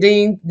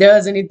anything,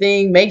 does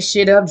anything, makes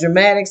shit up,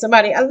 dramatic.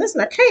 Somebody,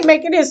 listen, I can't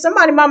make it in.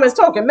 Somebody mama is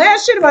talking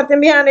mad shit about them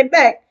behind their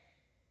back.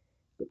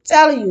 I'm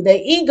telling you, their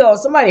ego,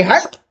 somebody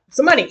hurt.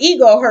 Somebody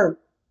ego hurt.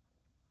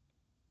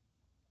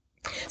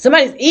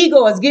 Somebody's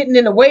ego is getting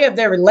in the way of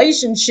their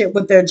relationship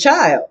with their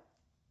child.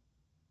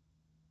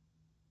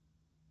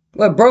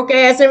 What, broke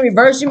ass in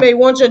reverse, you may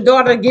want your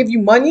daughter to give you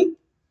money?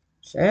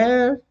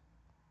 Child.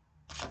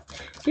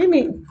 Give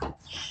me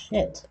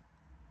shit.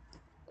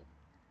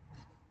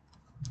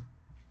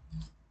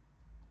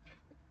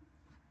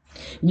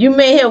 You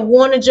may have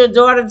wanted your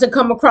daughter to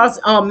come across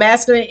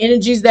masculine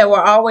energies that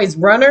were always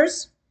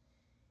runners.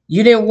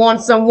 You didn't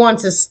want someone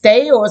to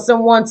stay or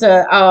someone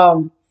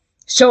to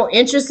show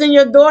interest in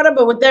your daughter,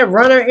 but with that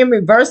runner in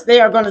reverse, they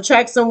are going to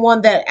attract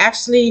someone that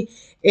actually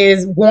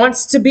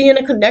wants to be in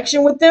a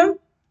connection with them.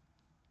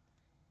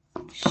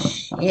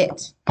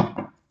 Shit.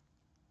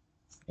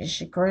 This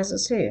shit crazy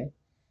as hell.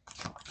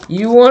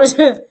 You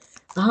wanted,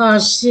 oh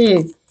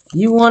shit.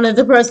 You wanted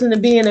the person to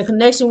be in a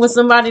connection with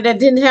somebody that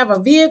didn't have a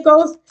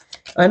vehicle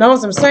and on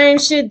some same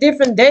shit,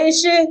 different day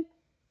shit.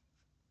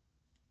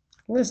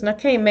 Listen, I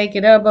can't make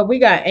it up, but we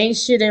got ain't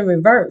shit in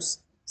reverse.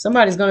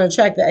 Somebody's going to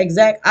attract the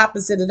exact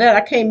opposite of that.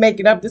 I can't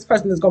make it up. This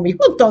person is going to be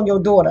hooked on your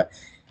daughter.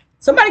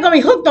 Somebody going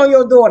to be hooked on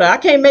your daughter. I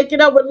can't make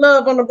it up with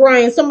love on the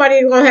brain.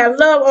 Somebody going to have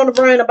love on the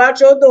brain about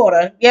your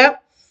daughter.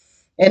 Yep.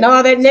 And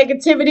all that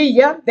negativity,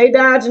 yep, they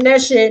dodging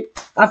that shit.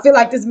 I feel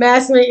like this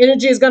masculine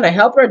energy is gonna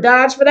help her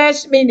dodge for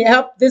that. I mean, to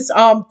help this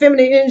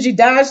feminine energy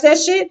dodge that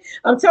shit.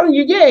 I'm telling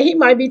you, yeah, he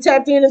might be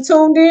tapped in and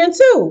tuned in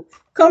too.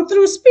 Come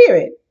through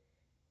spirit.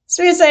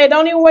 Spirit say,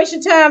 don't even waste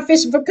your time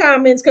fishing for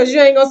comments because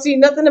you ain't gonna see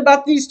nothing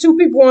about these two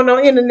people on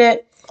the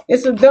internet.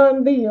 It's a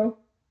done deal.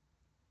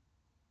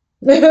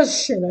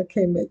 Shit, I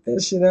can't make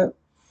that shit up.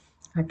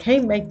 I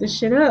can't make this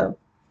shit up.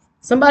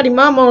 Somebody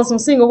mama on some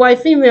single white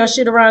female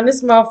shit around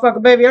this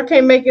motherfucker, baby. I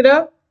can't make it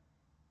up.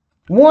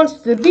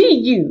 Wants to be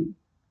you.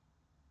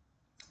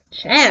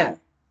 Child.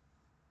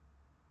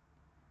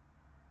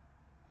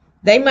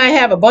 They might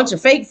have a bunch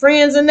of fake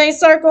friends in their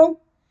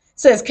circle.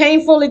 Says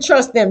can't fully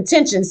trust them.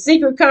 Tension,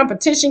 secret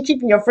competition,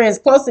 keeping your friends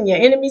close and your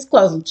enemies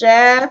closer.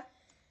 Child.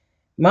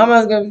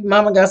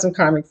 Mama got some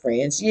karmic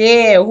friends.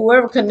 Yeah,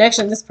 whoever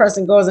connection this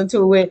person goes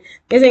into it with,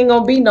 this ain't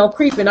gonna be no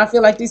creeping. I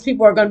feel like these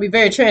people are gonna be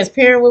very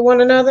transparent with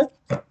one another.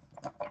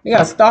 You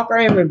got a stalker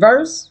in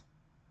reverse.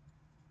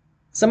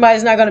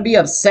 Somebody's not gonna be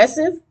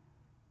obsessive.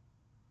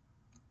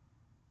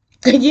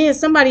 Yeah,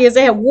 somebody is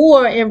at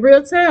war in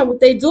real time with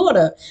their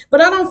daughter.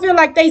 But I don't feel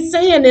like they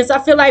saying this. I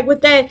feel like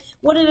with that,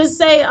 what did it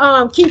say?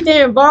 Keep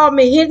their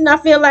involvement hidden. I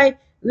feel like,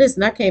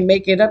 listen, I can't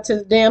make it up to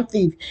the damn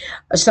thief.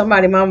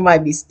 Somebody mama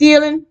might be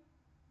stealing.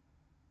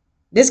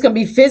 This can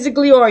be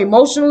physically or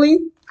emotionally.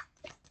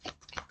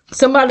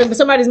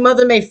 Somebody's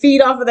mother may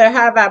feed off of their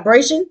high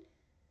vibration.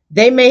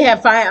 They may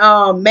have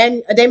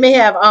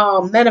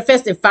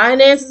manifested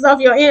finances off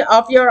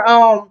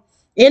your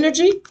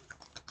energy.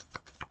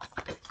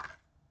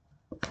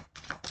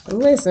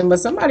 Listen, but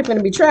somebody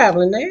finna be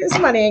traveling.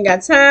 Somebody ain't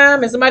got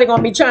time, and somebody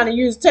gonna be trying to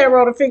use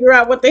tarot to figure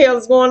out what the hell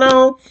is going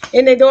on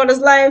in their daughter's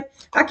life.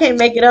 I can't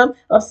make it up.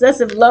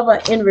 Obsessive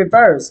lover in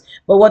reverse.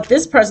 But what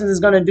this person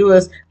is gonna do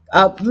is,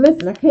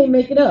 listen, I can't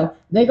make it up.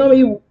 They're gonna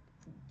be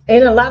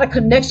in a lot of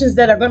connections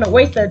that are gonna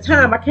waste their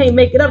time. I can't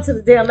make it up to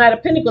the damn Knight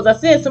of Pentacles. I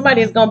said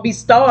somebody is gonna be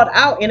stalled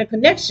out in a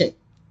connection.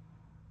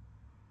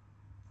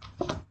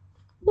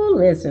 Well,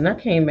 listen, I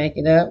can't make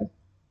it up.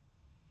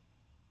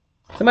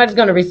 Somebody's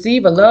gonna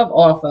receive a love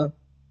offer.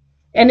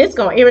 And it's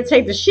going to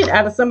irritate the shit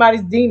out of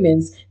somebody's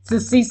demons to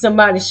see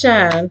somebody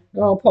shine.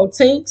 Oh,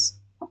 Potinks.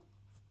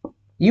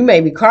 You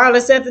may be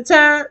carless at the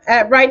time,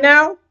 right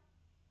now.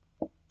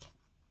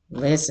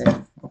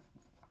 Listen.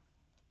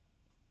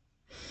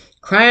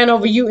 Crying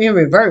over you in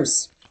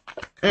reverse.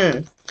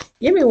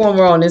 Give me one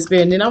more on this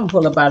bit, and then I'm going to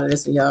pull up out of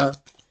this for y'all.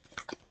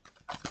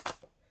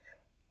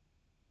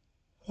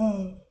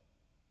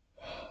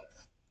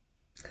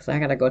 Because I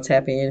got to go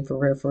tap in for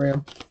real, for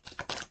real.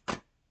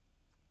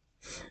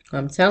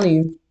 I'm telling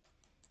you,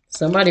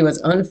 somebody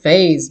was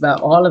unfazed by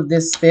all of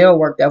this spell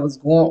work that was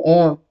going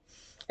on.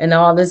 And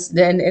all this,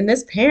 and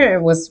this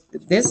parent was,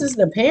 this is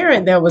the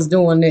parent that was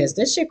doing this.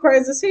 This shit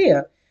crazy as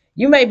hell.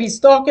 You may be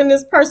stalking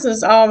this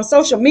person's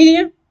social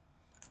media.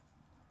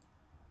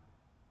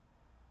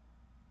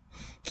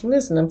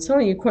 Listen, I'm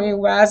telling you, Queen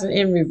rising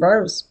in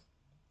reverse.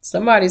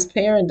 Somebody's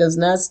parent does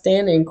not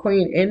stand in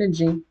Queen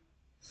energy.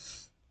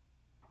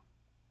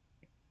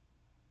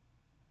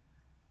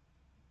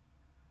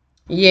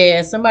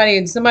 Yeah, somebody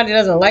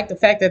doesn't like the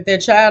fact that their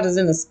child is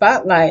in the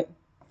spotlight.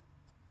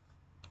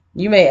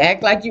 You may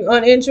act like you're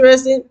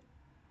uninterested.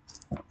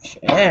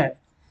 Yeah.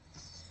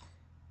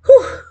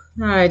 Whew.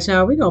 All right,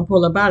 y'all. We're going to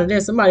pull up out of there.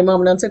 Somebody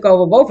mama done took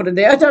over both of the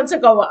damn. Done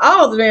took over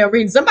all the damn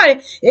readings.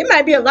 It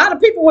might be a lot of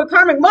people with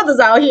karmic mothers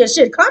out here.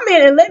 Shit, come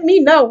in and let me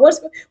know what's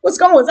going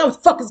on. What the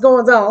fuck is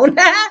going on?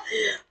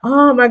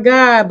 Oh, my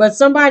God. But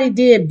somebody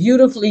did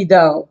beautifully,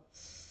 though.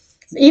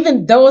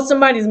 Even though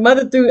somebody's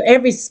mother threw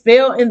every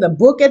spell in the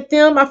book at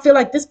them, I feel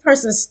like this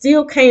person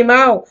still came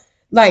out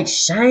like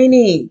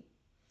shining.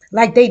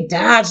 Like they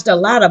dodged a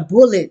lot of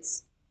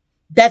bullets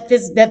that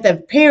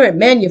the parent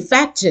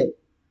manufactured.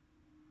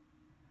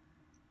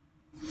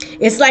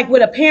 It's like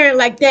with a parent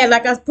like that,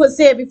 like I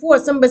said before,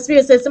 somebody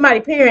spirit said somebody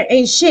parent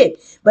ain't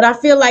shit. But I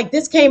feel like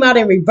this came out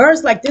in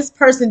reverse, like this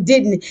person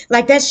didn't,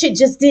 like that shit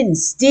just didn't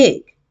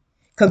stick.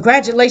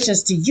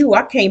 Congratulations to you.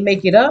 I can't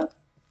make it up.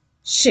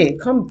 Shit,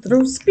 come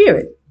through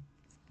spirit.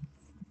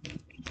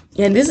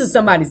 And this is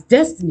somebody's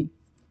destiny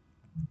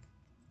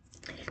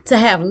to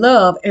have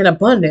love and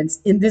abundance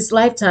in this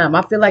lifetime.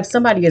 I feel like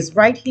somebody is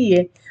right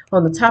here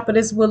on the top of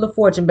this wheel of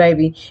fortune,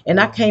 baby, and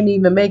I can't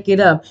even make it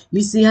up.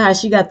 You see how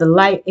she got the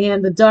light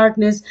and the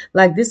darkness?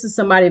 Like this is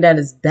somebody that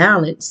is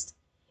balanced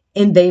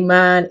in their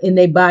mind, in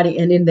their body,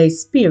 and in their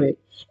spirit.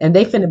 And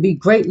they finna be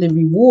greatly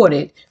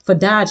rewarded for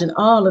dodging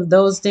all of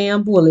those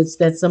damn bullets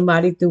that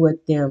somebody threw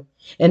at them.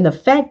 And the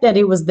fact that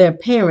it was their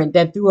parent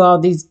that threw all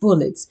these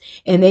bullets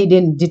and they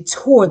didn't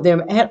detour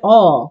them at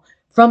all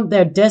from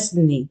their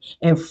destiny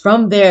and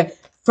from their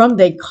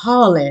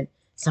calling,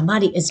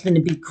 somebody is going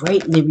to be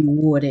greatly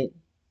rewarded.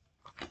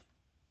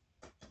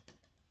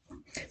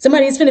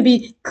 Somebody is going to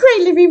be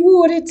greatly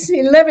rewarded.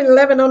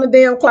 11:11 on the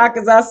damn clock,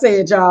 as I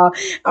said, y'all.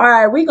 All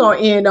right, we're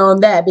going to end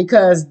on that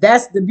because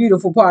that's the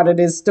beautiful part of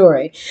this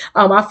story.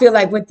 I feel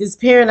like with this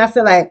parent, I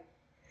feel like,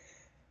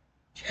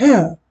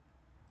 yeah.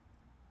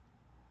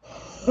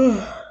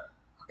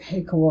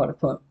 Okay, come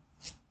on,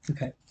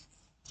 Okay.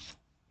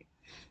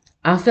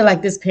 I feel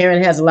like this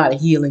parent has a lot of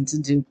healing to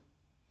do.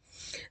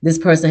 This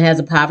person has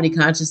a poverty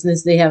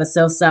consciousness. They have a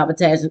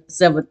self-sabotaging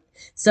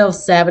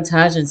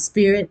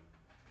spirit.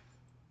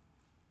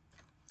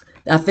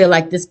 I feel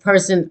like this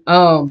person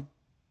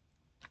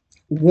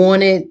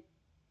wanted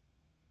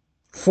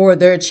for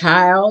their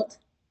child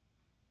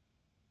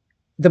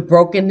the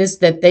brokenness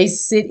that they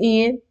sit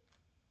in.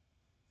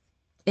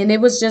 And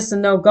it was just a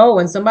no-go.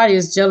 And somebody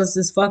is jealous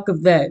as fuck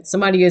of that.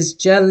 Somebody is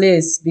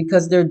jealous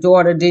because their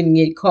daughter didn't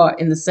get caught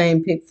in the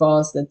same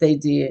pitfalls that they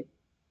did.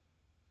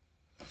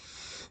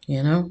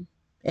 You know?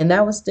 And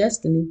that was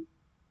destiny.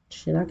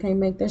 Shit, I can't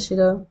make that shit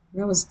up.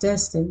 That was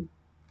destiny.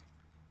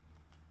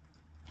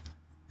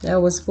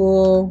 That was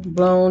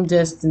full-blown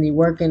destiny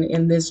working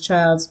in this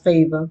child's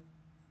favor.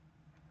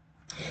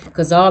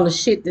 Because all the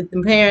shit that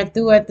the parent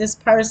threw at this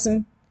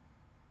person,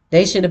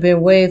 they should have been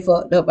way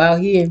fucked up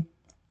out here.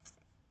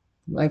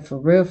 Like, for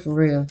real, for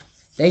real.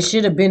 They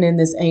should have been in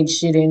this ain't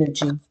shit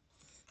energy.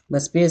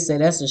 But Spirit said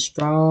that's a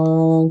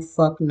strong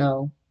fuck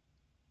no.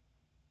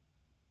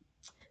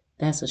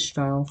 That's a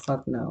strong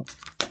fuck no.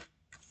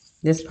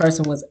 This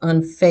person was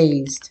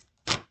unfazed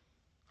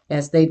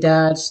as they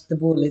dodged the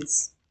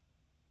bullets.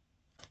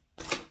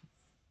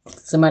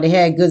 Somebody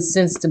had good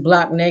sense to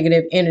block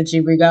negative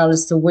energy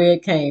regardless to where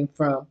it came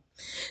from.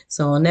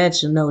 So on that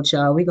note,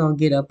 y'all, we're going to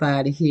get up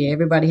out of here.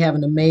 Everybody have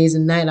an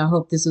amazing night. I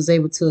hope this was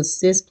able to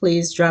assist.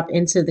 Please drop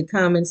into the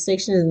comment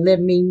section and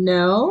let me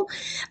know.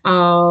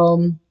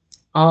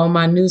 All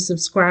my new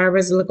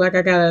subscribers. It look like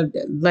I got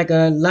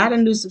a lot of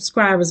new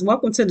subscribers.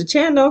 Welcome to the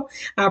channel.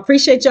 I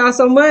appreciate y'all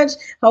so much.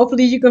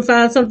 Hopefully you can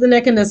find something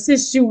that can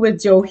assist you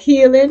with your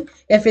healing.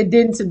 If it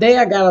didn't today,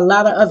 I got a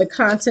lot of other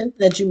content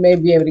that you may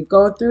be able to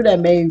go through that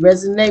may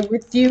resonate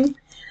with you.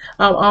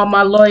 All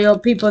my loyal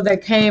people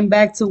that came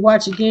back to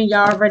watch again,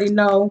 y'all already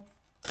know.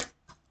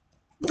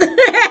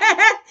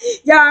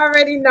 Y'all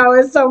already know.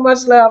 It's so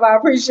much love. I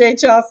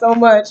appreciate y'all so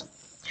much.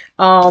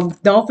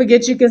 Don't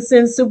forget you can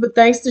send super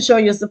thanks to show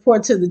your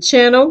support to the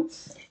channel.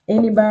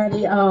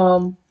 Anybody,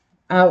 I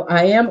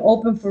am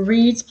open for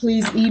reads.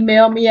 Please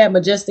email me at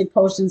Majestic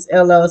Potions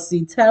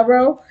LLC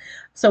Tarot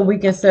so we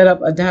can set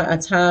up a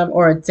time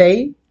or a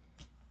date.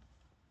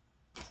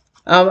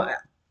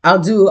 I'll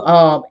do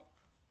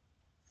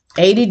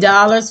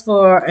 $80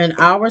 for an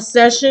hour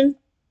session,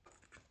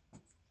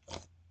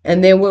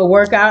 and then we'll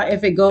work out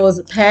if it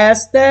goes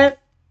past that.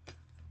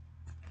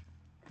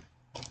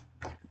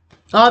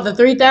 All the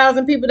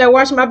 3,000 people that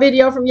watched my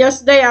video from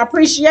yesterday, I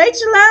appreciate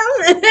you,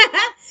 love.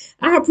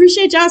 I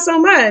appreciate y'all so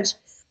much.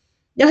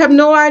 Y'all have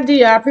no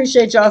idea. I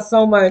appreciate y'all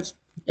so much.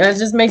 It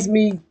just makes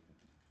me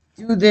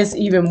do this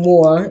even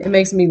more. It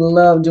makes me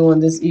love doing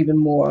this even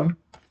more.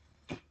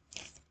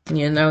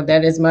 You know,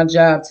 that is my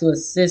job, to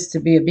assist, to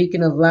be a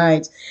beacon of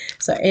light.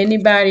 So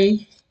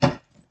anybody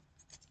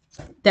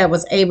that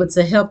was able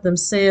to help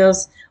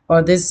themselves,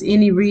 or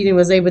any reading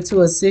was able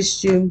to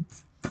assist you,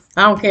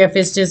 I don't care if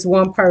it's just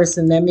one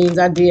person. That means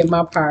I did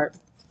my part.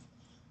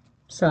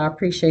 So I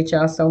appreciate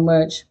y'all so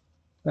much.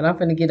 But I'm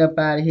finna get up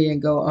out of here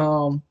and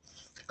go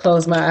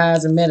close my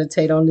eyes and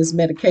meditate on this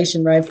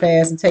medication right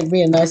fast and take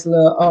me a nice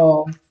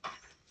little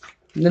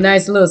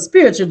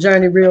spiritual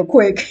journey real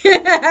quick.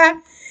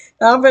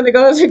 I'm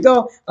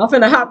finna I'm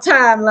finna hop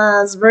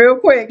timelines real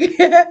quick.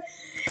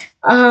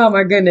 Oh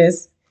my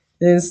goodness.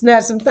 And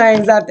snatch some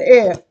things out the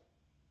air.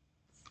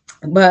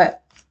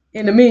 But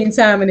in the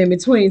meantime and in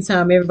between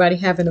time, everybody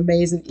have an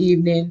amazing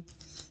evening.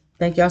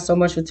 Thank y'all so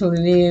much for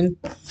tuning in.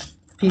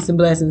 Peace and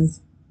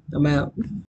blessings. I'm out.